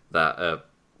that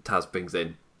Taz brings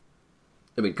in.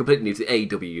 I mean, completely new to the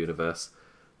AEW universe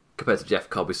compared to Jeff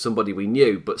Cobb is somebody we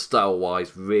knew, but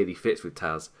style-wise really fits with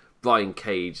Taz. Brian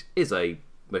Cage is as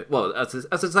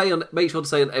I say, make sure to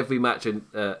say on every match and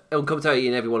on commentary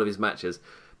in every one of his matches,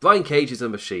 Brian Cage is a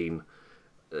machine.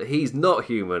 He's not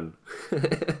human.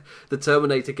 The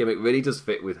Terminator gimmick really does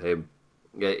fit with him.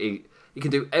 Yeah, he can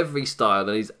do every style,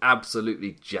 and he's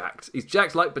absolutely jacked. He's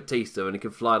jacked like Batista, and he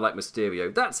can fly like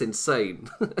Mysterio. That's insane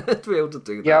to be able to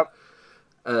do that. Yep.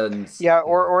 And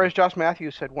or as Josh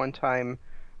Matthews said one time,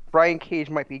 Brian Cage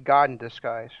might be God in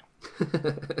disguise.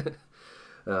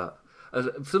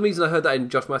 For some reason, I heard that in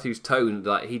Josh Matthews' tone,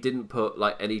 like he didn't put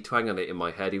like any twang on it in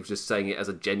my head. He was just saying it as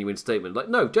a genuine statement. Like,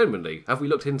 no, genuinely, have we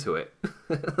looked into it?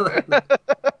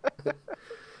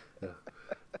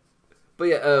 But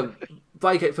yeah,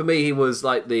 Brian, for me, he was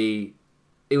like it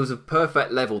was a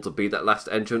perfect level to be that last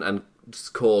entrant and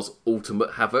just cause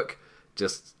ultimate havoc,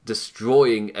 just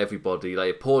destroying everybody.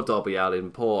 Like poor Darby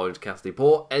Allin, poor Orange Cassidy,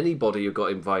 poor anybody who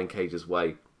got in Brian Cage's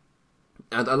way.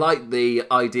 And I like the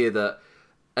idea that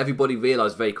everybody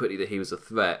realised very quickly that he was a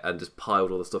threat and just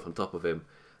piled all the stuff on top of him,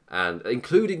 and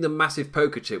including the massive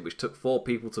poker chip, which took 4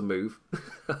 people to move.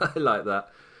 I like that.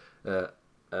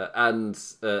 And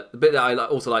the bit that I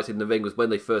also liked in the ring was when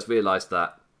they first realised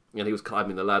that, and he was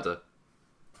climbing the ladder,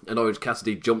 and Orange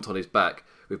Cassidy jumped on his back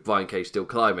with Brian Cage still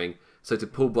climbing. So to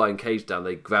pull Brian Cage down,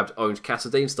 they grabbed Orange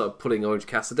Cassidy and started pulling Orange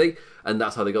Cassidy, and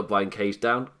that's how they got Brian Cage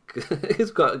down.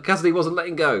 Cassidy wasn't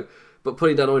letting go, but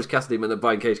putting down Orange Cassidy meant that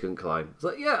Brian Cage couldn't climb. It's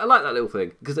like, yeah, I like that little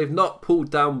thing, because they've not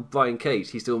pulled down Brian Cage,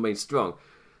 he still remains strong.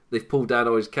 They've pulled down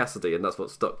Orange Cassidy, and that's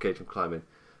what stopped Cage from climbing.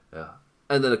 Yeah.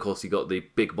 And then, of course, you got the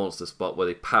big monster spot where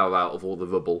they power out of all the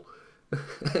rubble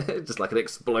Just like an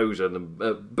explosion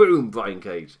and boom, Brian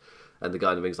Cage. And the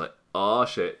guy in the ring's like, oh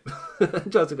shit.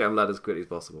 Tries to get him lad as quickly as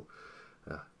possible.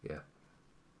 Yeah.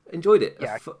 Enjoyed it.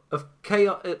 Yeah. Of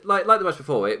chaos, like the match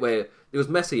before it, where it was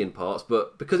messy in parts,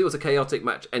 but because it was a chaotic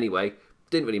match anyway,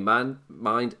 didn't really mind.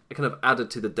 It kind of added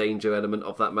to the danger element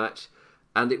of that match,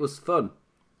 and it was fun.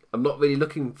 I'm not really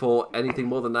looking for anything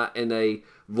more than that in a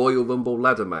Royal Rumble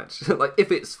ladder match. Like,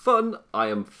 if it's fun, I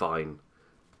am fine.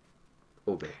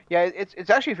 Okay. Yeah, it's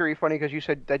actually very funny because you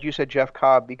said Jeff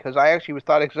Cobb, because I actually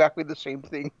thought exactly the same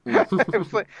thing.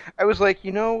 I was like,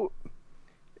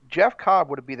 Jeff Cobb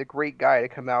would be the great guy to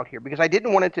come out here, because I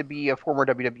didn't want it to be a former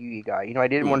WWE guy. I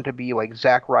didn't want it to be like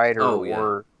Zack Ryder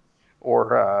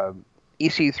or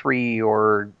EC3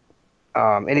 or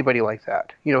anybody like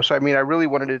that. So I really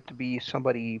wanted it to be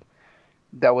somebody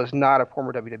that was not a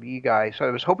former WWE guy. So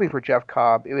I was hoping for Jeff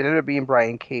Cobb. It ended up being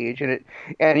Brian Cage,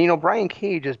 and Brian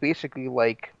Cage is basically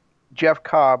like Jeff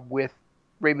Cobb with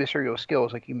Rey Mysterio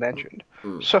skills, like you mentioned.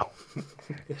 So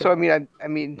for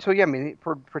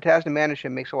Taz to manage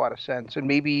him makes a lot of sense, and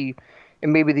maybe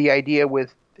the idea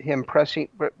with him press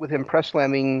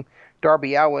slamming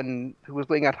Darby Allin, who was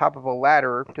laying on top of a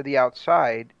ladder, to the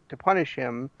outside to punish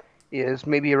him, is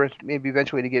maybe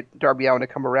eventually to get Darby Allin to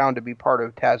come around to be part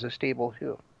of Taz's stable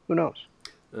too. Who knows?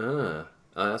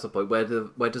 That's the point.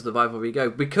 Where does the rivalry go?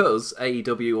 Because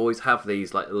AEW always have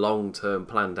these like long-term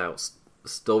planned out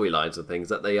storylines and things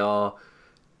that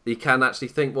you can actually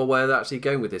think, well, where they're actually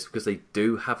going with this, because they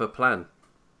do have a plan.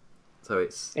 So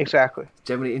it's exactly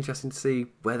generally interesting to see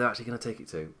where they're actually going to take it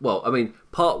to. Well,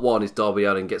 part 1 is Darby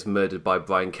Allin gets murdered by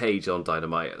Brian Cage on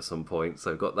Dynamite at some point,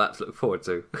 so got that to look forward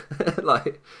to.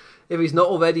 Like, if he's not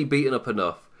already beaten up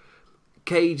enough,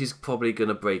 Cage is probably going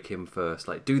to break him first.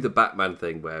 Like, do the Batman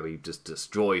thing where he just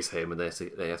destroys him and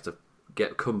they have to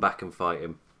come back and fight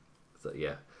him. So,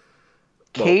 yeah.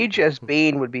 Cage as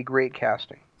Bane would be great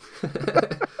casting.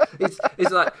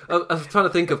 It's like, I was trying to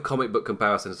think of comic book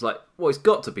comparisons. It's like, well, it's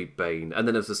got to be Bane, and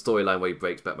then there's a storyline where he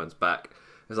breaks Batman's back.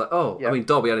 It's like,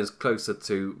 Darby Allin is closer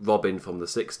to Robin from the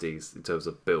 60s in terms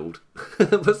of build,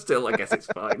 but still, I guess it's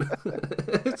fine.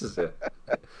 It's just,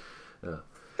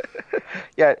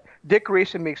 yeah, Dick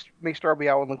Grayson makes Darby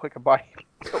Allin look like a body.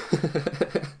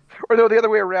 Or no, the other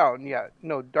way around. Yeah,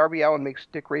 no, Darby Allin makes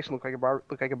Dick Grayson look like a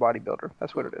bodybuilder.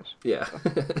 That's what it is. Yeah.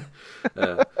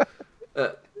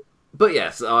 But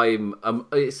yes,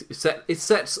 it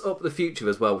sets up the future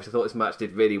as well, which I thought this match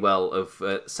did really well of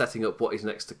setting up what is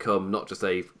next to come, not just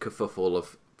a kerfuffle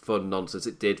of fun nonsense.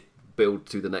 It did build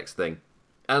to the next thing.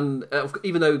 And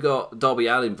even though you got Darby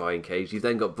Allin, Brian Cage, you've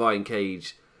then got Brian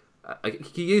Cage.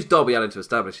 You use Darby Allin to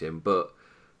establish him, but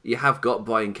you have got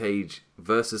Brian Cage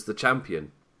versus the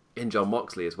champion in Jon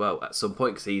Moxley as well at some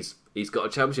point, because he's got a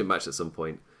championship match at some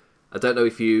point. I don't know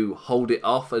if you hold it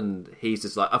off and he's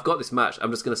just like, I've got this match,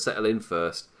 I'm just going to settle in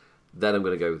first, then I'm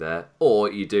going to go there.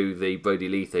 Or you do the Brody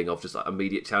Lee thing of just like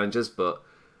immediate challenges. But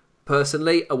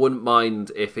personally, I wouldn't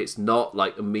mind if it's not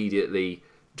like immediately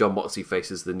Jon Moxley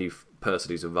faces the new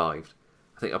person who's arrived.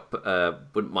 I think I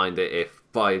wouldn't mind it if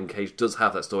Brian Cage does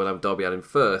have that storyline with Darby Allin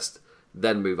first,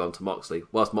 then move on to Moxley,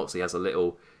 whilst Moxley has a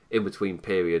little in-between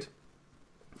period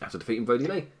after defeating Brody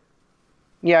Lee.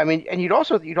 Yeah, and you'd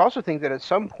also think that at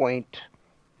some point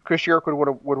Chris Jericho would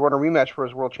want a rematch for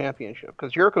his world championship,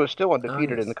 because Jericho is still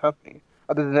undefeated in the company,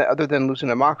 other than losing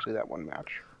to Moxley that one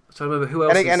match. So I remember who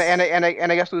else.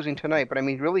 And I guess losing tonight, but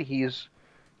really he's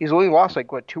only lost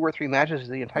 2 or 3 matches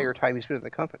the entire time he's been in the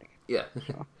company. Yeah.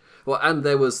 So. Well, and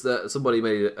there was somebody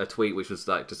made a tweet which was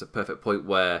like just a perfect point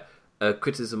where a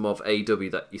criticism of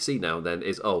AEW that you see now and then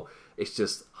is, it's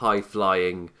just high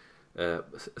flying.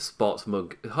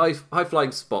 High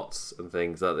flying spots and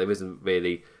things that there isn't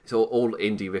really. It's all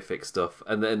indie-rific stuff,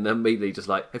 and then immediately just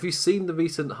like, have you seen the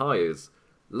recent hires?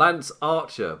 Lance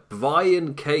Archer,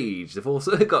 Brian Cage. They've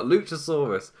also got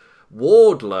Luchasaurus,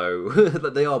 Wardlow.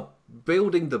 That they are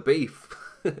building the beef.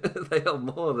 They are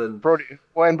more than Brody.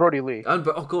 Well, and Brody Lee, and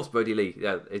of course Brody Lee.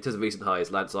 Yeah, it is recent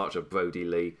hires: Lance Archer, Brody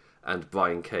Lee, and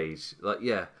Brian Cage.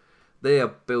 They are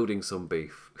building some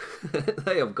beef.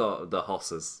 They have got the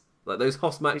hosses. Those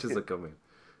Hoss matches are coming.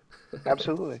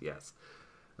 Absolutely. Yes.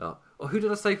 Who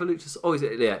did I say for Luchasaurus?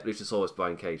 Luchasaurus,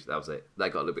 Brian Cage. That was it.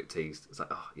 That got a little bit teased. It's like,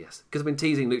 yes. Because I've been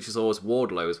teasing Luchasaurus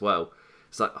Wardlow as well.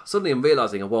 It's like, suddenly I'm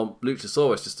realising I want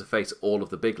Luchasaurus just to face all of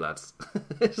the big lads.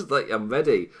 It's just like, I'm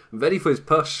ready. I'm ready for his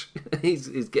push. He's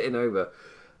getting over.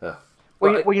 They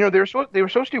were supposed to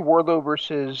do Wardlow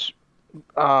versus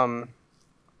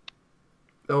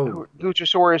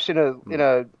Luchasaurus in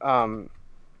a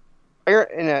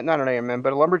Not an Iron Man,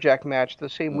 but a lumberjack match the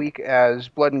same week as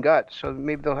Blood and Guts. So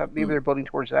maybe they're building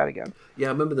towards that again. Yeah,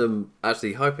 I remember them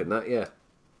actually hyping that. Yeah.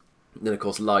 And then of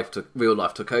course real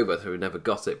life took over, so we never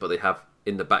got it. But they have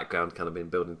in the background kind of been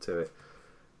building to it.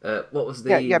 What was the?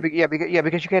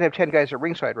 Because you can't have 10 guys at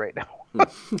ringside right now.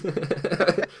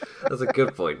 That's a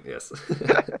good point. Yes.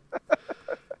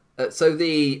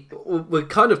 We're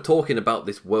kind of talking about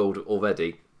this world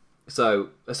already. So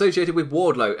associated with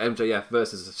Wardlow, MJF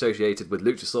versus associated with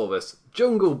Luchasaurus,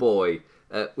 Jungle Boy.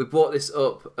 We brought this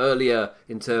up earlier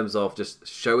in terms of just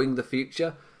showing the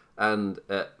future, and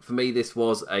for me, this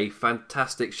was a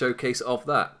fantastic showcase of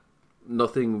that.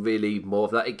 Nothing really more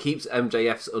of that. It keeps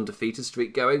MJF's undefeated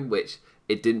streak going, which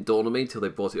it didn't dawn on me until they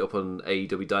brought it up on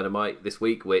AEW Dynamite this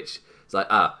week, which is like,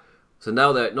 so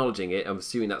now they're acknowledging it. I'm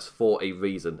assuming that's for a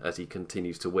reason as he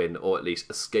continues to win, or at least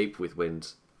escape with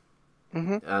wins.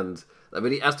 Mm-hmm. And that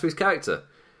really adds to his character,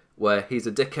 where he's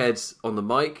a dickhead on the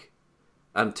mic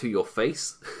and to your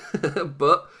face,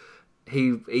 but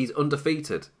he's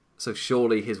undefeated. So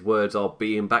surely his words are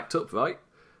being backed up, right?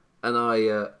 And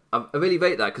I really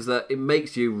rate that because it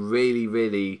makes you really,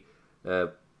 really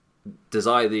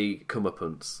desire the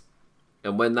comeuppance.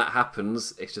 And when that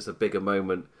happens, it's just a bigger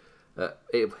moment.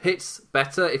 It hits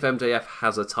better if MJF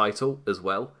has a title as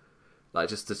well. Like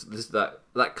just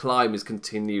that climb is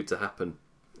continued to happen.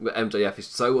 But MJF is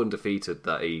so undefeated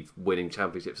that he's winning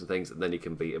championships and things, and then you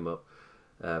can beat him up.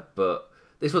 But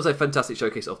this was a fantastic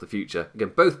showcase of the future.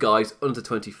 Again, both guys under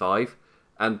 25.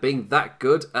 And being that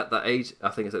good at that age, I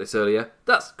think I said this earlier,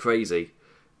 that's crazy.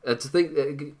 To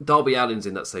think Darby Allin's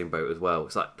in that same boat as well.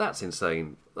 It's like, that's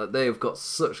insane. Like, they've got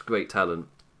such great talent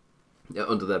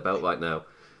under their belt right now.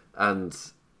 And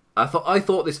I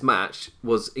thought this match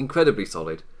was incredibly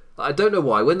solid. Like, I don't know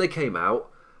why. When they came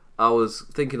out, I was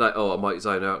thinking like, I might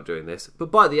zone out doing this. But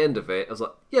by the end of it, I was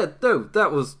like, yeah, no,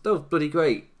 that was bloody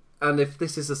great. And if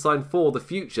this is a sign for the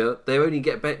future, they're only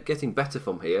getting better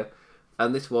from here.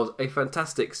 And this was a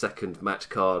fantastic second match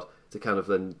card to kind of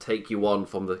then take you on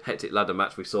from the hectic ladder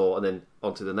match we saw and then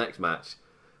on to the next match.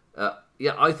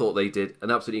 I thought they did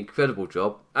an absolutely incredible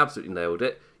job. Absolutely nailed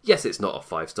it. Yes, it's not a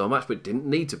 5-star match, but it didn't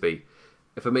need to be.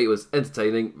 For me, it was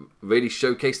entertaining, really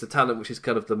showcased the talent, which is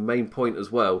kind of the main point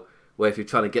as well, where if you're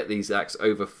trying to get these acts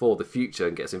over for the future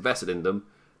and gets invested in them,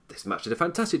 this match did a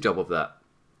fantastic job of that.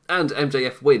 And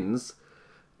MJF wins.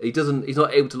 He's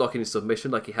not able to lock in his submission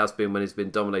like he has been when he's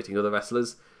been dominating other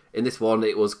wrestlers. In this one,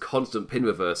 it was constant pin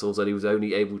reversals, and he was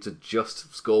only able to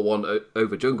just score one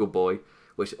over Jungle Boy,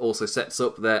 which also sets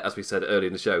up their, as we said earlier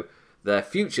in the show, their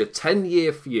future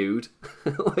 10-year feud.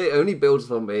 It only builds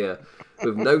from here,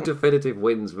 with no definitive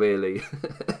wins, really.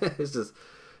 It's just,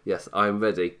 yes, I am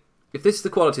ready. If this is the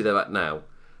quality they're at now,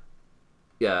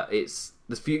 the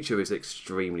future is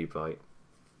extremely bright.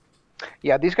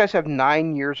 Yeah, these guys have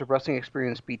 9 years of wrestling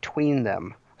experience between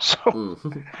them. So,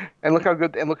 and look how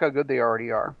good they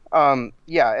already are. And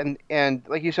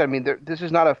like you said, I mean, this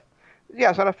is not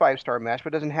it's not a 5-star match,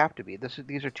 but it doesn't have to be.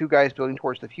 These are two guys building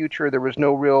towards the future. There was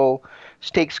no real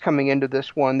stakes coming into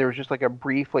this one. There was just like a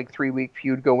brief 3-week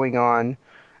feud going on.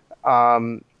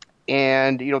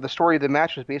 And the story of the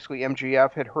match was basically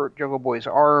MJF had hurt Jungle Boy's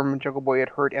arm, Jungle Boy had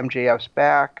hurt MJF's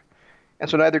back. And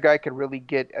so neither guy could really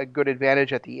get a good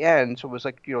advantage at the end. So it was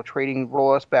like, trading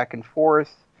roll-ups back and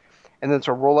forth. And then it's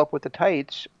a roll-up with the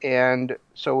tights. And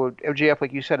so MJF,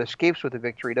 like you said, escapes with the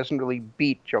victory. Doesn't really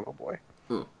beat Jungle Boy.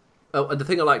 Oh, and the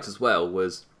thing I liked as well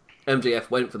was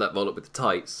MJF went for that roll-up with the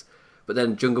tights. But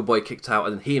then Jungle Boy kicked out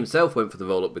and he himself went for the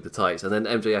roll-up with the tights. And then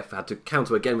MJF had to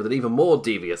counter again with an even more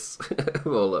devious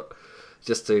roll-up.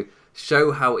 Just to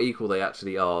show how equal they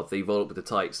actually are. The roll-up with the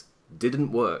tights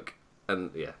didn't work.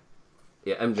 And yeah,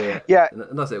 MJF. Yeah,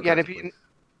 and that's it. Yeah,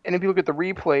 and if you look at the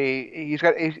replay,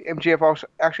 MJF also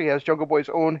actually has Jungle Boy's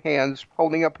own hands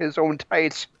holding up his own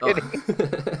tights. Oh.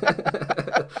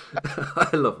 I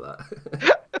love that.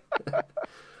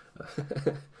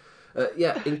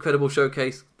 Incredible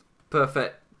showcase.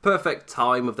 Perfect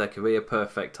time of their career.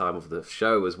 Perfect time of the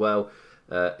show as well.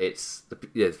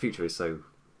 The future is so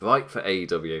bright for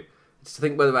AEW. Just to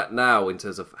think where they're at now in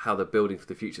terms of how they're building for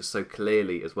the future so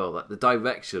clearly as well. That the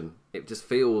direction, it just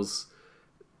feels,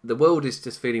 the world is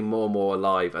just feeling more and more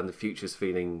alive, and the future's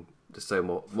feeling just so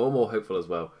more and more hopeful as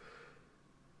well.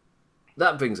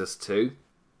 That brings us to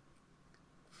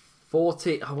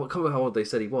 40. I can't remember how old they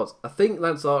said he was. I think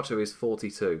Lance Archer is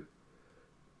 42,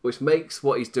 which makes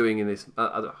what he's doing in this.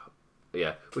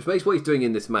 Which makes what he's doing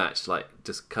in this match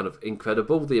just kind of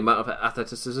incredible. The amount of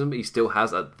athleticism he still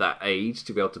has at that age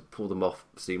to be able to pull them off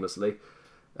seamlessly.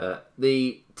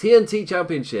 The TNT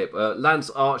Championship, Lance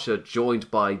Archer joined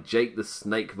by Jake the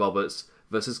Snake Roberts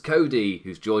versus Cody,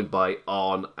 who's joined by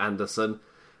Arn Anderson.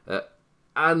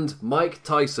 And Mike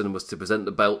Tyson was to present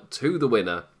the belt to the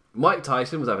winner. Mike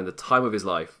Tyson was having the time of his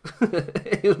life.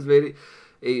 It was really...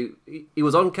 He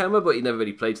was on camera, but he never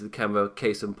really played to the camera.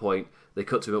 Case in point, they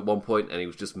cut to him at one point and he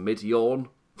was just mid-yawn.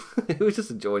 He was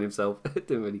just enjoying himself.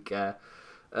 Didn't really care.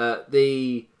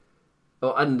 The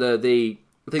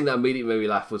thing that immediately made me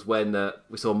laugh was when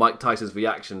we saw Mike Tyson's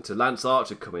reaction to Lance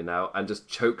Archer coming out and just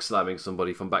choke slamming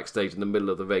somebody from backstage in the middle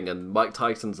of the ring, and Mike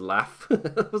Tyson's laugh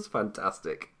was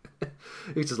fantastic.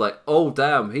 He was just like, "Oh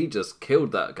damn, he just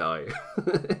killed that guy."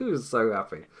 He was so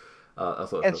happy.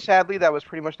 Sadly, that was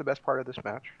pretty much the best part of this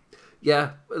match.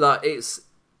 Yeah, I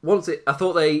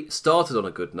thought they started on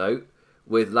a good note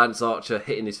with Lance Archer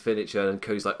hitting his finisher, and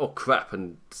Cody's like, "Oh crap,"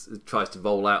 and tries to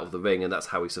roll out of the ring, and that's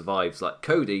how he survives. Like,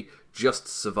 Cody just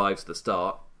survives the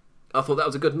start. I thought that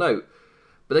was a good note,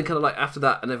 but then kind of like after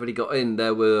that, and everybody got in,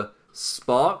 there were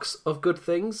sparks of good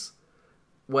things,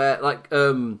 where like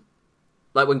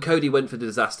when Cody went for the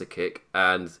disaster kick,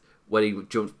 and when he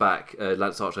jumped back,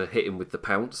 Lance Archer hit him with the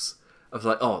pounce. I was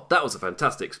like, "Oh, that was a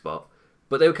fantastic spot."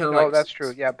 But they were kind of like, "Oh, that's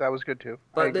true. Yeah, that was good too."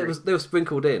 Like they were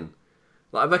sprinkled in.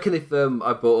 Like, I reckon if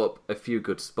I brought up a few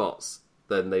good spots,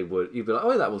 then you'd be like,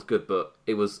 "Oh, that was good," but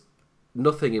it was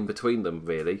nothing in between them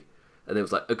really. And it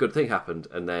was like a good thing happened,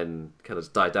 and then kind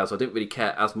of died down. So I didn't really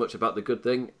care as much about the good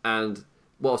thing. And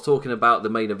what I was talking about, the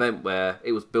main event where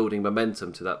it was building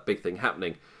momentum to that big thing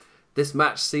happening, this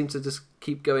match seemed to just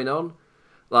keep going on.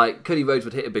 Like, Cody Rhodes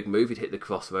would hit a big move, he'd hit the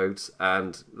crossroads,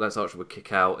 and Lance Archer would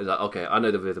kick out. It's like, okay, I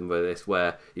know the rhythm of this,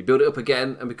 where you build it up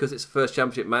again, and because it's the first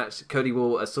championship match, Cody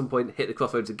will at some point hit the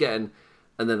crossroads again,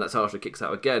 and then Lance Archer kicks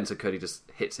out again, so Cody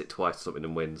just hits it twice or something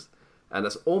and wins. And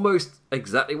that's almost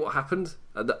exactly what happened.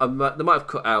 They might have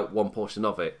cut out one portion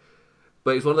of it,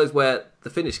 but it was one of those where the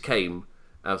finish came,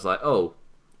 and I was like, "Oh,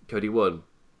 Cody won.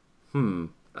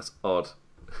 That's odd."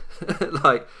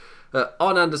 Like,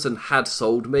 Arn Anderson had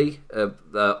sold me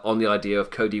on the idea of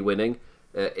Cody winning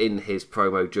in his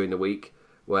promo during the week,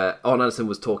 where Arn Anderson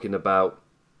was talking about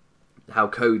how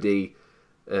Cody,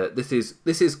 this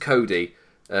is Cody,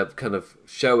 kind of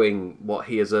showing what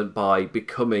he has earned by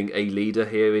becoming a leader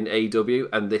here in AEW,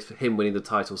 and him winning the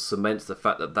title cements the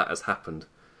fact that has happened,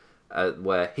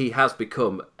 where he has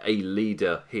become a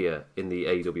leader here in the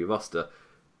AEW roster.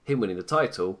 Him winning the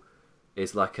title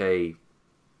is like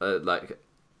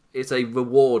it's a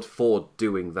reward for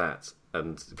doing that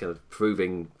and kind of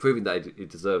proving that he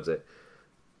deserves it.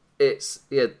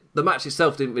 The match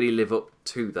itself didn't really live up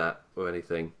to that or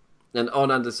anything. And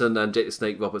Arn Anderson and Jake the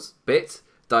Snake Roberts bit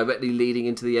directly leading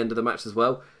into the end of the match as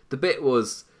well. The bit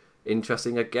was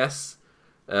interesting, I guess.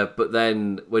 But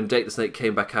then when Jake the Snake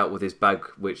came back out with his bag,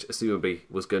 which assumably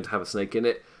was going to have a snake in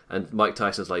it, and Mike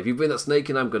Tyson's like, "If you bring that snake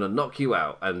in, I'm going to knock you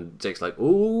out." And Jake's like,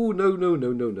 "Oh, no, no,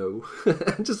 no, no, no."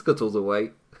 And just scuttles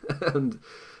away. And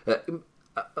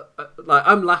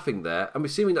I'm laughing there. I'm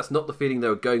assuming that's not the feeling they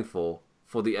were going for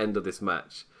the end of this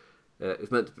match.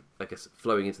 It's meant to be, I guess,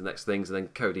 flowing into the next things, and then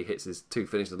Cody hits his 2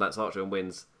 finishes and Lance Archer and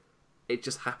wins. It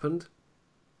just happened.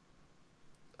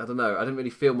 I don't know. I didn't really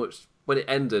feel much when it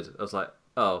ended. I was like,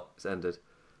 "Oh, it's ended."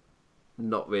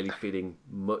 Not really feeling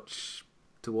much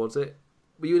towards it.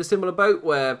 Were you in a similar boat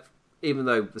where, even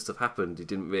though the stuff happened, you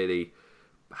didn't really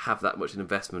have that much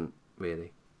investment,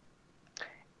 really?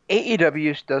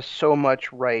 AEW does so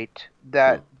much right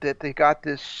that they got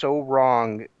this so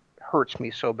wrong hurts me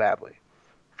so badly.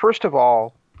 First of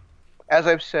all, as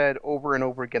I've said over and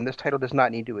over again, this title does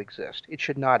not need to exist. It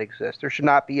should not exist. There should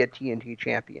not be a TNT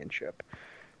championship.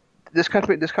 This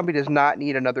company does not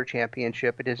need another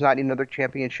championship. It does not need another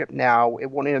championship now. It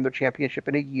won't need another championship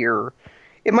in a year.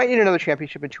 It might need another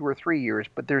championship in 2 or 3 years,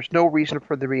 but there's no reason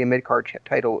for there to be a mid-card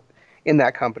title in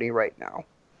that company right now.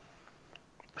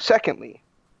 Secondly,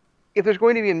 if there's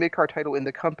going to be a mid-card title in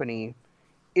the company,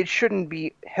 it shouldn't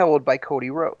be held by Cody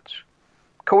Rhodes.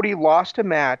 Cody lost a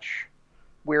match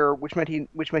which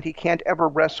meant he can't ever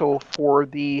wrestle for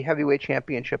the heavyweight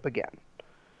championship again.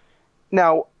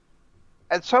 Now,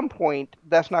 at some point,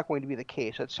 that's not going to be the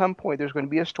case. At some point, there's going to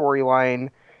be a storyline,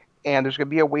 and there's going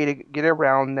to be a way to get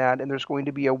around that, and there's going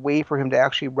to be a way for him to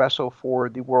actually wrestle for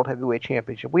the World Heavyweight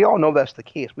Championship. We all know that's the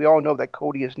case. We all know that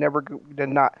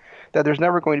that there's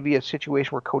never going to be a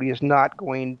situation where Cody is not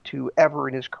going to ever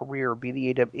in his career be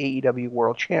the AEW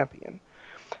World Champion.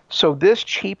 So this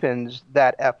cheapens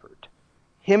that effort.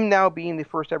 Him now being the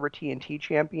first ever TNT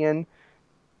champion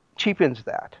cheapens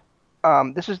that.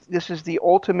 This is the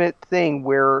ultimate thing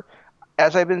where,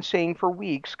 as I've been saying for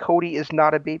weeks, Cody is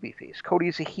not a babyface. Cody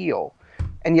is a heel.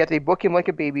 And yet they book him like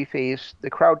a babyface.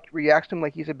 The crowd reacts to him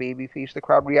like he's a babyface. The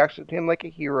crowd reacts to him like a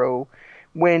hero.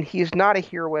 when he's not a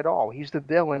hero at all. He's the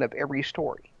villain of every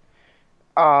story.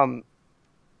 Um,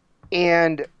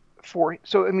 and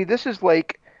I mean, this is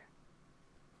like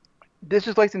the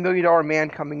 $1 Million Man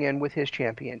coming in with his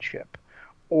championship,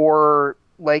 or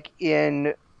like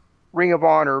in Ring of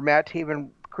Honor, Matt Taven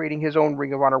creating his own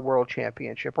Ring of Honor World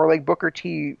Championship, or like Booker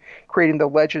T creating the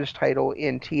Legends title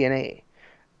in TNA.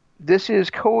 This is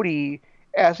Cody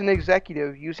as an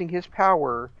executive using his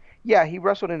power. Yeah, he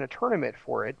wrestled in a tournament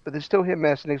for it, but it's still him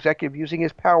as an executive using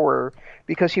his power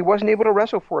because he wasn't able to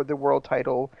wrestle for the world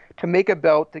title to make a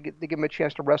belt to give him a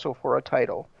chance to wrestle for a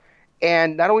title.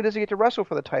 And not only does he get to wrestle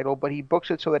for the title, but he books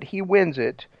it so that he wins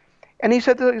it. And he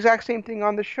said the exact same thing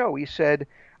on the show. He said,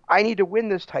 I need to win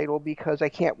this title because I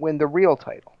can't win the real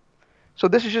title. So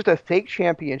this is just a fake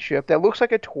championship that looks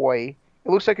like a toy.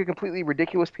 It looks like a completely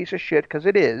ridiculous piece of shit because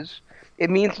it is. It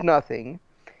means nothing.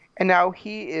 And now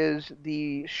he is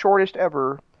the shortest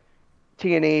ever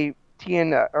the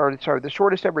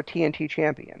shortest ever TNT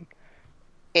champion.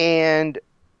 And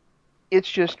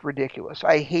it's just ridiculous.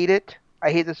 I hate it.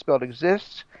 I hate this belt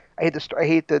exists. I hate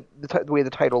the way the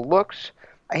title looks.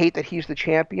 I hate that he's the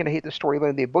champion. I hate the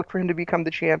storyline they booked for him to become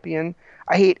the champion.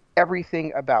 I hate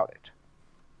everything about it.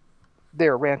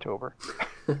 There, rant over.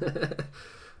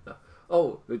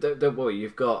 Oh, don't worry.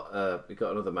 You've got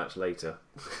another match later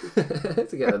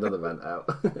to get another rant out.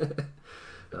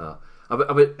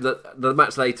 I mean, the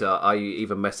match later, I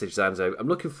even messaged Zanzo. I'm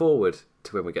looking forward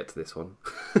to when we get to this one.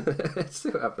 See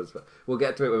what happens. But we'll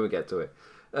get to it when we get to it.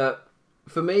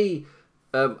 For me,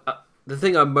 the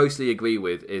thing I mostly agree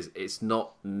with is it's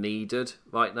not needed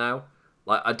right now.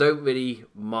 Like, I don't really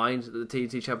mind that the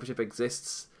TNT Championship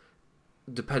exists,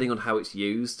 depending on how it's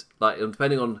used. Like,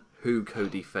 depending on who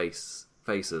Cody faces.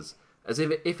 As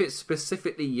if it's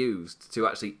specifically used to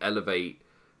actually elevate,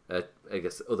 I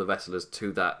guess, other wrestlers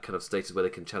to that kind of status where they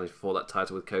can challenge for that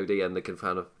title with Cody, and they can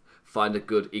kind of find a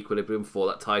good equilibrium for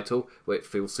that title where it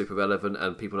feels super relevant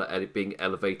and people are being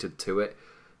elevated to it.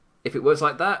 If it works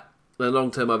like that, then long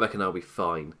term I reckon I'll be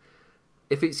fine.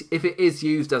 If it is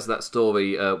used as that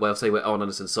story, well, say where Arn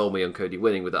Anderson sold me on Cody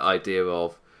winning with the idea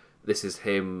of this is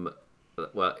him,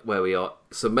 where we are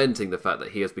cementing the fact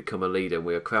that he has become a leader and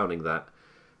we are crowning that.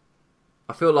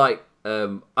 I feel like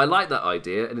I like that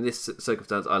idea, and in this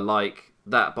circumstance, I like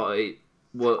that. But I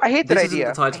hate that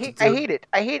idea. I hate it.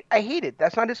 I hate it.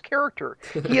 That's not his character.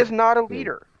 He is not a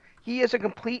leader. He is a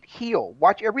complete heel.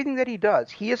 Watch everything that he does.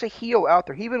 He is a heel out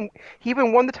there. He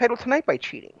even won the title tonight by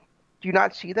cheating. Do you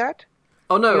not see that?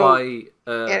 Oh no,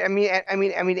 I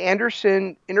mean,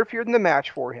 Anderson interfered in the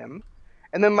match for him,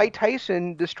 and then Mike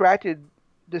Tyson distracted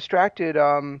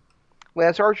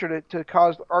Lance Archer to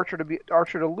cause Archer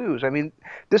to lose. I mean,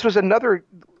 this was another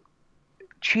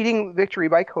cheating victory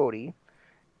by Cody,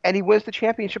 and he wins the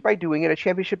championship by doing it. A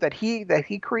championship that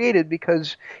he created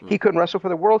because he couldn't wrestle for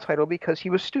the world title because he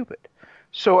was stupid.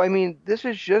 So I mean, this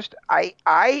is just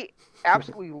I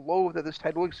absolutely loathe that this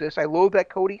title exists. I loathe that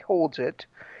Cody holds it.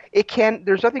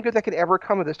 There's nothing good that could ever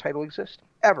come of this title existing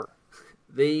ever.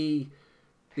 The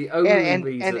only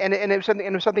reason... and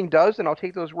if something does, then I'll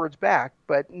take those words back.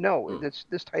 But no,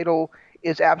 this title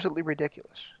is absolutely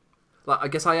ridiculous. Like, I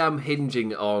guess I am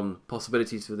hinging on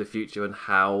possibilities for the future and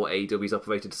how AEW's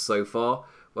operated so far.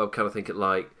 Where I'm kind of thinking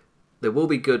like there will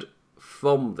be good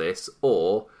from this,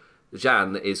 or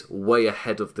Jan is way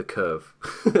ahead of the curve.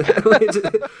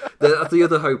 That's the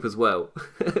other hope as well,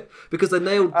 because they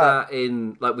nailed that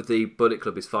in like with the Bullet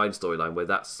Club is Fine storyline, where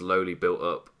that slowly built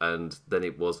up, and then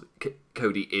it was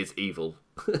Cody is evil,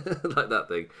 like that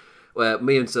thing. Where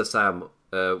me and Sir Sam,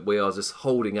 we are just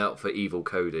holding out for evil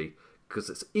Cody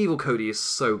because evil Cody is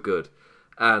so good,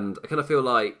 and I kind of feel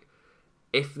like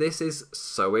if this is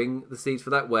sowing the seeds for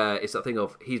that, where it's that thing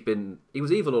of he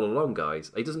was evil all along,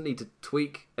 guys. He doesn't need to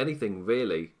tweak anything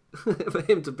really for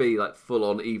him to be like full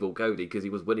on evil Cody, because he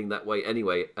was winning that way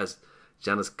anyway. As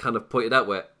Jan has kind of pointed out,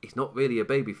 where he's not really a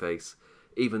babyface,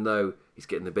 even though he's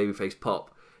getting the babyface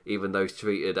pop, even though he's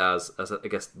treated as I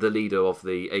guess the leader of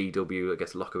the AEW, I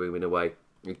guess, locker room in a way.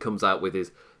 He comes out with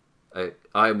his "I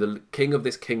am the king of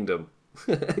this kingdom"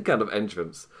 kind of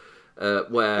entrance.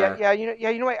 Where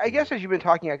you know, I guess as you've been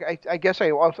talking, I guess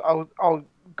I'll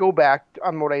go back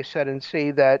on what I said and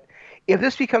say that if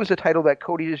this becomes a title that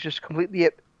Cody is just completely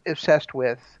obsessed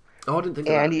with, I didn't think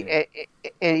of that.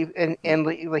 And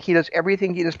like he does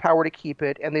everything in his power to keep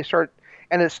it, and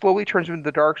it slowly turns him to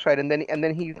the dark side, and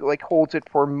then he like holds it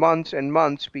for months and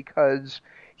months because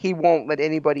he won't let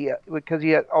anybody, because he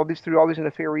had through all these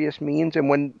nefarious means, and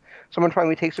when someone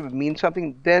finally takes him and means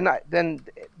something, then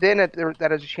that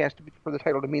has a chance for the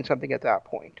title to mean something at that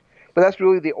point. But that's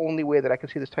really the only way that I can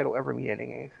see this title ever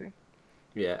meaning anything.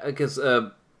 Yeah, because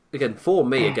again, for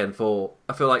me, I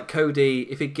feel like Cody,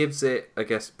 if he gives it, I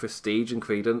guess, prestige and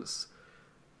credence,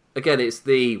 again, it's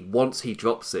the once he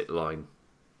drops it line,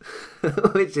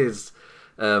 which is,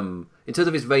 in terms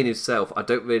of his reign himself, I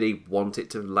don't really want it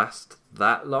to last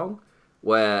that long.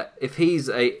 Where if he's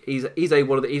one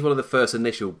of the first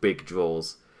initial big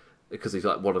draws, because he's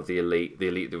like one of the elite,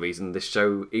 the reason this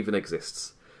show even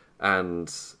exists,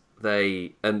 and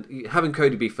having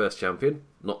Cody be first champion,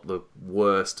 not the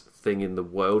worst thing in the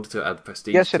world to add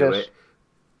prestige to it.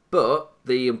 But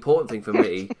the important thing for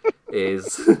me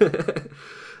is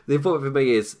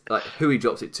like who he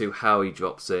drops it to, how he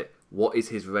drops it, what is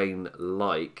his reign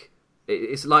like.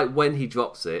 It's like when he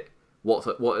drops it,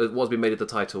 what's been made of the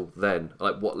title then?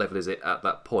 Like what level is it at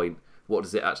that point? What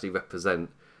does it actually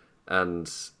represent?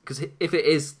 And because if it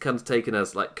is kind of taken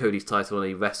as like Cody's title and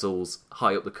he wrestles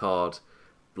high up the card,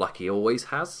 like he always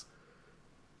has,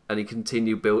 and he can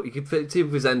continue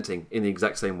presenting in the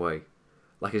exact same way,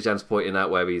 like as Jan's pointing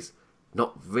out, where he's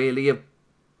not really a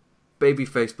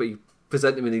babyface, but you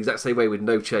present him in the exact same way with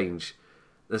no change.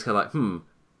 And it's kind of like,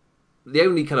 the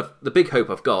only kind of the big hope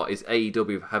I've got is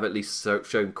AEW have at least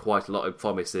shown quite a lot of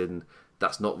promise in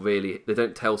that's not really, they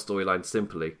don't tell storylines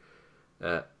simply.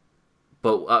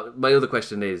 But my other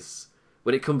question is,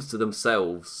 when it comes to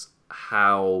themselves,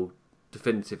 how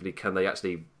definitively can they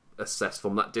actually assess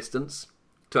from that distance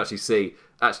to actually see,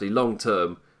 long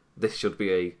term, this should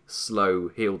be a slow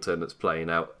heel turn that's playing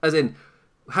out. As in,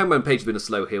 Hangman Page has been a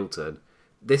slow heel turn.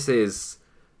 This is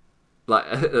like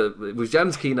with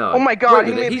Jan's keen eye. Oh my God,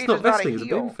 he's not wrestling as a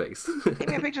babyface.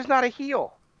 Hangman Page is not a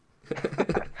heel.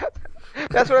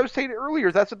 That's what I was saying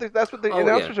earlier. That's what the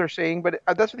announcers are saying. But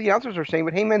that's what the announcers are saying.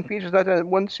 But Hangman Page has not done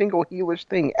one single heelish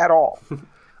thing at all.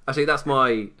 Actually, that's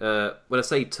my when I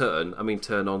say turn, I mean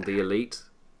turn on the elite,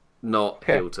 not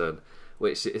heel turn.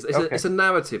 Which is it's a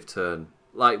narrative turn.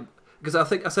 Like because I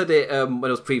think I said it when I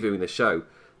was previewing the show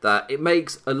that it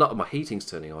makes a lot of my heating's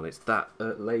turning on. It's that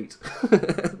late.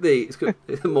 It's good.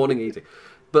 It's morning heating.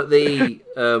 But the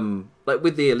like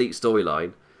with the elite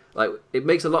storyline, like it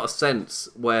makes a lot of sense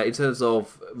where in terms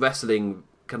of wrestling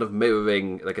kind of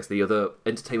mirroring, I guess, the other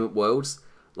entertainment worlds.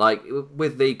 Like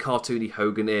with the cartoony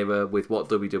Hogan era, with what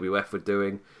WWF were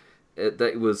doing, that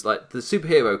it was like the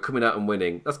superhero coming out and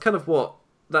winning. That's kind of what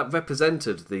that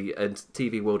represented the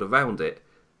TV world around it.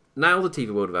 Now the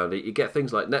TV world around it, you get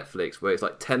things like Netflix, where it's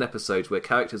like 10 episodes where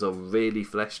characters are really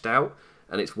fleshed out,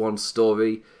 and it's one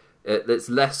story. There's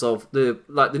less of the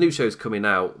new shows coming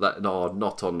out that are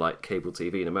not on like cable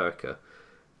TV in America.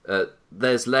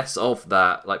 There's less of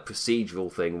that like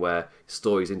procedural thing where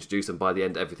stories introduced and by the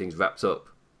end everything's wrapped up.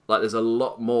 Like there's a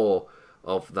lot more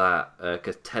of that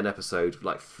 10 episode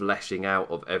like fleshing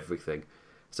out of everything.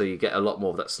 So you get a lot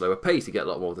more of that slower pace. You get a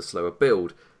lot more of the slower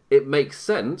build. It makes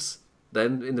sense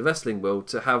then in the wrestling world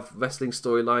to have wrestling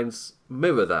storylines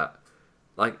mirror that.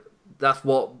 Like that's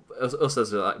what us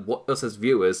as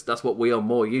viewers, that's what we are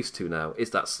more used to now. Is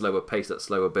that slower pace, that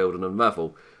slower build and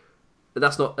unravel.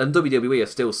 That's not, and WWE are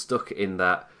still stuck in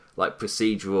that like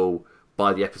procedural.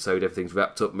 By the episode, everything's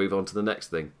wrapped up. Move on to the next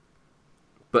thing.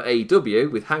 But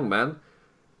AEW with Hangman,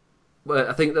 well,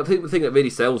 I think the thing that really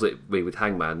sells it me with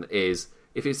Hangman is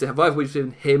if it's a rivalry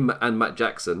between him and Matt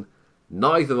Jackson,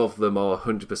 neither of them are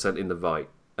 100% in the right,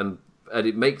 and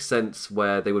it makes sense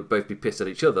where they would both be pissed at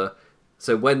each other.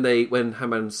 So when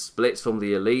Hangman splits from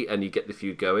the Elite and you get the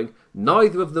feud going,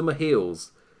 neither of them are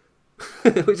heels,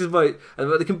 which is why.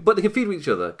 But they can feud with each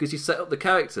other because you set up the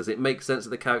characters. It makes sense that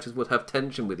the characters would have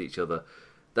tension with each other.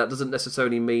 That doesn't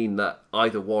necessarily mean that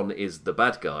either one is the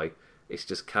bad guy. It's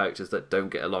just characters that don't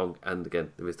get along, and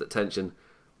again, there is that tension.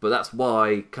 But that's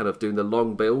why kind of doing the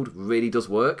long build really does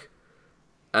work.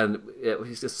 And it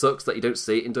just sucks that you don't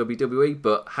see it in WWE,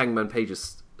 but Hangman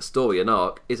Page's story and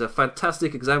arc is a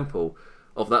fantastic example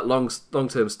of that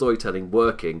long-term storytelling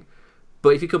working. But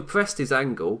if you compressed his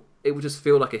angle, it would just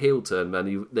feel like a heel turn,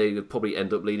 and they would probably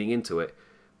end up leaning into it.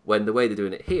 When the way they're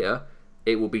doing it here,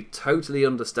 it will be totally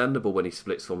understandable when he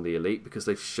splits from the Elite because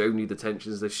they've shown you the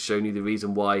tensions, they've shown you the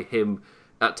reason why him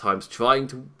at times trying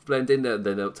to blend in there and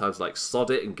then at times like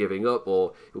sod it and giving up,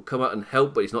 or he'll come out and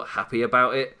help but he's not happy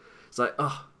about it. It's like,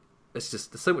 it's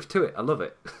just, there's so much to it. I love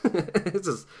it. It's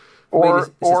just, it's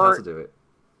just how to do it.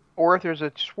 Or if there's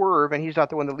a swerve and he's not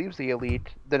the one that leaves the Elite,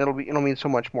 then it'll mean so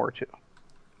much more too.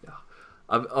 Yeah.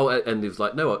 And he was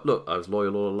like, no, look, I was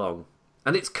loyal all along.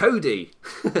 And it's Cody,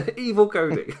 evil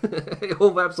Cody. It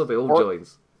all wraps up. It all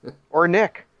joins. Or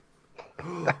Nick.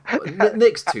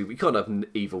 Nick's too. We can't have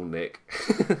evil Nick.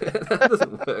 That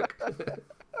doesn't work.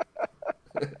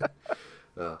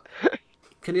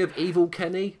 Can you have evil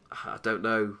Kenny? I don't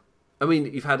know. I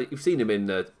mean, you've seen him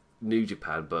in New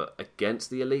Japan, but against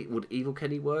the Elite, would Evil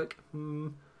Kenny work?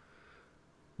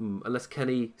 Unless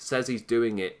Kenny says he's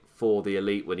doing it for the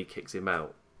Elite when he kicks him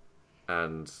out,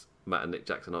 and Matt and Nick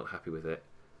Jackson aren't happy with it.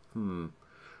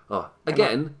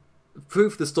 Again,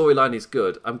 proof the storyline is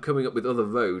good. I'm coming up with other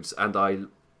roads, and I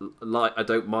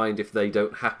don't mind if they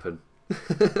don't happen,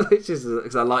 which is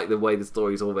because I like the way the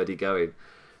story's already going.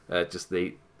 Just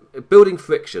the building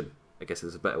friction, I guess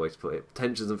is a better way to put it.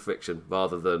 Tensions and friction,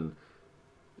 rather than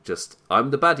just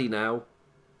I'm the baddie now.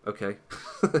 Okay,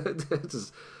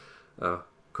 just,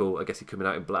 cool. I guess you're coming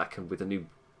out in black and with a new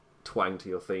twang to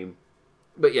your theme.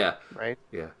 But yeah, right.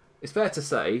 Yeah, it's fair to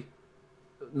say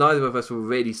neither of us were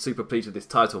really super pleased with this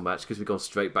title match because we've gone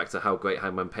straight back to how great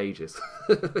Hangman Page is.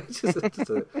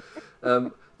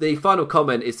 The final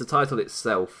comment is the title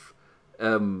itself.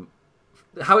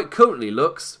 How it currently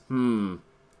looks,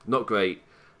 not great.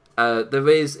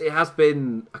 It has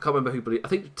been, I can't remember who, I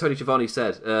think Tony Schiavone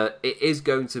said, it is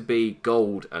going to be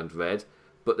gold and red,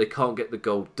 but they can't get the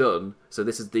gold done, so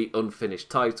this is the unfinished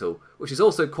title, which is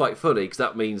also quite funny, because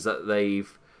that means that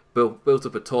they've built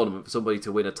up a tournament for somebody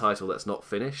to win a title that's not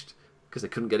finished, because they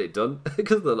couldn't get it done,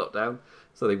 because of the lockdown,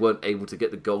 so they weren't able to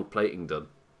get the gold plating done.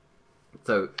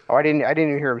 So, I didn't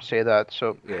even hear him say that,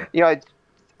 so, yeah.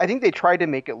 I think they tried to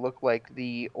make it look like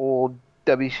the old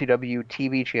WCW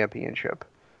TV championship,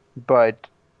 but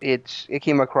it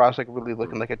came across like really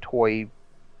looking like a toy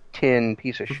tin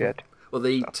piece of shit. Well,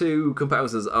 the two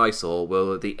comparisons I saw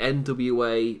were the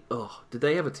NWA. Oh, did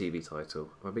they have a TV title?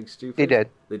 Am I being stupid? They did.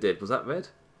 They did. Was that red?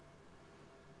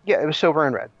 Yeah, it was silver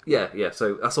and red. Yeah.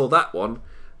 So I saw that one,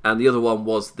 and the other one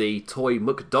was the Toy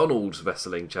McDonald's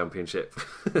Wrestling Championship.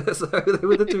 So they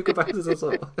were the two comparisons I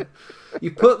saw.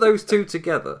 You put those two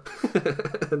together,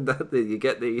 and then you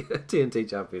get the TNT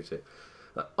Championship.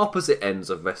 Opposite ends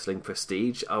of wrestling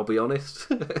prestige, I'll be honest.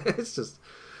 It's just,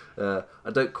 I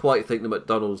don't quite think the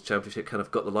McDonald's Championship kind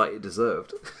of got the light it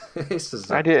deserved. It's just,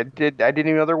 I didn't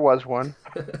even know there was one.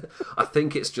 I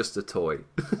think it's just a toy.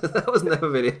 That was never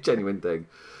really a genuine thing.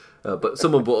 But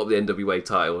someone brought up the NWA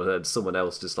title, and then someone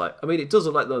else just like, I mean, it does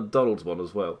look like the McDonald's one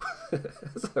as well.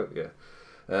 So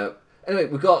yeah. Anyway,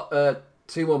 we've got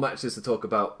two more matches to talk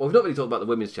about. Well, we've not really talked about the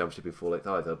Women's Championship in Full Length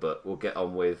either, but we'll get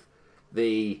on with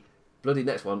the bloody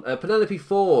next one. Penelope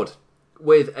Ford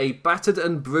with a battered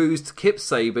and bruised Kip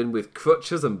Sabian with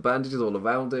crutches and bandages all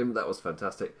around him. That was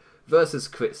fantastic. Versus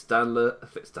Chris Statlander.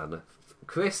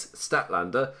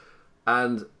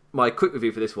 And my quick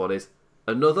review for this one is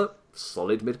another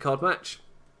solid mid-card match.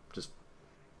 Just,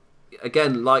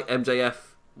 again, like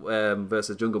MJF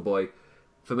versus Jungle Boy,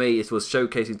 for me it was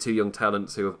showcasing two young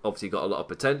talents who have obviously got a lot of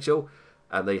potential,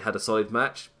 and they had a solid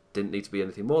match. Didn't need to be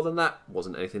anything more than that.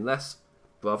 Wasn't anything less.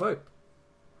 Bravo.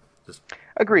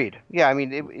 Agreed. Yeah, I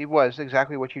mean, it was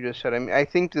exactly what you just said. I mean, I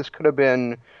think this could have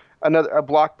been a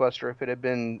blockbuster if it had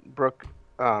been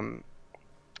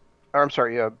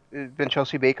been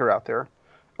Chelsea Baker out there,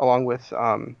 along with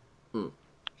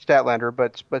Statlander.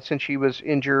 But since she was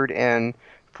injured and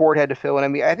Ford had to fill in, I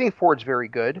mean, I think Ford's very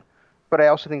good, but I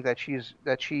also think that she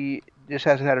just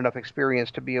hasn't had enough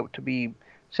experience to be able to be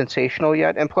sensational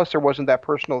yet. And plus, there wasn't that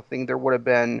personal thing there would have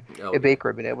been if Baker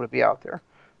had been able to be out there.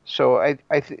 So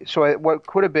what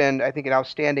could have been, I think, an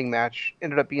outstanding match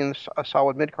ended up being a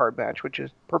solid mid-card match, which is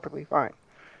perfectly fine.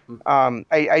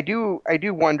 I do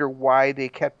wonder why they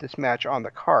kept this match on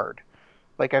the card.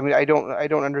 Like, I mean, I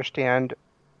don't understand,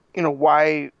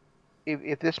 why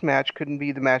if this match couldn't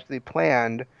be the match they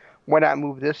planned, why not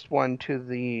move this one to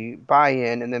the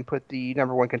buy-in and then put the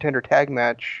number one contender tag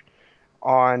match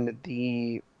on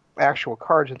the actual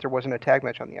card, since there wasn't a tag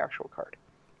match on the actual card,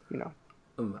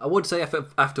 I would say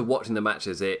after watching the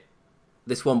matches,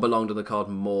 this one belonged on the card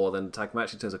more than the tag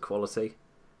match in terms of quality,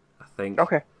 I think.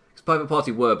 Okay. Because Private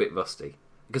Party were a bit rusty.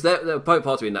 Because they're Private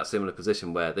Party in that similar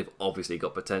position where they've obviously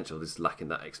got potential, just lacking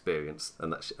that experience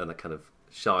and that kind of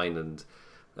shine and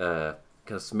kind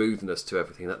of smoothness to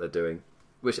everything that they're doing,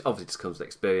 which obviously just comes with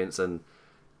experience. And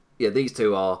yeah, these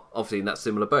two are obviously in that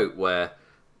similar boat where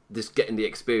just getting the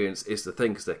experience is the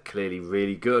thing, because they're clearly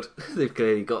really good. They've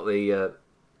clearly got the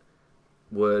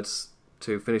words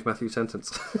to finish Matthew's sentence.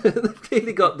 They've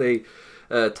clearly got the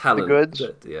talent. The goods.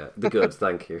 The goods.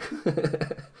 Thank you.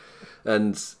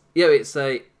 And yeah,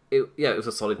 it was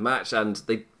a solid match, and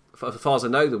they, as far as I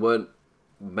know, there weren't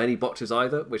many botches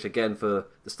either. Which again, for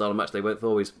the style of match they went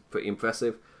for, is pretty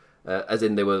impressive. As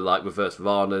in, they were like reverse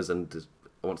Ranas and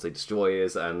I want to say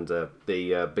destroyers, and the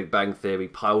Big Bang Theory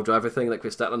pile driver thing that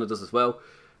Chris Statlander does as well.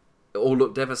 It all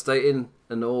looked devastating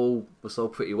and all was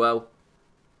sold pretty well.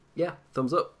 Yeah,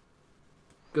 thumbs up.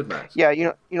 Good match.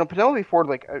 Yeah, Penelope Ford,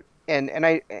 like, and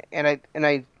I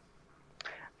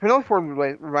Penelope Ford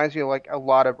reminds me of like a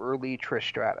lot of early Trish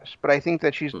Stratus, but I think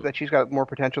that she's got more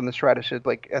potential than Stratus is,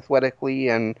 like athletically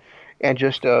and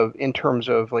just in terms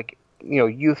of like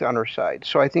youth on her side.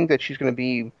 So I think that she's going to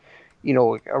be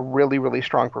like a really really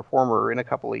strong performer in a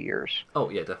couple of years. Oh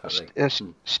yeah, definitely.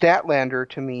 Statlander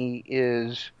to me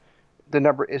is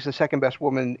the second best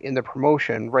woman in the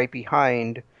promotion, right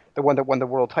behind the one that won the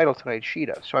world title tonight,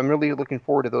 Shida. So I'm really looking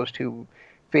forward to those two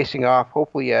facing off,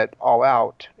 hopefully at All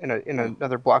Out in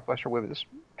another blockbuster women's.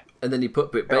 And then you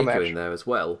put Britt Baker match in there as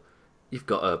well. You've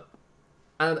got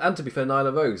and to be fair,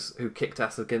 Nyla Rose, who kicked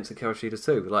ass against Hikaru Shida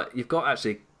too. Like, you've got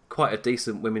actually quite a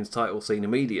decent women's title scene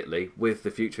immediately, with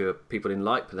the future people in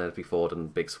like Penelope Ford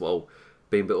and Big Swole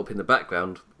being built up in the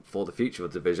background for the future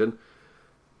of the division.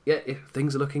 Yeah,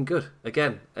 things are looking good.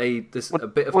 Again, there's a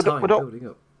bit of time building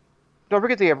up. Don't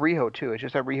forget they have Riho too. It's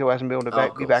just that Riho hasn't been able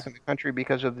to be back in the country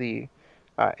because of the,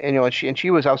 and she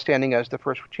was outstanding as the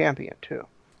first champion too.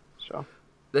 So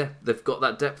yeah, they've got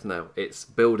that depth now. It's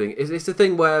building. It's the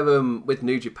thing where with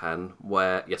New Japan,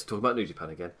 talking about New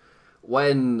Japan again,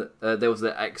 when there was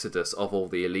the exodus of all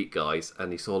the elite guys,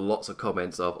 and you saw lots of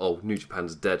comments of, "Oh, New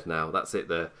Japan's dead now. That's it.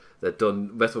 They're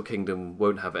done. Wrestle Kingdom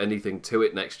won't have anything to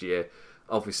it next year."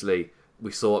 Obviously,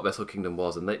 we saw what Wrestle Kingdom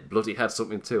was, and they bloody had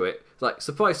something to it. Like,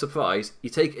 surprise, surprise, you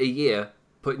take a year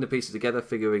putting the pieces together,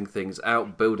 figuring things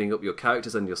out, building up your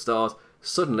characters and your stars.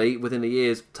 Suddenly, within a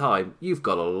year's time, you've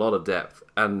got a lot of depth.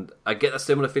 And I get a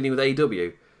similar feeling with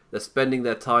AEW. They're spending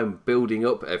their time building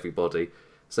up everybody.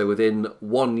 So within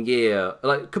 1 year,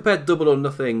 like, compared Double or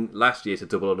Nothing last year to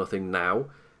Double or Nothing now,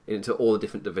 into all the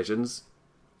different divisions,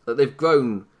 they've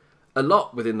grown a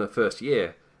lot within the first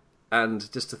year.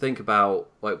 And just to think about,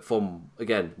 like, from,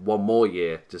 again, 1 more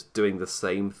year, just doing the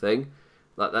same thing,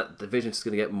 like, that division's just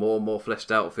going to get more and more fleshed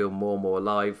out, feel more and more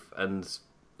alive, and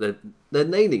they're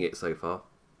nailing it so far.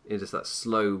 It's just that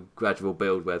slow, gradual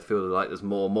build where it feels like there's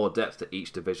more and more depth to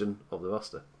each division of the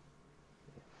roster.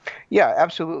 Yeah,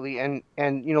 absolutely. And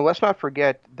let's not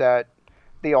forget that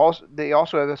they also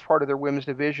have, as part of their women's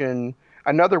division,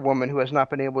 another woman who has not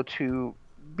been able to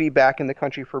be back in the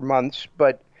country for months,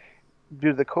 but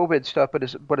due to the COVID stuff, but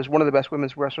is one of the best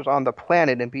women's wrestlers on the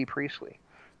planet, in Bea Priestley.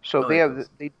 So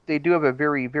they do have a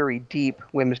very, very deep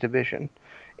women's division.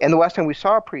 And the last time we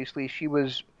saw Priestley, she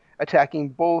was attacking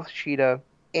both Shida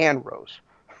and Rose.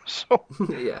 So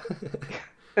yeah.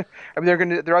 I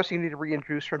mean, they're also going to need to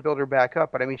reintroduce her and build her back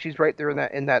up. But I mean, she's right there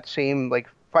in that same like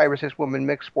 5 or 6 woman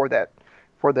mix for the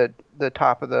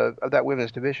top of that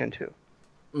women's division too.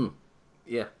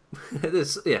 Yeah,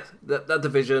 that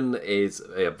division is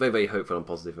very, very hopeful and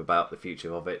positive about the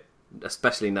future of it,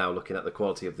 especially now looking at the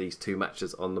quality of these 2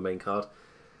 matches on the main card.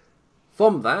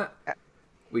 From that,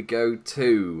 we go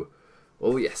to,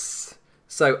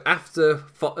 so after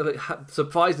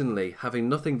surprisingly having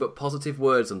nothing but positive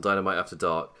words on Dynamite After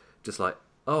Dark, just like,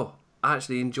 oh, I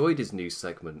actually enjoyed his news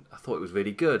segment, I thought it was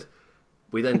really good,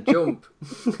 we then jump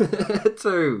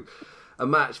to a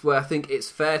match where I think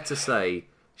it's fair to say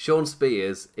Shawn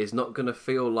Spears is not going to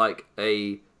feel like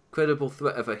a credible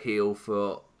threat of a heel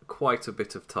for quite a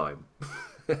bit of time.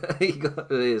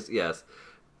 Yes.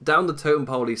 Down the totem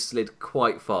pole he slid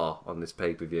quite far on this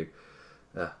pay-per-view.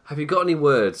 Have you got any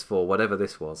words for whatever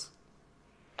this was?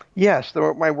 Yes,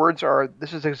 my words are,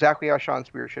 this is exactly how Shawn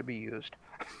Spears should be used.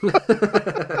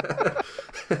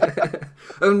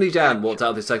 Only Jan walked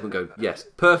out of this segment going, yes,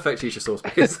 perfect use of Shawn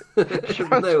Spears.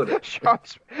 Nailed it.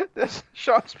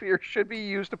 Shawn Spears should be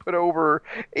used to put over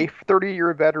a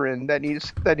 30-year veteran that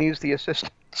needs the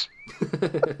assistance.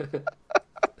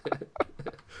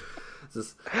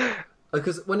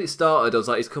 Because when it started, I was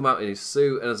like, he's come out in his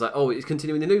suit, and I was like, oh, he's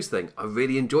continuing the news thing. I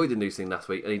really enjoyed the news thing last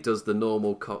week, and he does the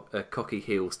normal cocky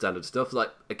heel standard stuff. Like,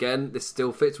 again, this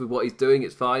still fits with what he's doing,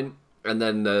 it's fine. And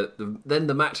then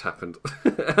the match happened.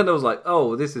 And I was like,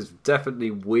 oh, this is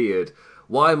definitely weird.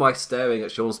 Why am I staring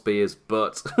at Shawn Spears'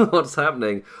 butt? What's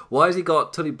happening? Why has he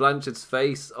got Tully Blanchard's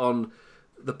face on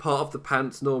the part of the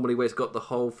pants normally where it's got the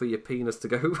hole for your penis to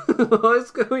go? What is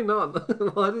going on?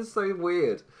 Why is this so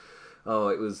weird? Oh,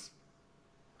 it was...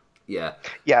 Yeah.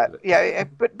 But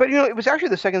it was actually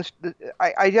the second...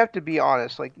 I have to be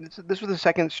honest. Like, this was the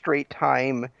second straight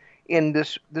time in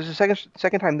this... This is the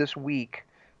second time this week...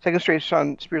 Second straight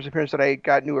Shawn Spears appearance that I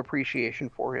got new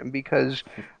appreciation for him, because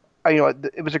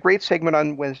it was a great segment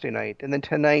on Wednesday night, and then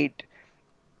tonight,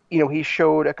 he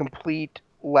showed a complete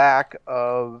lack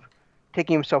of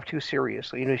taking himself too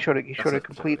seriously. He showed a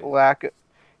complete lack.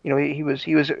 He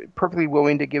was perfectly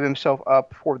willing to give himself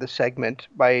up for the segment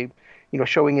by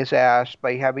showing his ass,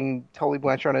 by having Tully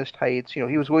Blanchard on his tights. He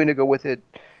was willing to go with it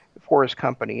for his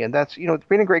company, and that's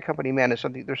being a great company man is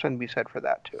something. There's something to be said for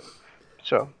that too.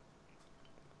 So.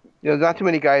 not too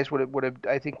many guys would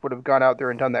have gone out there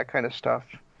and done that kind of stuff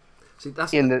See,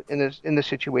 that's in the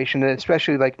situation, and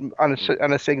especially like on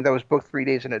a thing that was booked 3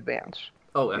 days in advance.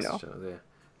 oh, that's true, yeah.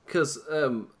 Because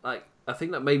like I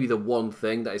think that maybe the one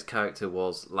thing that his character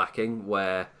was lacking,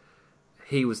 where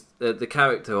he was the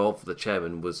character of the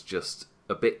chairman was just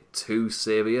a bit too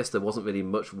serious. There wasn't really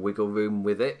much wiggle room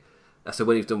with it. So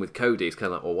when he was done with Cody, it's kind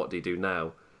of like, well, what do you do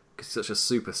now? Because he's such a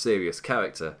super serious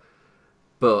character.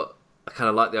 But I kind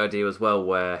of like the idea as well,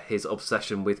 where his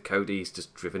obsession with Cody's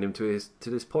just driven him to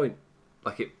this point.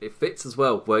 Like it fits as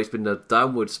well, where he's been in a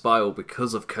downward spiral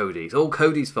because of Cody. It's all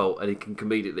Cody's fault, and he can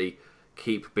immediately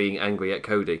keep being angry at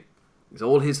Cody. It's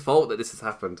all his fault that this has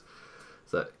happened.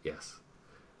 So yes.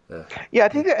 Yeah, I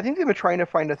think they've been trying to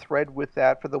find a thread with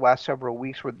that for the last several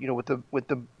weeks, with with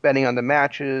the betting on the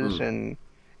matches and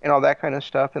all that kind of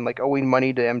stuff, and like owing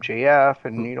money to MJF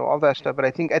and all that stuff. But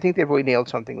I think they've really nailed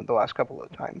something with the last couple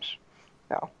of times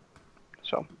now.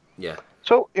 So Yeah.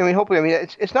 so I mean, hopefully, I mean,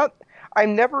 it's not.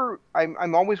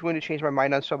 I'm always going to change my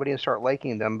mind on somebody and start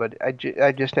liking them, but I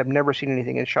just have never seen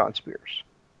anything in Shawn Spears.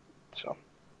 So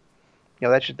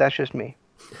that's just me.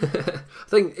 I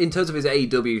think in terms of his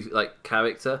AEW like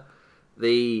character,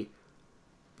 the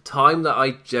time that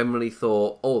I generally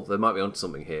thought, oh, they might be onto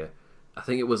something here, I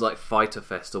think it was like Fyter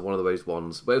Fest or one of those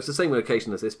ones, but it was the same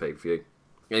location as this pay-per-view.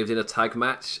 It was in a tag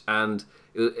match, and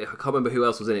I can't remember who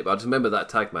else was in it, but I just remember that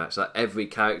tag match, that every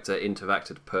character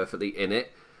interacted perfectly in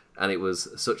it, and it was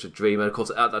such a dream. And of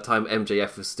course, at that time,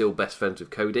 MJF was still best friends with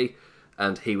Cody,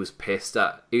 and he was pissed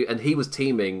and he was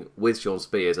teaming with Shawn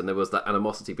Spears, and there was that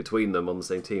animosity between them on the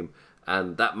same team.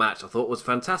 And that match I thought was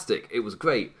fantastic. It was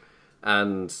great,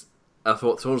 and I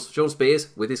thought Shawn Spears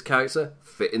with his character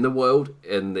fit in the world,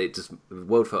 and the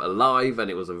world felt alive,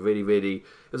 and it was it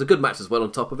was a good match as well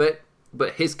on top of it.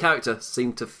 But his character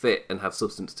seemed to fit and have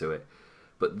substance to it.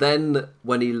 But then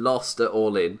when he lost at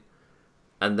All In,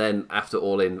 and then after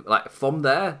All In, like from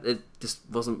there, it just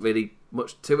wasn't really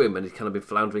much to him, and he's kind of been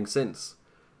floundering since.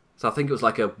 So I think it was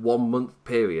like a 1 month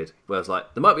period where I was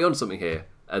like, there might be on something here,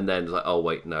 and then it's like, oh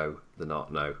wait, no, they're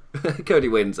not. No, Cody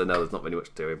wins, and no, there's not really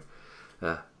much to him.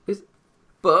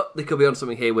 But they could be on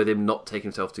something here with him not taking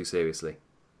himself too seriously.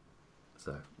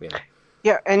 So yeah.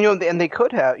 Yeah, and and they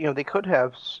could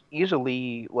have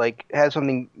easily like had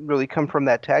something really come from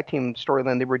that tag team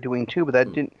storyline they were doing too, but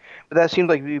that didn't. But that seemed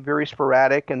like to be very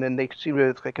sporadic, and then they seem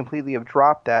to like completely have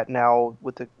dropped that now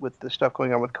with the stuff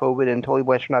going on with COVID and Tully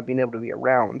Blanchard not being able to be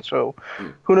around. So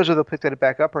who knows if they'll pick that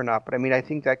back up or not? But I mean, I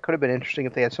think that could have been interesting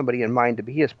if they had somebody in mind to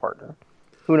be his partner.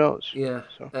 Who knows? Yeah,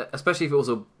 so. Especially if it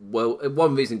was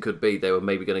one reason could be they were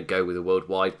maybe going to go with a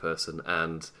worldwide person,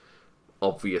 and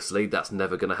obviously that's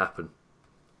never going to happen.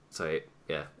 So it,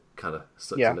 kind of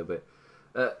sucks a little bit.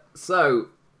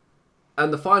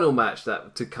 And the final match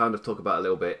that to kind of talk about a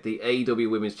little bit, the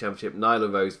AEW Women's Championship,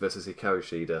 Nyla Rose versus Hikaru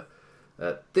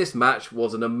Shida. This match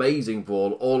was an amazing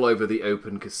brawl all over the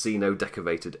open casino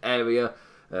decorated area.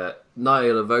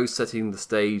 Nyla Rose setting the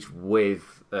stage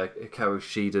with Hikaru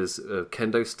Shida's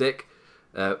kendo stick.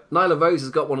 Nyla Rose has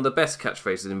got one of the best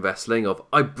catchphrases in wrestling of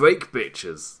 "I break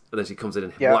bitches," and then she comes in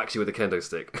and whacks you with a kendo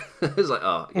stick. It's like,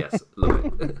 oh yes,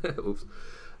 love it. Oops.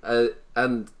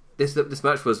 And this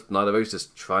match was Nyla Rose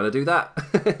just trying to do that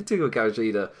to Hikaru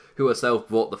Shida, who herself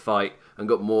brought the fight and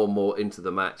got more and more into the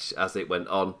match as it went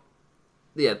on.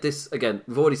 Yeah, this again,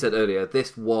 we've already said earlier,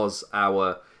 this was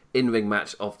our in-ring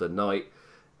match of the night.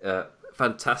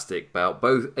 Fantastic bout.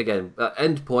 Both, again, at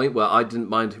end point where I didn't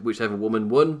mind whichever woman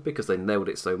won because they nailed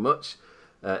it so much.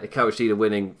 Hikaru Shida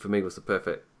winning for me was the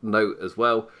perfect note as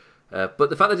well. But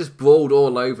the fact they just brawled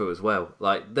all over as well.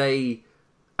 Like, they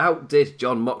outdid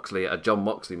Jon Moxley at a Jon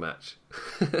Moxley match.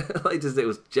 It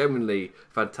was genuinely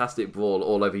fantastic brawl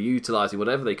all over, utilising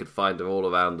whatever they could find all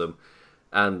around them.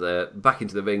 And back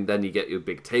into the ring, then you get your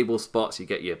big table spots, you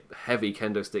get your heavy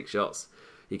kendo stick shots.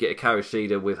 You get Hikaru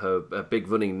Shida with her big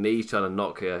running knee trying to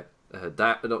knock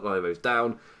Nyla Rose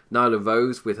down. Nyla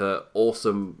Rose with her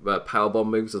awesome powerbomb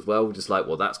moves as well. Just like,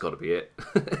 well, that's got to be it.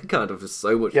 Kind of just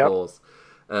so much force.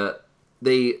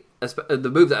 The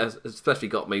move that especially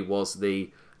got me was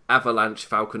the Avalanche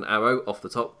Falcon Arrow off the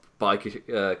top by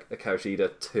Hikaru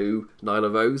Shida to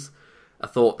Nyla Rose. I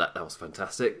thought that was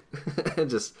fantastic.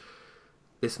 Just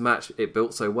this match, it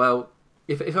built so well.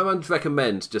 If I'm going to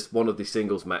recommend just one of the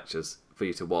singles matches for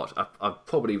you to watch, I'd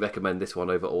probably recommend this one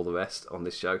over all the rest on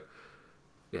this show.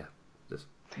 Yeah, just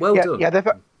done.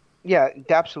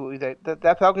 Absolutely.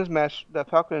 That Falcons match, that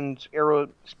Falcons arrow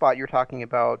spot you're talking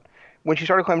about, when she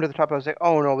started climbing to the top, I was like,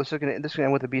 oh no, this is gonna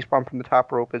end with a beast bomb from the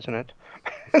top rope, isn't it?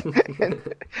 And,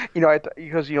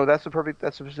 because that's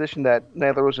the position that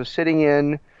Nyla Rose was sitting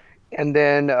in, and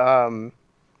then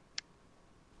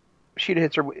Sheeta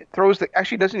hits her, throws the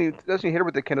actually doesn't hit her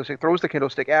with the kendo stick, throws the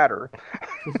kendo stick at her,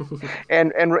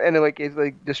 and it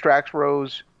like distracts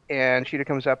Rose, and Sheeta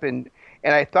comes up and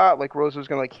I thought like Rose was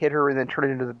gonna like hit her and then turn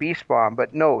it into the Beast Bomb,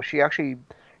 but no, she actually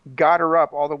got her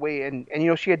up all the way, and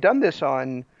she had done this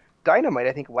on Dynamite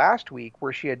I think last week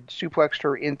where she had suplexed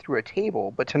her in through a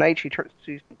table, but tonight she turns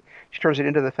it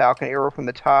into the Falcon Arrow from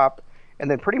the top,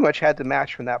 and then pretty much had the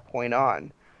match from that point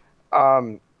on.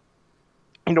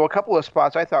 A couple of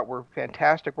spots I thought were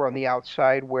fantastic were on the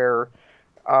outside where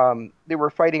they were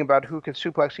fighting about who could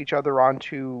suplex each other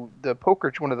onto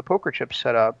one of the poker chips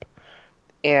set up.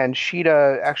 And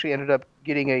Sheeta actually ended up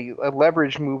getting a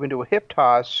leverage move into a hip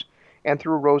toss and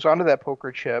threw Rose onto that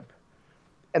poker chip.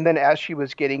 And then as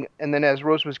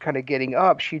Rose was kind of getting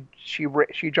up, she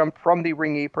jumped from the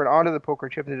ring apron onto the poker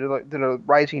chip and did a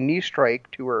rising knee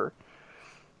strike to her.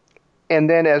 And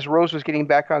then as Rose was getting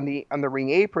back on the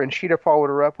ring apron, Sheeta followed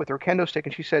her up with her kendo stick,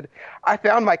 and she said, "I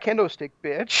found my kendo stick,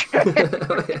 bitch."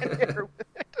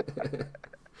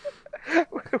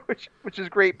 which is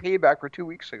great payback for 2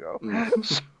 weeks ago. I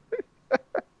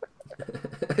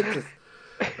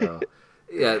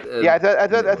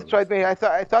thought that's what I mean. I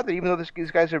thought that even though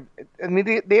these guys are, I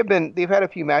mean, they've had a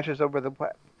few matches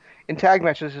in tag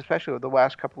matches, especially over the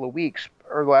last couple of weeks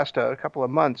or the last couple of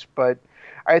months, but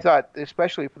I thought,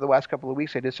 especially for the last couple of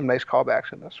weeks, they did some nice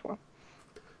callbacks in this one.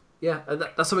 Yeah, and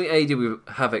that's something AEW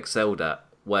have excelled at,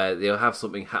 where they'll have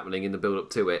something happening in the build-up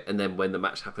to it, and then when the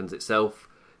match happens itself,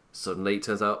 suddenly it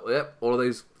turns out, yep, all of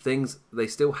those things, they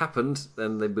still happened,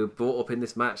 and they were brought up in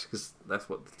this match, because that's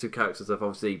what the two characters have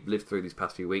obviously lived through these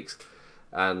past few weeks.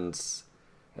 And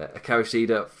Hikaru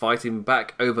Shida fighting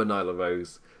back over Nyla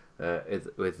Rose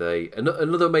with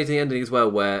another amazing ending as well,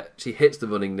 where she hits the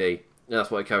running knee. And that's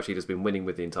what Hikaru Shida's been winning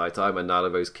with the entire time, and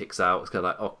Nyla Rose kicks out. It's kind of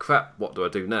like, oh crap, what do I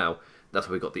do now? That's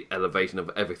where we got the elevation of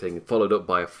everything, followed up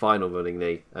by a final running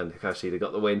knee, and Hikaru Shida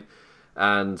got the win.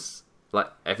 And like,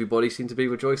 everybody seemed to be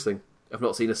rejoicing. I've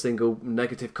not seen a single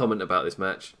negative comment about this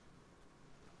match.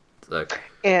 So,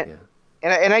 and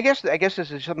I guess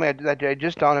this is something that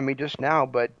just dawned on me just now.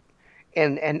 But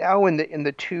and now in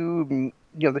the two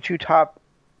the two top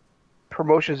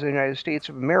promotions in the United States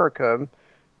of America,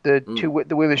 the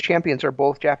women's champions are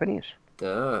both Japanese.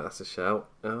 Ah, that's a shout.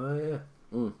 Oh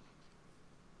yeah.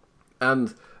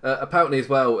 And apparently as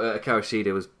well, Hikaru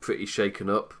Shida was pretty shaken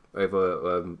up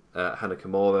over Hana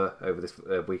Kimura over this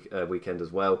weekend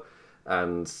as well,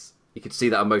 and you could see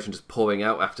that emotion just pouring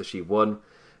out after she won,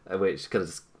 which kind of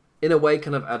just, in a way,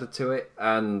 kind of added to it.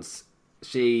 And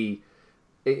it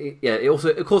also,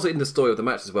 of course, in the story of the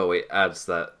match as well, it adds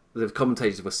that the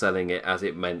commentators were selling it as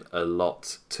it meant a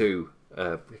lot to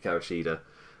Hikaru Shida,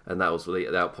 and that was really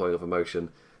the outpouring of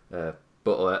emotion. But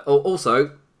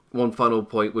also, one final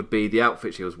point would be the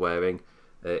outfit she was wearing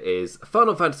is a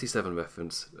Final Fantasy VII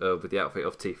reference with the outfit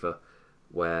of Tifa,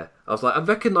 where I was like, I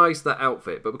recognised that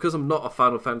outfit, but because I'm not a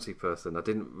Final Fantasy person, I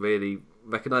didn't really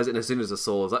recognise it, and as soon as I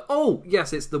saw it, I was like, oh,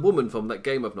 yes, it's the woman from that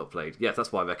game I've not played. Yes,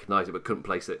 that's why I recognised it, but couldn't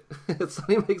place it. So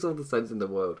it makes all the sense in the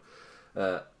world.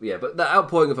 But that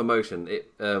outpouring of emotion,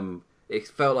 it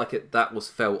felt like that was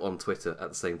felt on Twitter at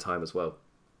the same time as well.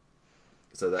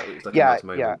 So that was like a nice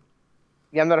moment.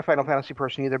 Yeah, I'm not a Final Fantasy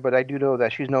person either, but I do know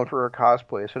that she's known for her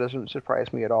cosplay, so it doesn't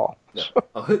surprise me at all. Yeah.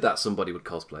 I heard that somebody would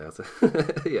cosplay as it.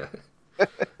 Yeah.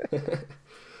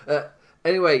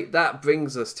 Anyway, that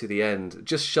brings us to the end.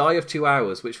 Just shy of 2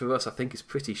 hours, which for us I think is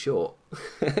pretty short.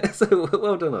 So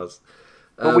well done us.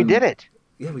 But we did it.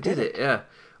 Yeah, we did it, yeah.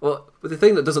 Well, but the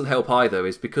thing that doesn't help either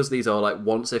is because these are like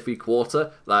once every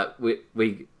quarter, like we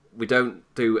don't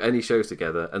do any shows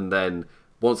together, and then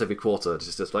once every quarter,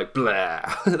 it's just like blah,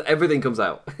 everything comes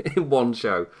out in one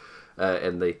show,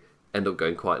 and they end up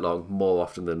going quite long more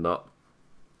often than not.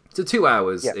 So 2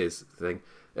 hours is the thing,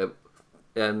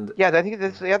 and I think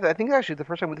I think actually this is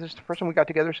the first time we got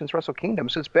together since Wrestle Kingdom.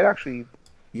 So it's been actually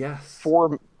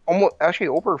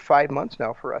over 5 months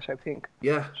now for us, I think.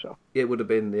 Yeah, so it would have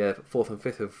been 4th and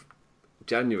 5th of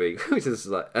January, which is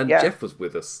like, and Jeff was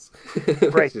with us,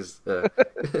 right? Which is,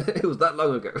 it was that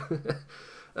long ago.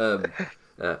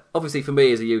 Obviously, for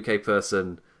me as a UK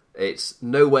person, it's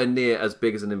nowhere near as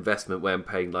big as an investment when I'm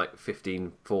paying like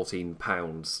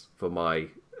 £15-14 for my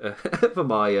for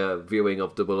my viewing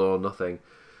of Double or Nothing.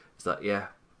 It's like,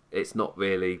 it's not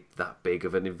really that big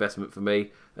of an investment for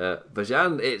me.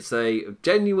 Vajan, it's a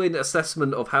genuine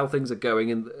assessment of how things are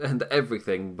going and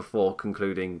everything before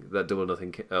concluding that Double or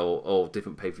Nothing or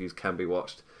different pay-per-views can be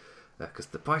watched. Because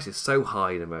the price is so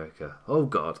high in America. Oh,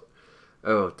 God.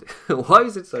 Oh, why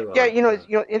is it so high?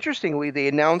 Yeah, interestingly, they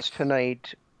announced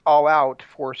tonight All Out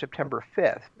for September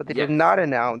 5th, but they did not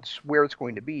announce where it's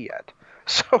going to be yet.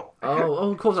 So,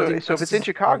 Oh, of course. I didn't. so if it's in Yeah,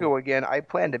 Chicago again, I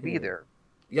plan to be yeah. there.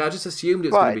 Yeah, I just assumed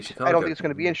it was going to be But I don't think Chicago. it's going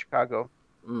to be in Chicago.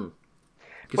 Mm.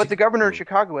 But the governor of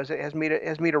Chicago has made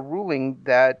a ruling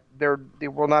that there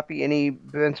will not be any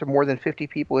events of more than 50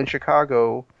 people in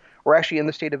Chicago, or actually in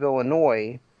the state of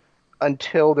Illinois,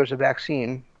 until there's a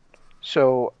vaccine.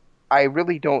 So I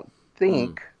really don't Mm.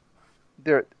 think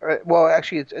there. Well,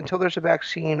 actually, it's until there's a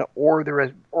vaccine, or there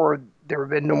have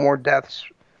been no more deaths,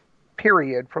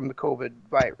 period, from the COVID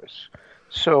virus.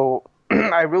 So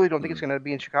I really don't think it's Mm. going to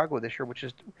be in Chicago this year,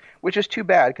 which is too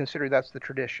bad considering that's the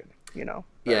tradition, you know.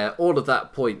 But Yeah, all of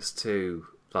that points to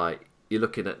like you're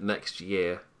looking at next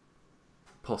year,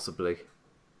 possibly,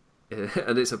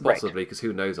 and it's a right, possibly because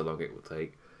who knows how long it will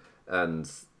take.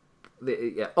 And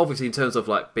yeah, obviously in terms of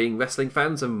like being wrestling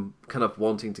fans and kind of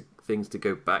wanting things to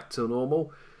go back to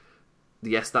normal,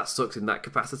 yes, that sucks in that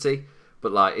capacity.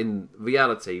 But like in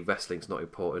reality, wrestling's not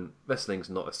important. Wrestling's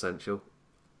not essential.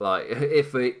 Like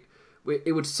if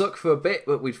it would suck for a bit,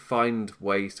 but we'd find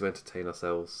ways to entertain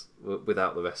ourselves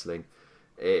without the wrestling.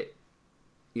 It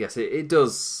yes, it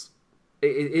does.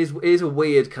 It is a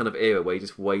weird kind of era where you're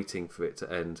just waiting for it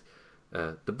to end.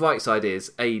 The bright side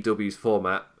is AEW's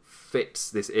format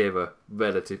fits this era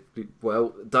relatively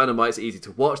well. Dynamite's easy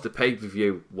to watch. The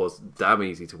pay-per-view was damn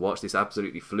easy to watch. This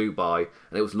absolutely flew by,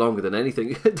 and it was longer than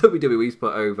anything WWE's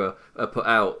put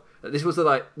out. This was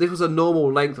a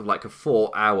normal length of like a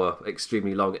 4-hour,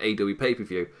 extremely long AEW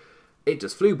pay-per-view. It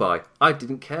just flew by. I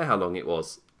didn't care how long it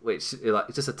was, which like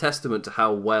it's just a testament to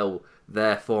how well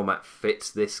their format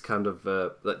fits this kind of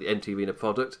like the empty arena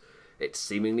product. It's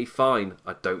seemingly fine.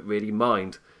 I don't really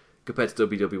mind compared to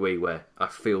WWE where I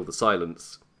feel the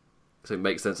silence. So it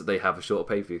makes sense that they have a shorter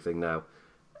pay-per-view thing now.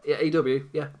 Yeah, AEW,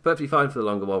 yeah, perfectly fine for the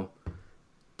longer one.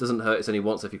 Doesn't hurt. It's only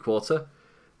once every quarter,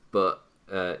 but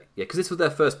yeah, because this was their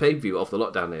first pay-per-view of the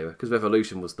lockdown era. Because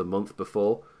Revolution was the month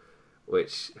before,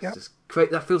 which is yeah. just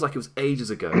great. That feels like it was ages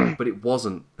ago, but it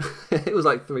wasn't. It was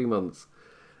like 3 months.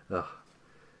 Ugh.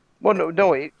 Well,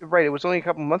 no, right. It was only a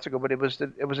couple months ago, but it was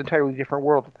entirely different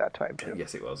world at that time too.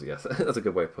 Yes, it was. Yes, that's a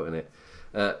good way of putting it.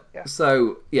 Yeah.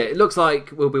 So yeah, it looks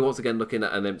like we'll be once again looking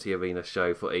at an empty arena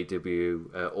show for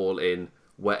AW All In,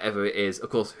 wherever it is.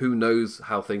 Of course, who knows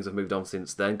how things have moved on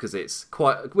since then? Because it's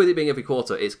quite with it being every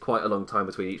quarter, it's quite a long time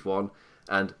between each one,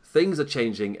 and things are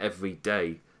changing every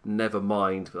day. Never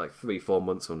mind, like 3-4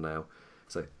 months from now.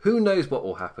 So who knows what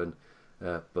will happen?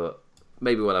 But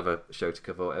maybe we'll have a show to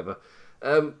cover, or whatever.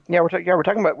 We're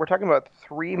talking about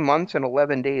 3 months and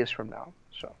 11 days from now.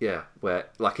 So Yeah, where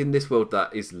like in this world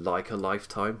that is like a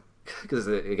lifetime because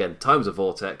again, time's a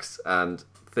vortex and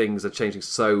things are changing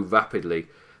so rapidly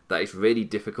that it's really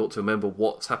difficult to remember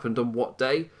what's happened on what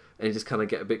day, and you just kind of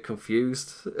get a bit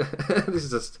confused. This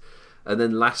is just, and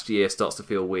then last year starts to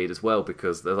feel weird as well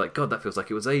because they're like, God, that feels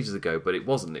like it was ages ago, but it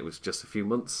wasn't. It was just a few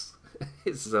months.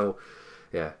 It's so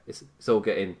yeah, it's all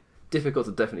getting difficult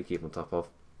to definitely keep on top of.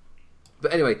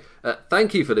 But anyway,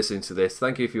 thank you for listening to this.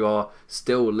 Thank you if you are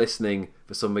still listening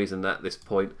for some reason at this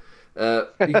point. You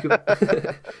can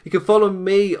you can follow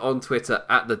me on Twitter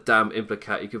at the Damn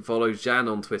Implicat. You can follow Jan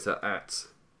on Twitter at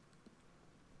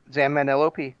Zamman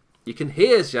LOP. You can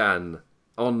hear Jan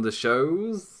on the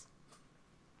shows.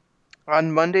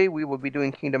 On Monday, we will be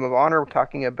doing Kingdom of Honor. We're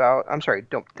talking about. I'm sorry,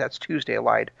 don't. That's Tuesday. I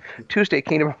lied. Tuesday,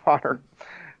 Kingdom of Honor.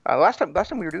 Last time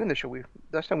we were doing the show,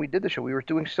 last time we did the show, we were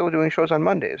still doing shows on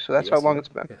Mondays. So that's Yes, how long it's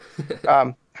been.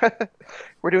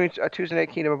 We're doing a Tuesday night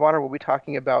Kingdom of Honor. We'll be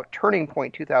talking about Turning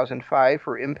Point 2005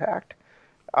 for Impact,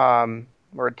 or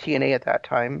TNA at that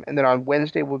time. And then on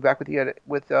Wednesday, we'll be back with you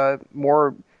with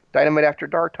more Dynamite After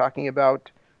Dark, talking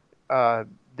about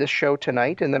this show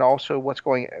tonight, and then also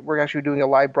we're actually doing a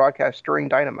live broadcast during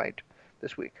Dynamite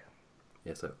this week.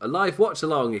 Yeah, so a live watch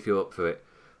along if you're up for it.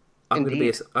 I'm going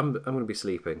to be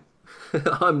sleeping.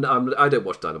 I don't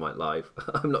watch Dynamite live.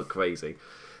 I'm not crazy.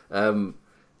 Also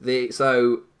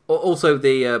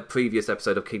the previous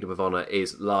episode of Kingdom of Honor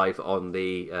is live on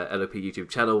the LOP YouTube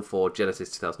channel for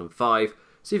Genesis 2005.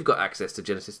 So you've got access to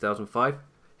Genesis 2005.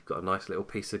 You've got a nice little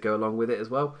piece to go along with it as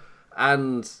well.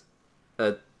 And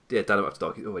Dynamite After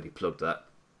Dark, you already plugged that.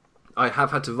 I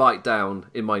have had to write down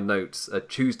in my notes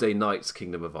Tuesday night's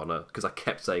Kingdom of Honor because I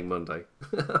kept saying Monday.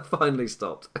 I finally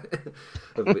stopped.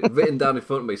 I've written down in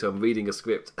front of me, so I'm reading a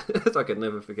script so I can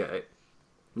never forget it.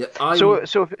 Yeah,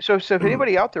 So if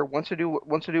anybody out there wants to do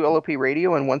LOP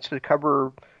radio and wants to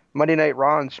cover Monday Night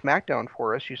Raw and SmackDown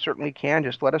for us, you certainly can.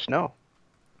 Just let us know.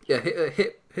 Yeah,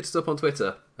 hit us up on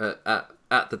Twitter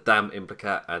at the Damn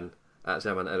Implicat and at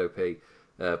Zaman LOP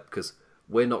because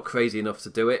we're not crazy enough to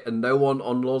do it, and no one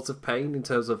on Lords of Pain, in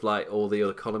terms of like all the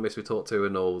other columnists we talk to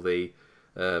and all the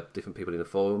different people in the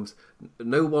forums,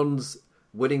 no one's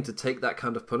willing to take that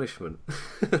kind of punishment.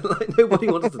 Like, nobody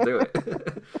wants to do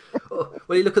it.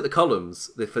 When you look at the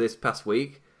columns for this past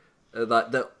week,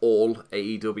 like, they're all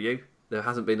AEW. There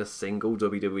hasn't been a single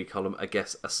WWE column, I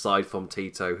guess, aside from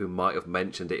Tito, who might have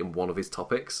mentioned it in one of his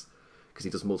topics, because he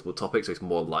does multiple topics, so he's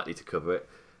more likely to cover it.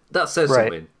 That says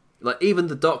something. Like, even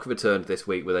the Doc returned this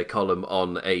week with a column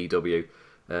on AEW.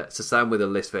 Sam with a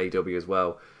list for AEW as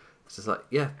well. It's just like,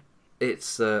 yeah,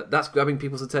 it's that's grabbing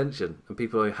people's attention, and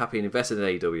people are happy and invested in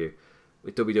AEW.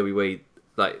 With WWE,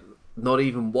 like, not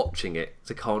even watching it,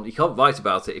 so you can't write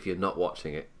about it if you're not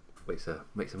watching it, which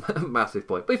makes a massive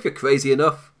point. But if you're crazy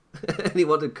enough and you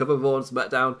want to cover Raw and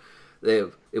SmackDown,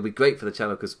 it'll be great for the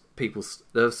channel, because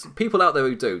there's people out there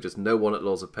who do, just no one at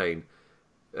Laws of Pain.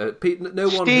 No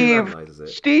one who analyzes it.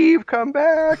 Steve, come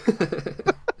back!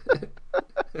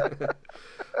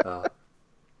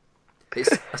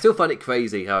 I still find it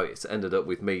crazy how it's ended up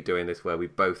with me doing this, where we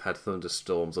both had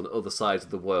thunderstorms on other sides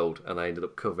of the world, and I ended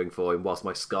up covering for him whilst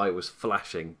my sky was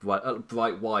flashing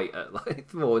bright white at like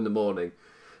 4 in the morning.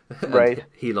 Right.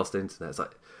 He lost internet. It's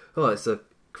like, oh, it's a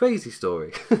crazy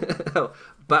story.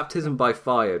 Baptism by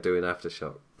fire doing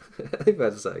Aftershock. I think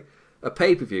fair to say. A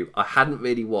pay-per-view I hadn't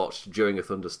really watched during a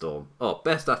thunderstorm. Oh,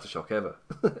 best Aftershock ever.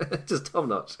 Just top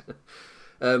notch.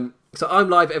 So I'm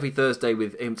live every Thursday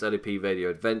with Imps LOP Radio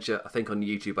Adventure. I think on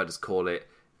YouTube I just call it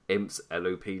Imps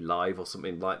LOP Live or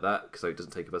something like that, so it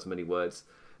doesn't take up as many words.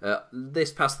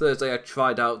 This past Thursday I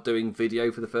tried out doing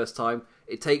video for the first time.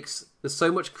 There's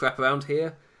so much crap around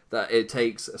here that it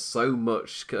takes so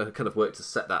much kind of work to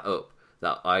set that up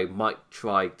that I might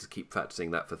try to keep practicing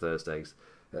that for Thursdays.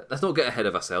 Let's not get ahead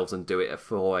of ourselves and do it at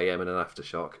 4 AM in an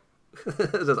Aftershock.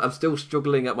 I'm still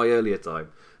struggling at my earlier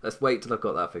time. Let's wait till I've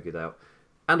got that figured out.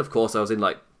 And of course, I was in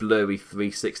like blurry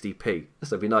 360p,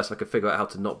 so it'd be nice if I could figure out how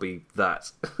to not be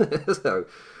that. So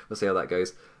we'll see how that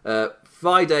goes.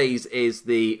 Fridays is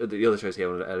the other shows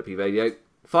here on LP Radio.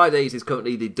 Fridays is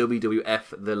currently the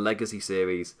WWF The Legacy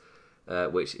series,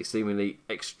 which is seemingly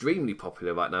extremely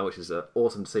popular right now, which is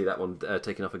awesome to see that one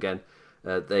taking off again.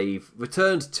 They've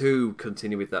returned to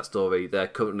continue with that story. They're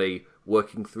currently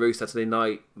working through Saturday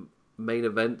night main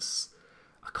events.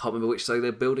 I can't remember which show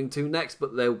they're building to next,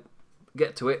 but they'll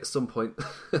get to it at some point.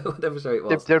 Whatever show it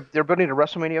was. They're building to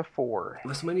WrestleMania 4.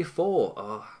 WrestleMania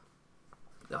 4.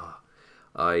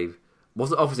 I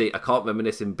wasn't, obviously I can't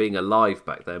reminisce him being alive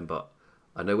back then, but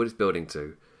I know what it's building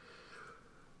to,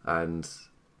 and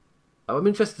I'm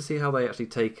interested to see how they actually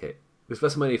take it.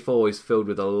 Because WrestleMania 4 is filled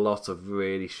with a lot of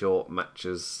really short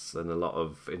matches and a lot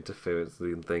of interference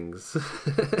and things.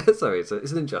 So it's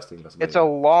an interesting WrestleMania. It's a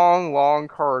long, long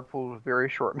card full of very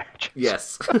short matches.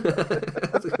 Yes.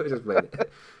 That's a good way to explain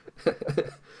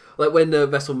it. Like when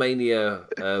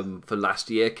WrestleMania for last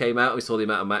year came out, we saw the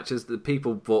amount of matches. The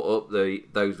people brought up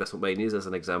those WrestleManias as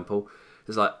an example.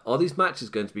 It's like, are these matches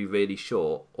going to be really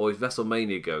short, or is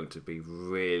WrestleMania going to be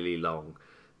really long?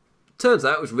 Turns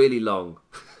out it was really long.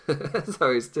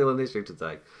 So it's still an issue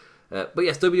today. But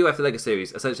yes, WWF The Legacy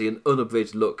Series, essentially an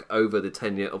unabridged look over the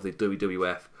tenure of the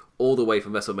WWF, all the way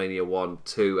from WrestleMania 1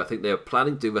 to, I think they were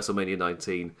planning to do WrestleMania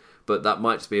 19, but that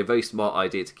might just be a very smart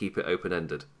idea to keep it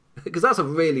open-ended. Because that's a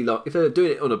really long, if they're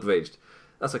doing it unabridged,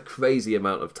 that's a crazy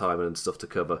amount of time and stuff to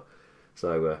cover.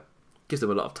 So gives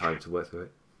them a lot of time to work through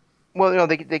it. Well,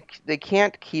 they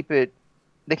can't keep it,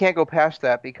 they can't go past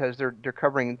that because they're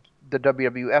covering the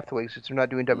WWF The Legacy. They're not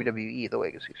doing WWE The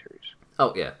Legacy Series.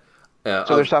 Oh yeah.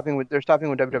 So they're stopping when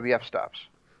WWF stops.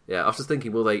 Yeah, I was just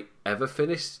thinking, will they ever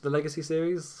finish the Legacy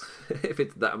series? If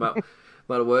it's that amount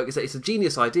of work. It's a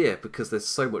genius idea because there's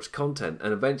so much content,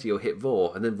 and eventually you'll hit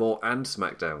Raw, and then Raw and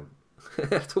SmackDown. You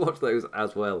have to watch those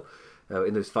as well.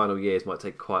 In those final years, might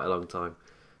take quite a long time.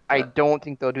 I don't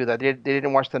think they'll do that. They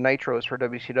didn't watch the Nitros for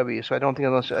WCW, so I don't think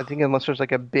unless there's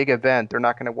like a big event, they're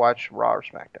not going to watch Raw or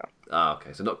SmackDown. Ah,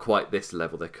 okay, so not quite this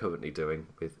level they're currently doing.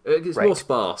 It's more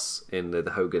sparse in the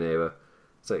Hogan era,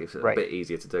 so it's a bit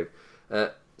easier to do.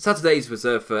 Saturday's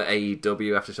reserved for AEW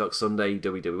Aftershocks, Sunday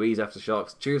WWE's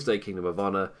Aftershocks, Tuesday Kingdom of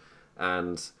Honor,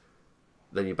 and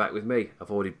then you're back with me. I've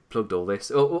already plugged all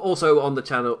this. Also on the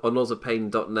channel, on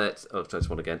lawsofpain.net, I'll try this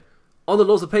one again. On the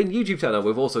Laws of Pain YouTube channel,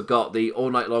 we've also got the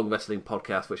All Night Long Wrestling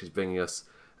podcast, which is bringing us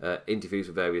interviews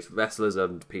with various wrestlers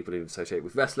and people who associate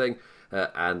with wrestling,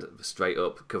 and straight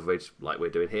up coverage like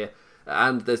we're doing here.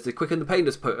 And there's the Quick and the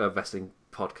Painless wrestling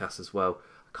podcast as well.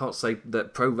 I can't say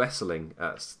that pro wrestling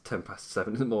at 7:10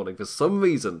 in the morning for some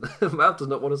reason. Matt does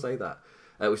not want to say that.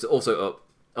 Which is also up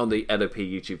on the NOP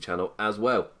YouTube channel as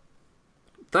well.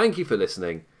 Thank you for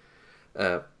listening.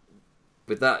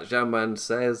 With that, Jamman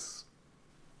says,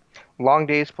 long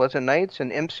days, pleasant nights,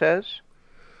 and Imp says,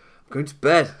 Going to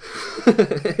bed.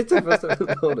 It's the first time in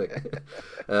the morning.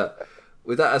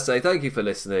 With that, I say thank you for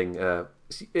listening. For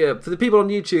the people on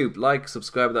YouTube, like,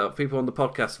 subscribe. That people on the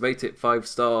podcast, rate it 5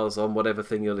 stars on whatever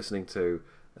thing you're listening to.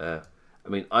 I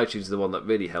mean, iTunes is the one that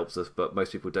really helps us, but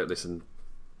most people don't listen.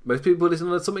 Most people listen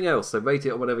on something else, so rate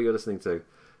it on whatever you're listening to.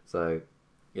 So,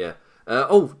 yeah.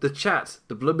 The chat,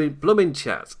 the blooming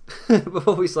chat.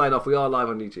 Before we sign off, we are live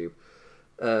on YouTube.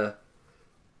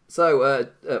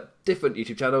 Different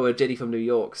YouTube channel, Jenny from New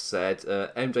York said,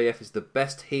 MJF is the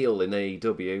best heel in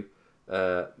AEW.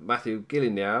 Matthew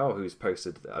Gillingham, who's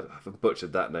posted, I've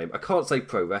butchered that name. I can't say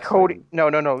pro wrestling. Cody,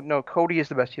 no. Cody is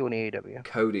the best heel in AEW.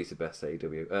 Cody's the best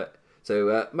AEW.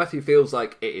 Matthew feels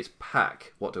like it is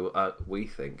Pac. What do we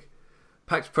think?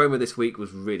 Pac's promo this week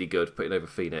was really good, putting over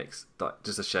Phoenix.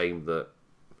 Just a shame that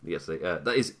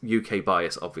that is UK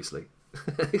bias, obviously.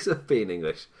 He's being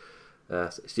English.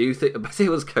 So you think it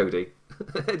was Cody?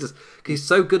 Just cause he's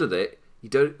so good at it,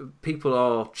 people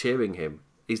are cheering him.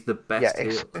 He's the best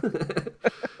heel.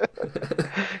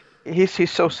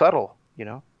 He's so subtle, you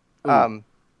know.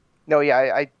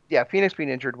 Phoenix being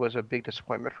injured was a big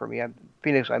disappointment for me.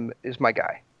 Phoenix is my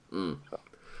guy.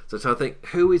 So I think,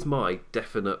 who is my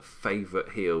definite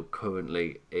favourite heel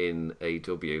currently in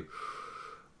AEW?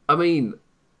 I mean,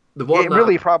 the one it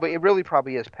really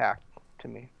probably is Pac to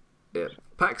me. Yeah,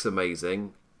 Pac's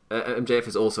amazing. MJF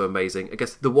is also amazing. I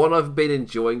guess the one I've been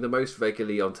enjoying the most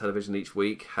regularly on television each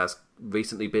week has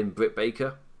recently been Britt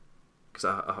Baker,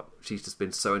 because she's just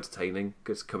been so entertaining,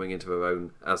 just coming into her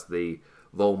own as the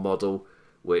role model,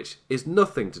 which is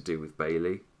nothing to do with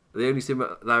Bayley. The only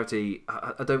similarity,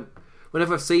 I don't.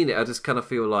 Whenever I've seen it, I just kind of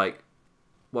feel like,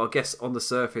 well, I guess on the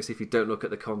surface, if you don't look at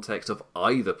the context of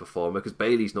either performer, because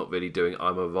Bayley's not really doing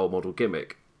 "I'm a role model"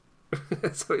 gimmick,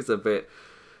 so it's a bit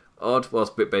odd,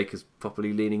 whilst Britt Baker's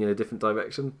properly leaning in a different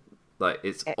direction. Like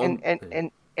it's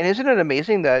and isn't it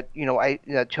amazing that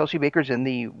that Chelsea Baker's in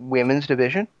the women's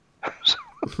division?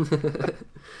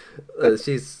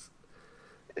 She's,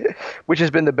 which has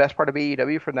been the best part of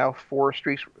AEW for now 4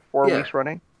 weeks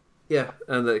running. Yeah,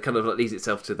 and it kind of leads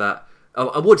itself to that.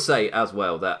 I would say as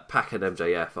well that Pac and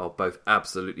MJF are both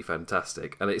absolutely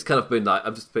fantastic, and it's kind of been like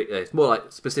it's more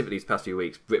like specifically these past few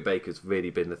weeks. Britt Baker's really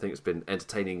been the thing that's been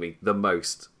entertaining me the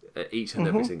most each and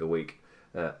every single week.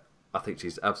 I think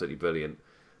she's absolutely brilliant.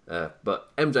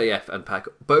 But MJF and Pac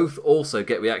both also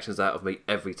get reactions out of me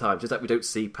every time. Just like we don't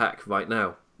see Pac right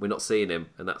now, we're not seeing him,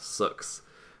 and that sucks.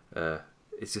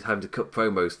 It's just having to cut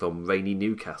promos from rainy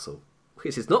Newcastle,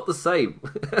 which is not the same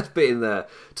as being there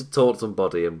to taunt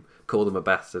somebody and call them a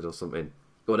bastard or something.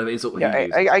 Whatever insult he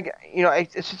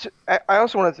uses. I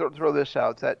also want to throw this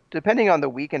out, that depending on the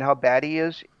week and how bad he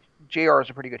is, JR is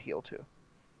a pretty good heel too.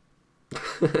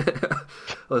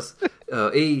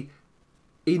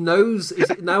 He knows,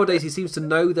 nowadays he seems to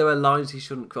know there are lines he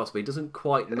shouldn't cross, but he doesn't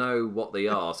quite know what they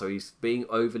are, so he's being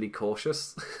overly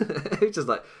cautious. It's just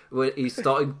like when he's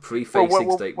starting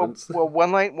prefacing statements. Well,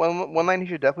 one line he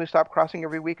should definitely stop crossing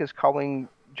every week is calling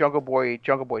Jungle Boy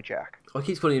Jack. Oh, he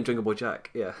keeps calling him Jungle Boy Jack.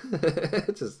 Yeah,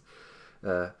 just.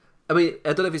 I mean,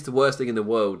 I don't know if it's the worst thing in the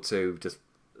world to just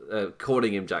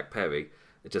calling him Jack Perry.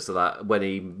 Just so that when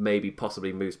he maybe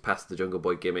possibly moves past the Jungle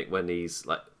Boy gimmick, when he's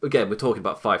like, again, we're talking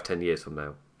about 5-10 years from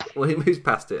now. When he moves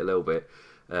past it a little bit,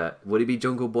 would he be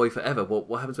Jungle Boy forever?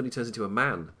 What happens when he turns into a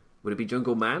man? Would it be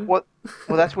Jungle Man? Well,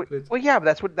 that's what. Well, yeah, but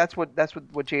that's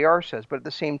what JR says. But at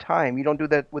the same time, you don't do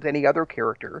that with any other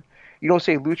character. You don't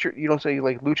say You don't say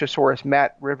like Luchasaurus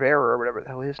Matt Rivera or whatever the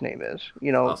hell his name is.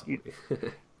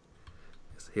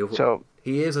 So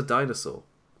he is a dinosaur.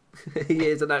 He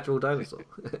is an actual dinosaur.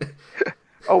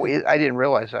 Oh, I didn't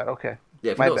realize that. Okay.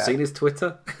 Yeah, if you've not seen his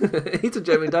Twitter, he's a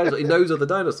genuine dinosaur. He knows other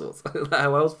dinosaurs.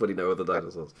 How else would he know other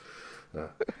dinosaurs?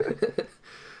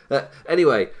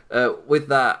 Anyway, with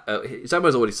that,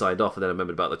 Samuel's already signed off, and then I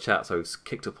remembered about the chat, so I was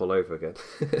kicked up all over again.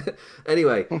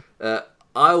 Anyway,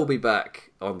 I will be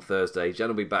back on Thursday. Jen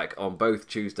will be back on both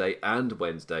Tuesday and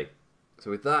Wednesday.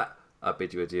 So with that, I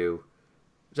bid you adieu.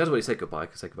 Jen's already said goodbye. I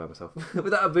can say goodbye myself.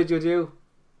 With that, I bid you adieu.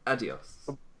 Adios.